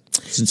Yeah.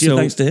 sincere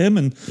thanks to him,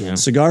 and Yeah.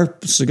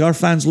 cigar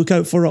fans, look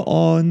out for it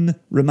on.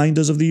 Remind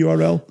us of the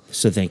URL.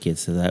 So thank you.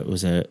 So that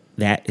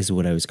is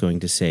what I was going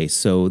to say.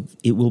 So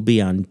it will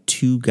be on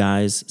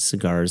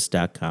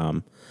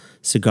twoguyscigars.com.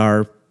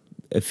 Cigar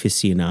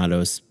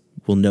aficionados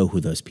will know who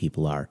those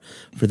people are.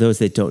 For those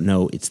that don't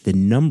know, it's the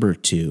number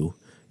 2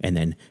 and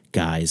then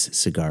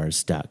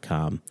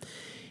guyscigars.com.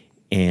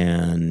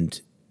 And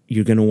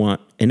you're going to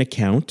want an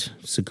account.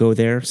 So go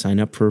there,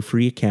 sign up for a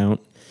free account.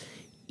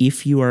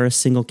 If you are a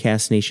Single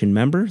Cast Nation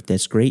member,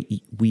 that's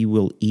great. We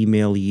will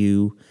email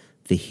you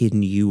the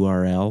hidden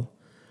URL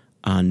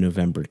on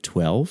November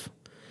 12.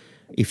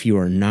 If you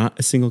are not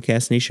a Single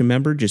Cast Nation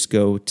member, just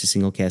go to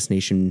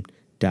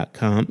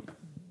singlecastnation.com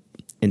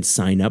and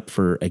sign up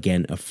for,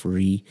 again, a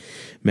free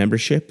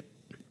membership.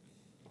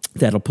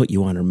 That'll put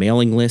you on our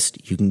mailing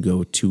list. You can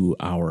go to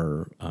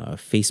our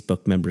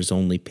Facebook members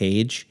only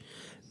page.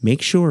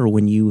 Make sure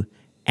when you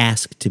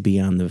ask to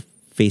be on the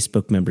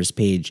Facebook members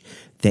page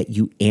that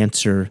you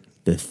answer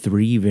the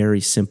 3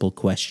 very simple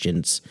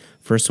questions.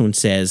 First one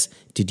says,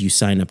 did you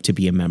sign up to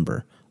be a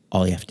member?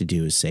 All you have to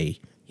do is say,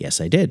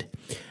 yes, I did.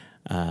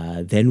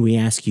 Then we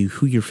ask you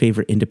who your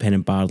favorite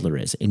independent bottler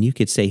is, and you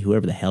could say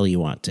whoever the hell you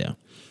want to.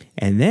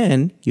 And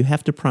then you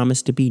have to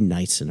promise to be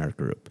nice in our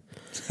group.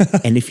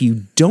 And if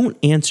you don't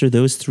answer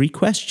those 3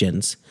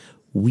 questions,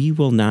 we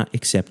will not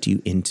accept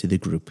you into the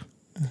group.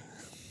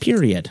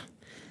 Period.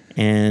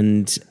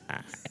 And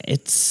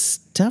it's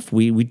tough.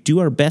 We do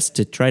our best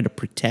to try to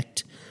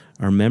protect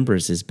our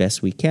members as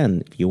best we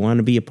can. If you want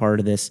to be a part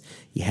of this,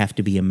 you have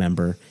to be a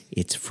member.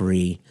 It's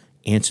free.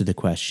 Answer the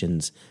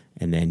questions,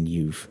 and then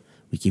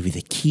we give you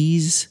the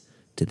keys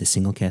to the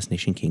Single Cast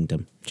Nation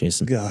Kingdom.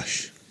 Jason,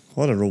 Gosh,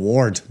 what a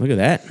reward. look at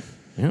that.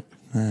 Yeah.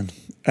 Man.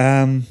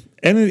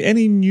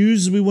 Any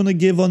news we want to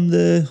give on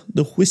the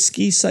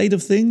whiskey side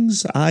of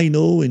things? I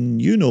know,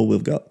 and you know,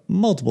 we've got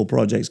multiple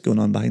projects going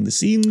on behind the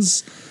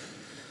scenes.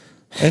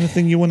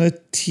 Anything you want to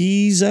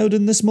tease out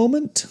in this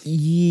moment?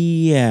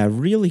 Yeah,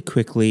 really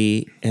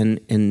quickly, and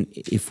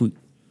if we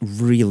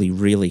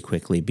really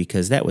quickly,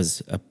 because that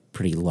was a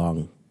pretty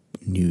long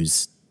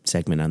news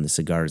segment on the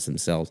cigars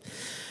themselves.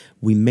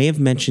 We may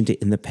have mentioned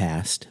it in the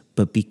past,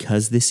 but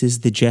because this is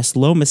the Jess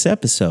Lomas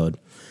episode,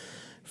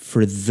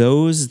 for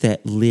those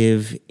that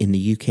live in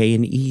the UK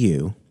and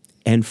EU,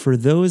 and for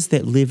those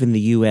that live in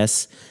the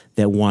US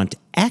that want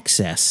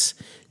access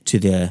to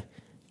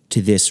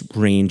this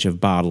range of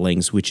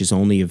bottlings, which is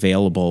only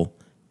available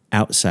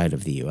outside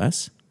of the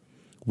US,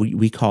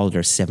 we call it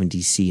our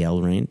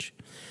 70CL range.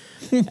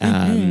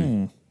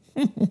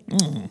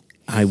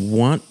 I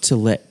want to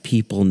let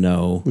people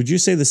know. Would you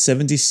say the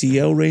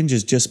 70CL range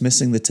is just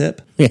missing the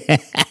tip?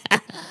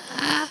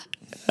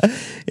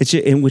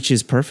 Which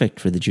is perfect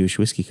for the Jewish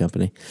Whiskey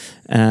Company.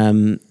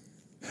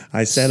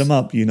 I set them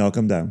up, you knock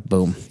them down.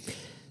 Boom.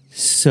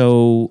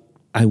 So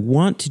I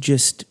want to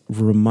just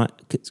remind,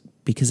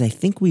 because I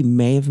think we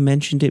may have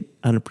mentioned it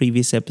on a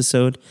previous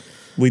episode.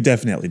 We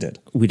definitely did.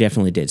 We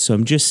definitely did. So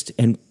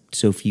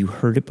so if you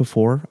heard it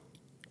before,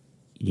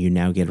 you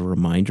now get a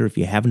reminder. If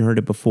you haven't heard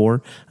it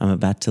before, I'm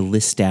about to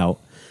list out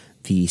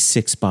the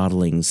 6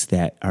 bottlings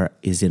that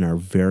is in our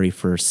very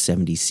first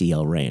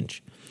 70CL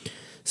range.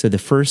 So the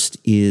first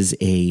is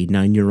a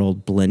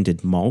 9-year-old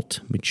blended malt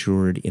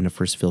matured in a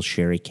first fill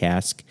sherry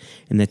cask,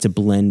 and that's a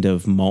blend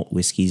of malt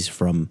whiskeys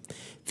from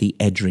the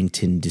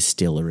Edrington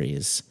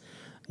distilleries.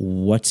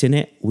 What's in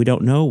it? We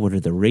don't know. What are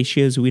the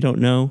ratios? We don't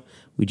know.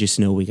 We just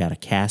know we got a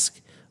cask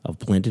of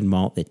blended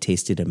malt that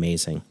tasted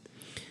amazing.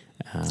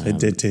 It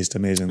did taste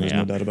amazing. There's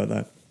no doubt about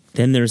that.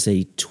 Then there's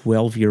a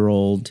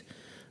 12-year-old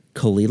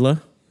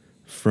Kalila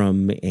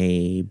from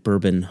a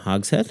bourbon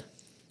hogshead.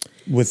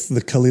 With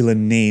the Kalila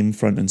name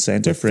front and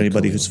center With for the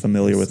anybody Kalila, who's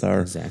familiar yes, with our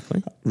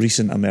exactly.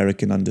 recent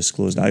American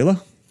undisclosed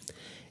Isla.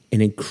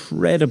 An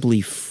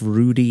incredibly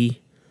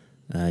fruity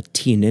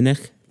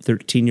Teaninich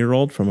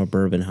 13-year-old from a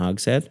bourbon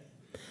hogshead.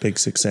 Big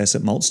success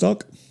at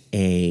Maltstock.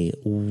 A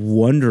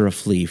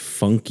wonderfully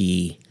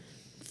funky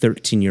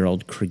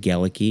 13-year-old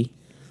Krigelliki,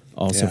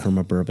 also Yeah. from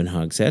a bourbon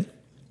hogshead.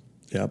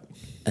 Yep.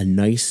 A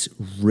nice,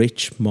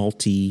 rich,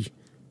 malty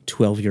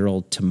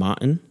 12-year-old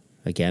Tomatin,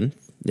 again,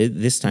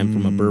 this time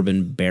from a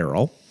bourbon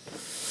barrel.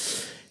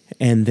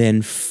 And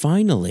then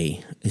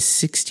finally, a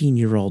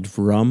 16-year-old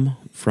rum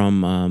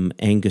from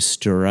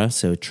Angostura,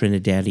 so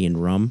Trinidadian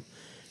rum.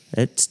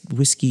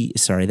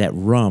 That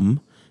rum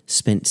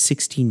spent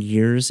 16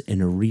 years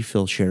in a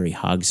refill sherry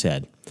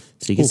hogshead.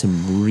 So you get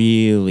some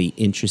really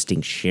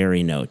interesting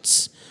sherry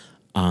notes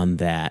on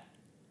that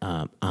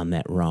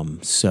rum.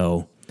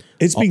 So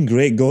It's been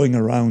great going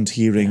around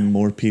hearing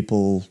more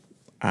people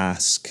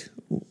ask,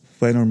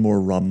 when are more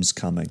rums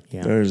coming?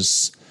 Yeah.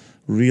 There's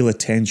real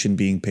attention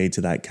being paid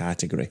to that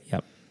category.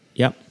 Yep.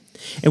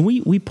 And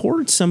we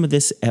poured some of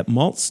this at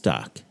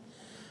Maltstock.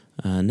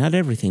 Not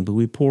everything, but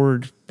we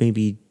poured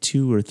maybe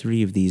 2 or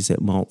 3 of these at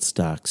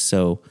Maltstock.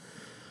 So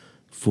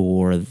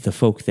for the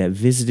folk that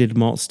visited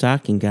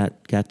Maltstock and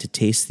got to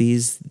taste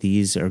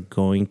these are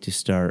going to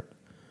start.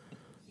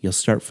 You'll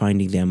start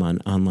finding them on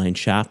online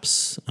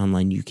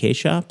UK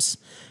shops,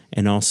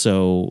 and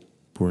also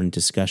we're in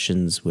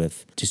discussions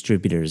with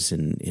distributors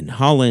in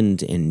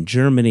Holland, in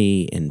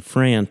Germany, in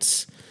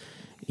France,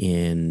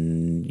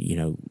 in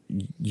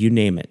you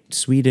name it,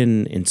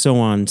 Sweden, and so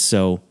on.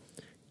 So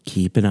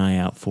keep an eye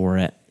out for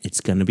it.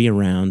 It's going to be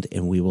around,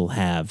 and we will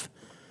have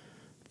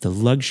the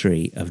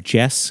luxury of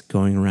Jess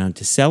going around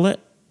to sell it,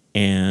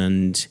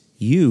 and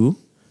you,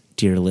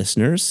 dear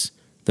listeners,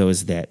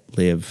 those that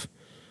live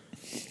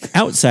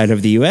outside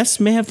of the U.S.,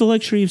 may have the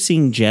luxury of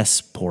seeing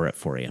Jess pour it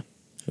for you,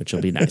 which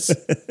will be nice.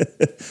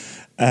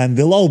 And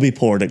they'll all be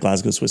poured at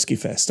Glasgow's Whiskey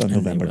Fest on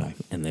November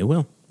 9th. And they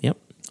will. Yep.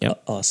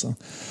 Awesome.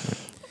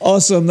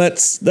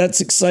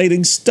 That's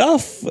exciting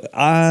stuff.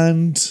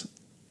 And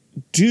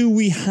do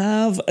we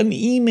have an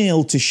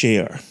email to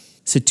share?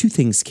 So 2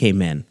 things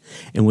came in.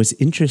 And what's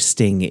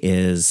interesting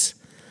is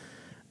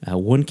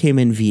one came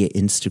in via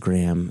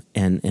Instagram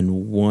and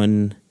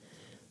one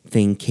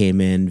thing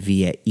came in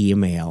via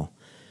email.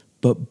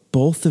 But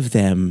both of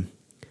them,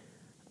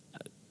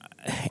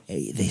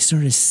 they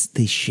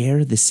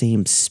share the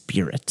same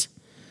spirit,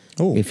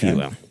 if you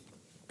will.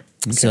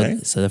 Okay.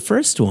 So the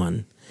first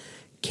one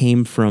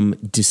came from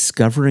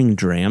Discovering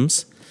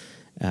Drams.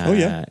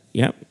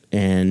 Yep.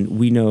 And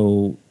we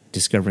know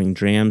Discovering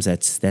Drams,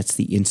 that's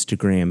the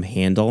Instagram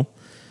handle.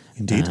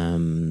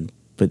 Indeed.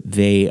 But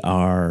they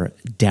are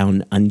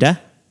down under.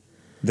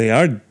 They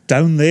are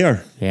down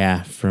there.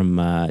 Yeah, from,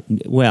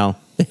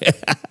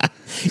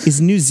 is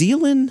New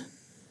Zealand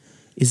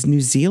is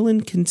New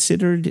Zealand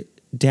considered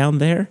down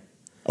there?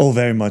 Oh,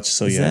 very much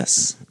so, Is that-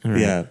 yes. all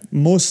right. Yeah,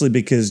 mostly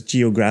because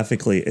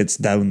geographically it's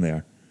down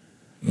there.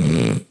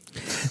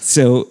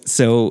 So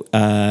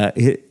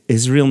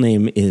his real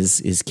name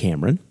is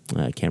Cameron,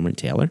 Cameron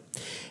Taylor.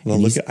 Well,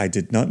 And look, he's- I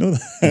did not know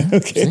that.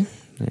 Okay.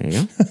 There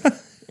you go.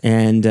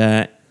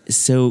 And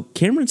so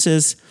Cameron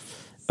says,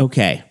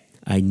 okay,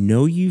 I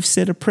know you've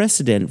set a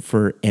precedent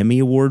for Emmy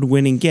Award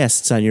winning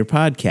guests on your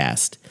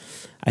podcast.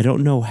 I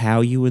don't know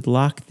how you would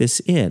lock this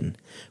in,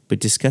 but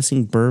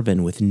discussing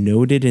bourbon with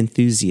noted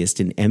enthusiast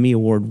and Emmy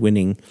Award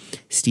winning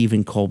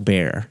Stephen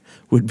Colbert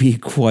would be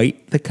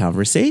quite the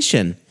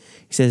conversation.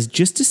 He says,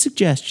 just a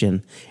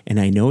suggestion, and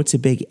I know it's a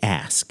big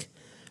ask,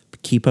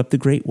 but keep up the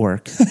great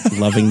work.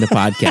 Loving the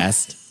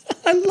podcast.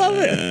 I love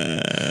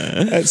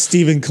it.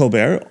 Stephen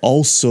Colbert,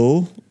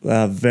 also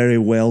a very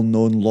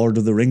well-known Lord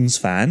of the Rings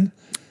fan,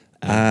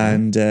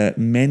 and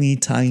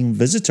many-time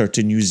visitor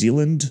to New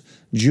Zealand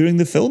during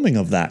the filming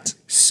of that.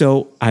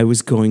 So I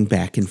was going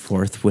back and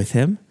forth with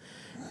him.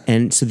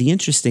 And so the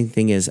interesting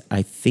thing is,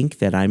 I think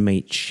that I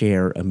might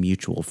share a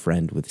mutual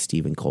friend with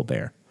Stephen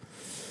Colbert.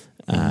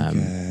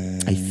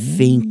 I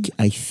think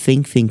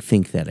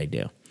that I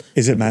do.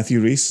 Is it Matthew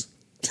Rhys?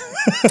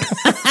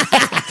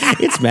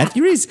 It's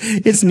Matthew Reese.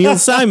 It's Neil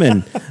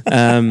Simon,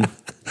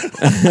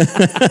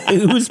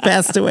 who's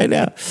passed away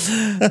now.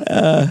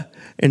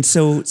 And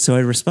so I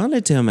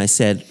responded to him. I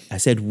said,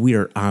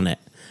 we're on it.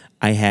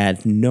 I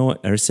had no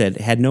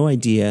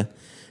idea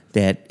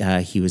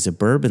that he was a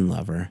bourbon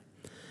lover.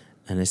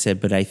 And I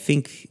said, but I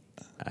think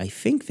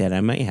that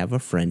I might have a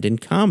friend in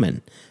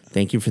common.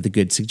 Thank you for the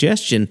good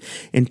suggestion.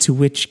 And to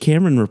which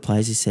Cameron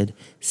replies, he said,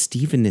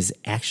 Stephen is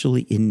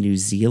actually in New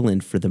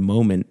Zealand for the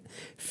moment,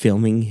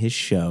 filming his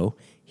show.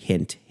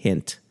 Hint,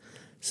 hint.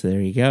 So there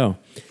you go.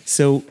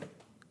 So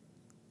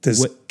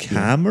Does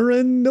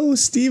Cameron know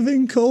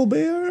Stephen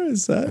Colbert?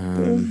 Is that...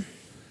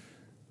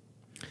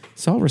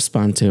 So I'll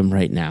respond to him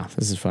right now.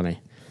 This is funny.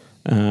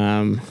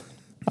 I'll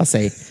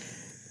say,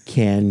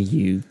 can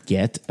you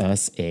get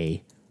us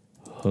a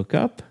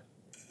hookup?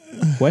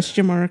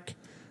 Question mark.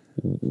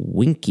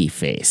 Winky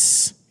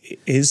face.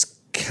 Is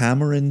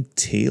Cameron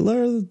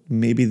Taylor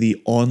maybe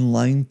the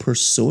online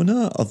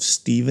persona of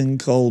Stephen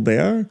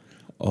Colbert?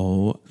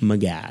 Oh my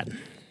God.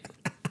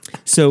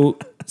 So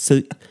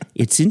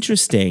it's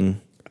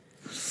interesting.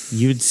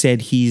 You'd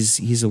said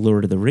he's a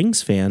Lord of the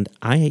Rings fan.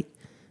 I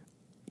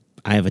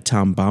have a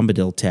Tom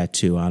Bombadil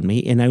tattoo on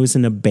me, and I was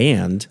in a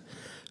band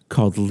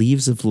called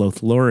Leaves of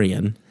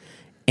Lothlorien,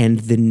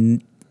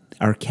 and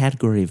our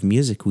category of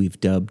music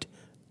we've dubbed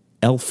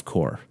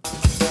Elfcore.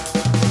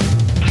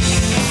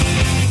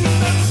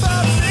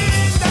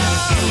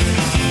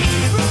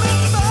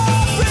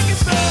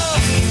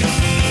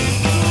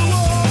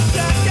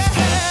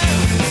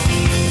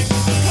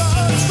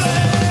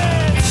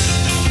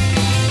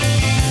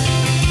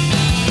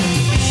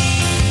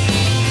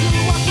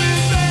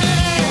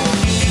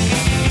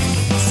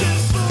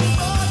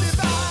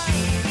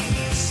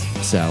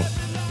 So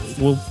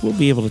we'll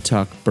be able to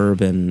talk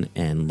bourbon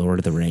and Lord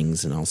of the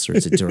Rings and all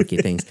sorts of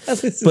dorky things.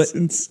 This But is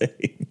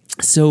insane.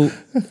 so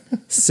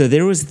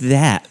there was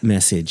that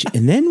message,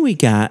 and then we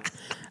got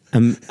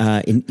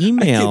an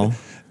email.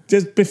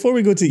 Just before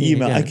we go to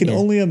email, yeah, I can yeah.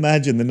 only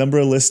imagine the number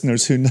of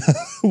listeners who now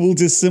will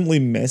just simply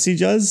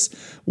message us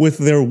with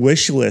their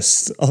wish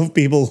list of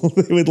people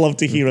they would love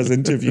to hear us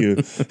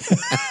interview,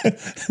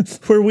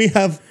 where we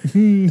have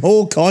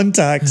no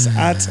contacts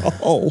at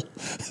all.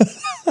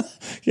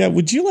 Yeah,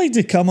 would you like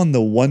to come on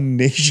the One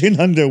Nation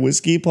Under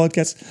Whiskey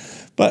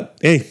podcast? But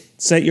hey,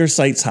 set your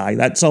sights high.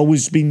 That's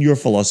always been your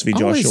philosophy,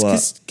 Joshua.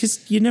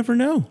 Because you never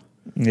know.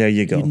 There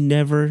you go. You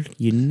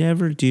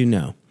never do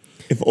know.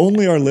 If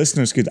only our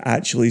listeners could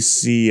actually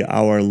see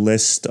our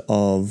list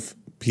of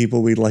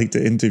people we'd like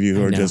to interview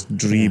who are know, just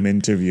dream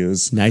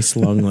interviews. Nice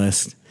long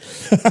list.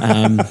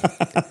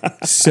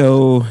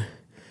 So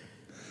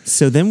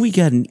then we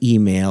got an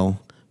email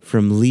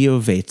from Leo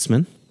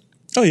Vaitsman.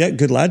 Oh yeah,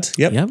 good lad.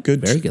 Yep, Yep,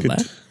 good, very good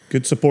lad.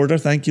 Good supporter.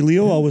 Thank you,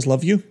 Leo. Always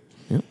love you.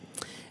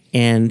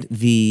 And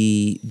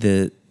the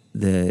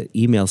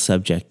email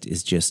subject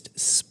is just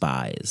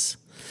spies.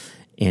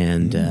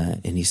 And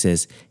he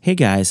says, "Hey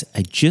guys,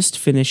 I just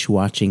finished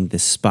watching The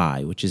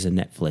Spy, which is a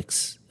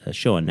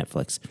show on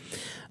Netflix."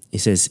 He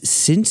says,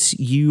 "Since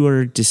you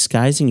are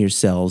disguising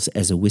yourselves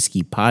as a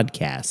whiskey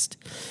podcast,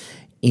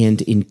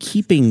 and in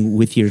keeping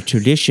with your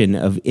tradition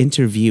of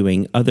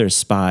interviewing other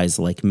spies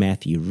like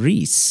Matthew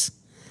Rhys,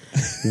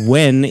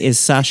 when is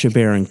Sacha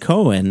Baron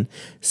Cohen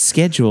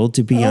scheduled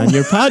to be on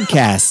your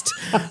podcast?"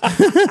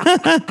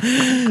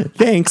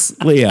 Thanks,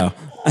 Leo.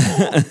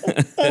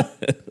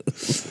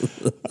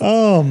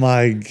 Oh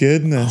my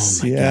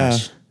goodness. Oh my yeah.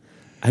 gosh.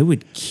 I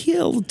would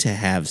kill to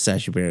have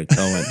Sacha Baron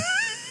Cohen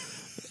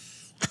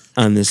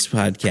on this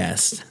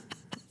podcast.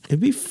 It'd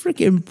be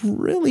freaking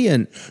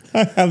brilliant.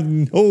 I have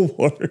no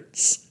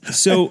words.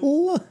 So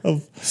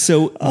Love.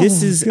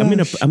 this is I'm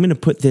gosh. gonna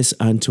put this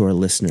onto our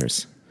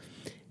listeners.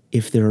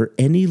 If there are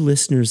any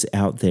listeners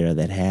out there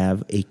that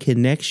have a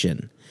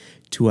connection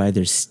to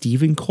either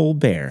Stephen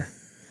Colbert,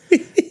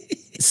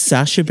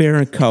 Sacha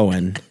Baron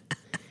Cohen.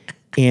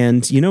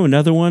 And you know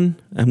another one?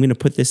 I'm going to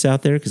put this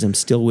out there because I'm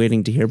still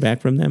waiting to hear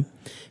back from them.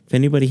 If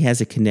anybody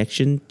has a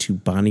connection to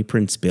Bonnie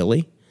Prince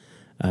Billy,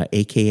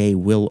 a.k.a.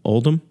 Will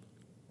Oldham,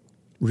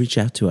 reach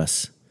out to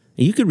us.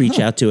 And you could reach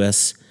out to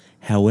us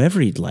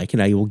however you'd like,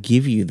 and I will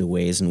give you the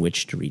ways in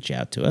which to reach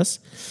out to us.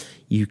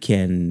 You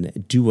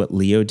can do what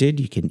Leo did.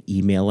 You can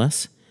email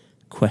us,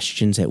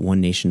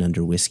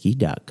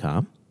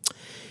 questions@onenationunderwhiskey.com.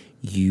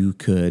 You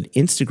could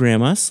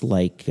Instagram us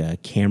like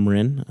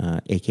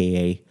Cameron,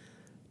 a.k.a.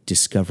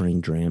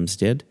 Discovering Drams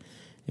did,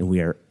 and we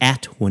are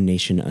at One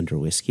Nation Under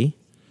Whiskey.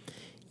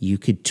 You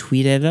could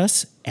tweet at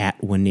us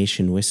at One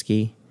Nation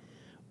Whiskey,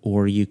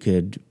 or you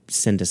could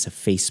send us a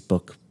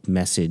Facebook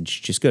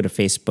message. Just go to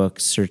Facebook,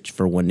 search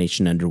for One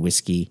Nation Under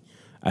Whiskey,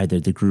 either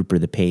the group or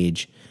the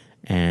page,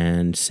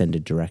 and send a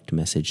direct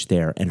message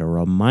there. And a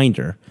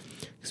reminder,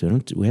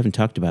 because we haven't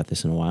talked about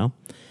this in a while,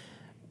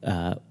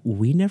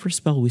 we never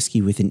spell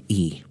whiskey with an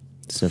E.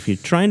 So if you're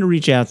trying to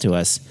reach out to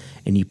us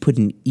and you put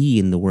an E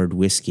in the word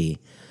whiskey,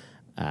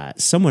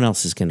 someone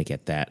else is going to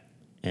get that,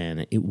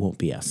 and it won't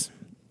be us.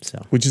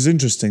 So, Which is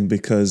interesting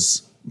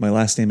because my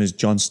last name is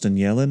Johnston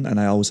Yellen, and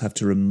I always have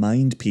to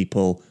remind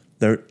people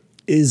there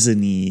is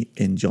an E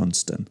in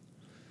Johnston.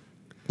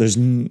 There's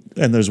one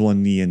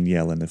E in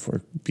Yellen if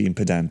we're being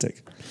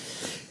pedantic.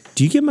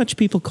 do you get much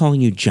people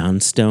calling you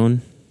John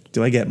Stone?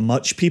 Do I get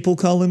much people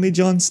calling me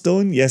John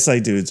Stone? Yes, I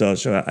do,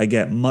 Joshua. I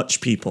get much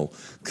people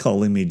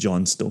calling me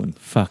John Stone.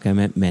 Fuck, I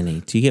meant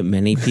many. Do you get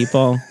many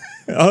people?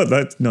 Oh,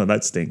 that's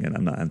staying in.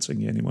 I'm not answering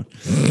you anymore.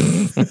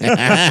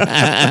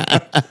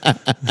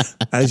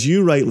 As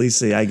you rightly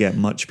say, I get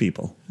much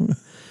people.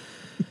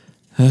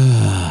 All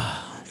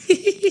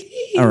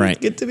right. It's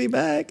good to be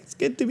back. It's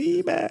good to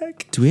be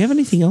back. Do we have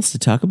anything else to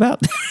talk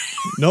about?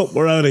 Nope,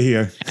 we're out of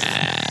here.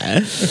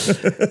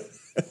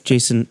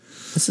 Jason,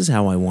 this is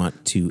how I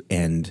want to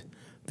end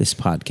this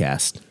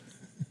podcast.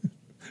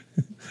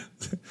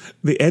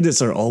 The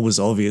edits are always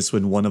obvious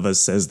when one of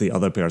us says the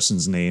other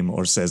person's name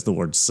or says the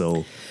word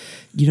so.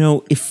 You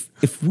know,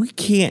 if we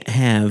can't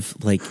have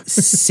like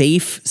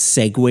safe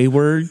segue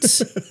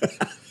words,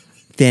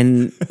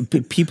 then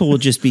people will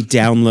just be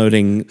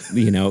downloading,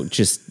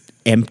 just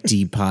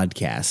empty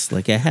podcasts.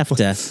 Like I have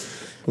to.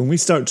 When we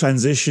start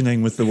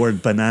transitioning with the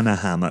word banana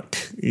hammock,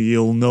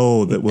 you'll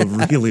know that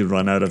we've really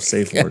run out of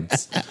safe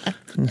words.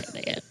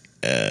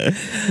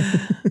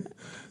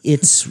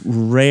 It's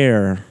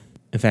rare.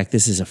 In fact,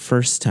 this is a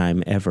first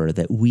time ever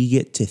that we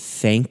get to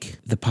thank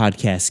the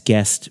podcast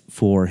guest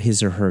for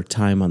his or her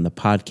time on the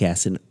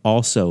podcast, and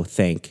also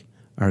thank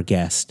our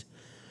guest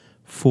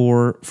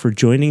for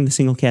joining the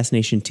Single Cast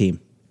Nation team.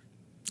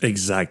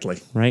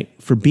 Exactly. Right?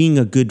 For being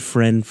a good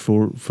friend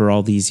for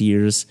all these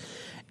years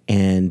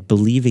and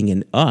believing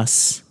in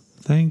us.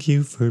 Thank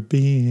you for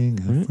being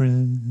a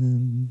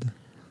friend.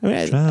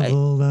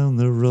 Travel down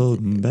the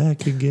road and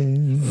back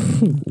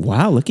again.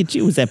 Wow, look at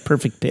you. Was that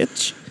perfect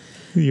pitch?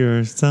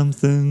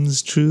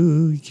 Something's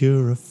true.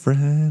 You're a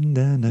friend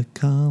and a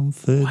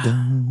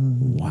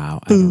confidant.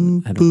 Wow. I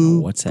don't know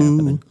what's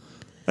happening.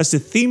 That's the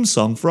theme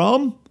song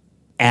from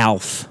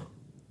Alf.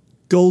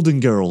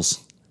 Golden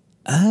Girls.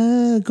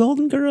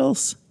 Golden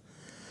Girls.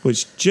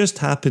 Which just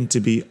happened to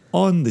be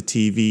on the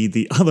TV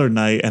the other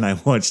night, and I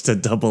watched a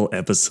double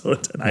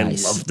episode, and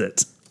Nice. I loved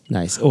it.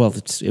 Nice. Well,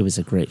 it was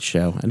a great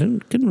show. I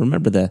couldn't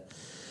remember the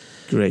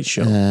Great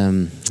show.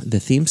 the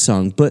theme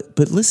song. But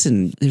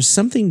listen, there's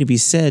something to be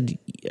said.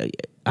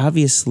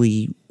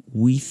 Obviously,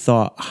 we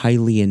thought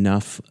highly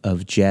enough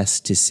of Jess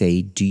to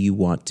say, do you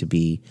want to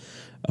be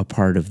a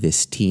part of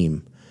this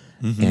team?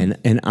 Mm-hmm.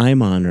 And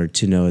I'm honored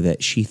to know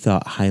that she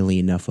thought highly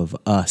enough of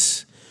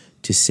us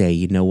to say,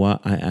 you know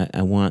what,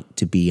 I want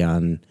to be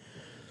on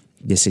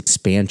this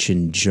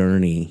expansion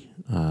journey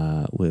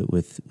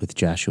with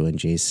Joshua and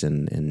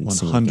Jason and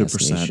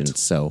 100%.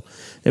 So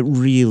that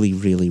really,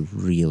 really,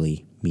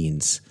 really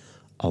means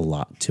a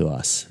lot to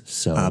us.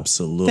 So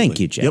Absolutely. Thank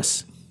you,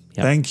 Jess.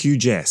 Yep. Thank you,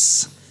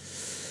 Jess.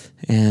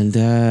 And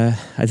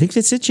I think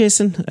that's it,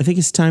 Jason. I think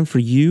it's time for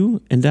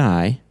you and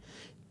I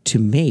to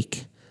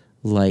make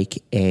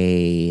like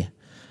a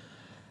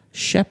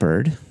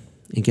shepherd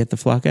and get the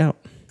flock out.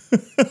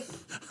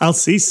 I'll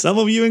see some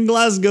of you in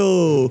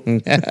Glasgow.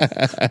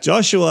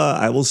 Joshua,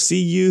 I will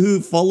see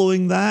you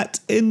following that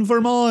in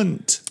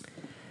Vermont.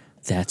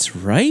 That's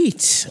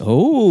right.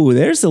 Oh,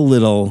 there's a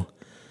little,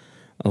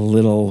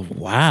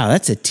 wow,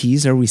 that's a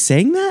tease. Are we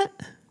saying that?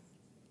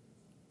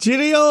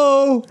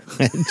 Cheerio!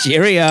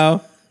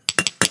 Cheerio.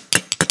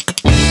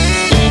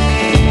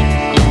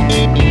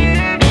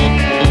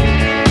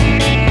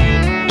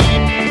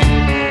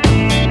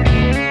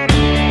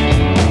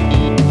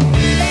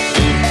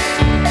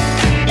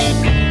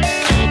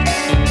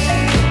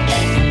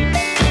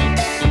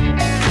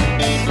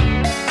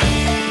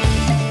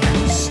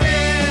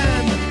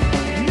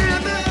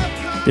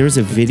 There was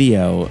a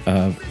video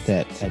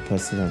that I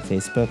posted on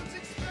Facebook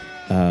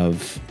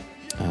of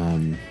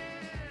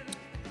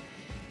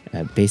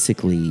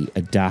basically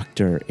a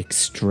doctor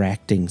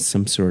extracting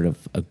some sort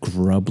of a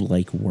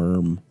grub-like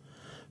worm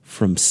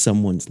from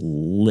someone's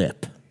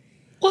lip.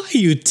 Why are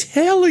you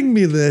telling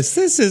me this?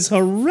 This is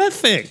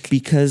horrific.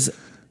 Because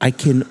I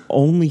can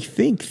only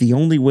think the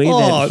only way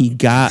that he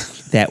got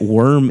that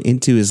worm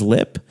into his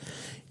lip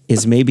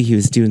is maybe he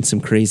was doing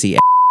some crazy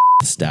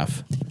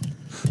stuff.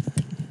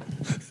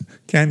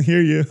 Can't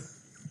hear you.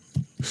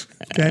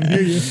 Can't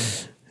hear you.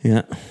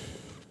 Yeah.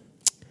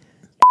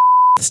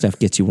 Stuff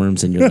gets you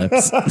worms in your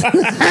lips.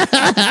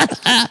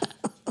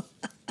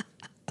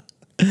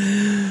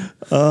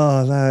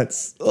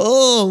 What's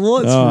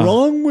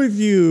wrong with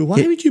you?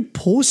 Why would you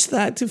post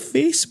that to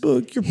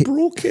Facebook? You're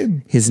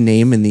broken. His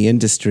name in the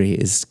industry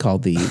is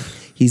called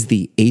he's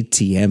the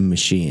ATM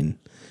machine.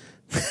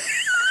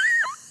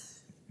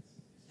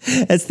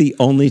 That's the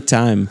only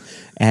time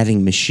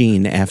adding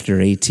machine after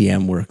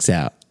ATM works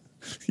out.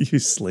 You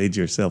slayed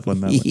yourself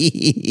on that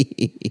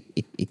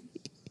one.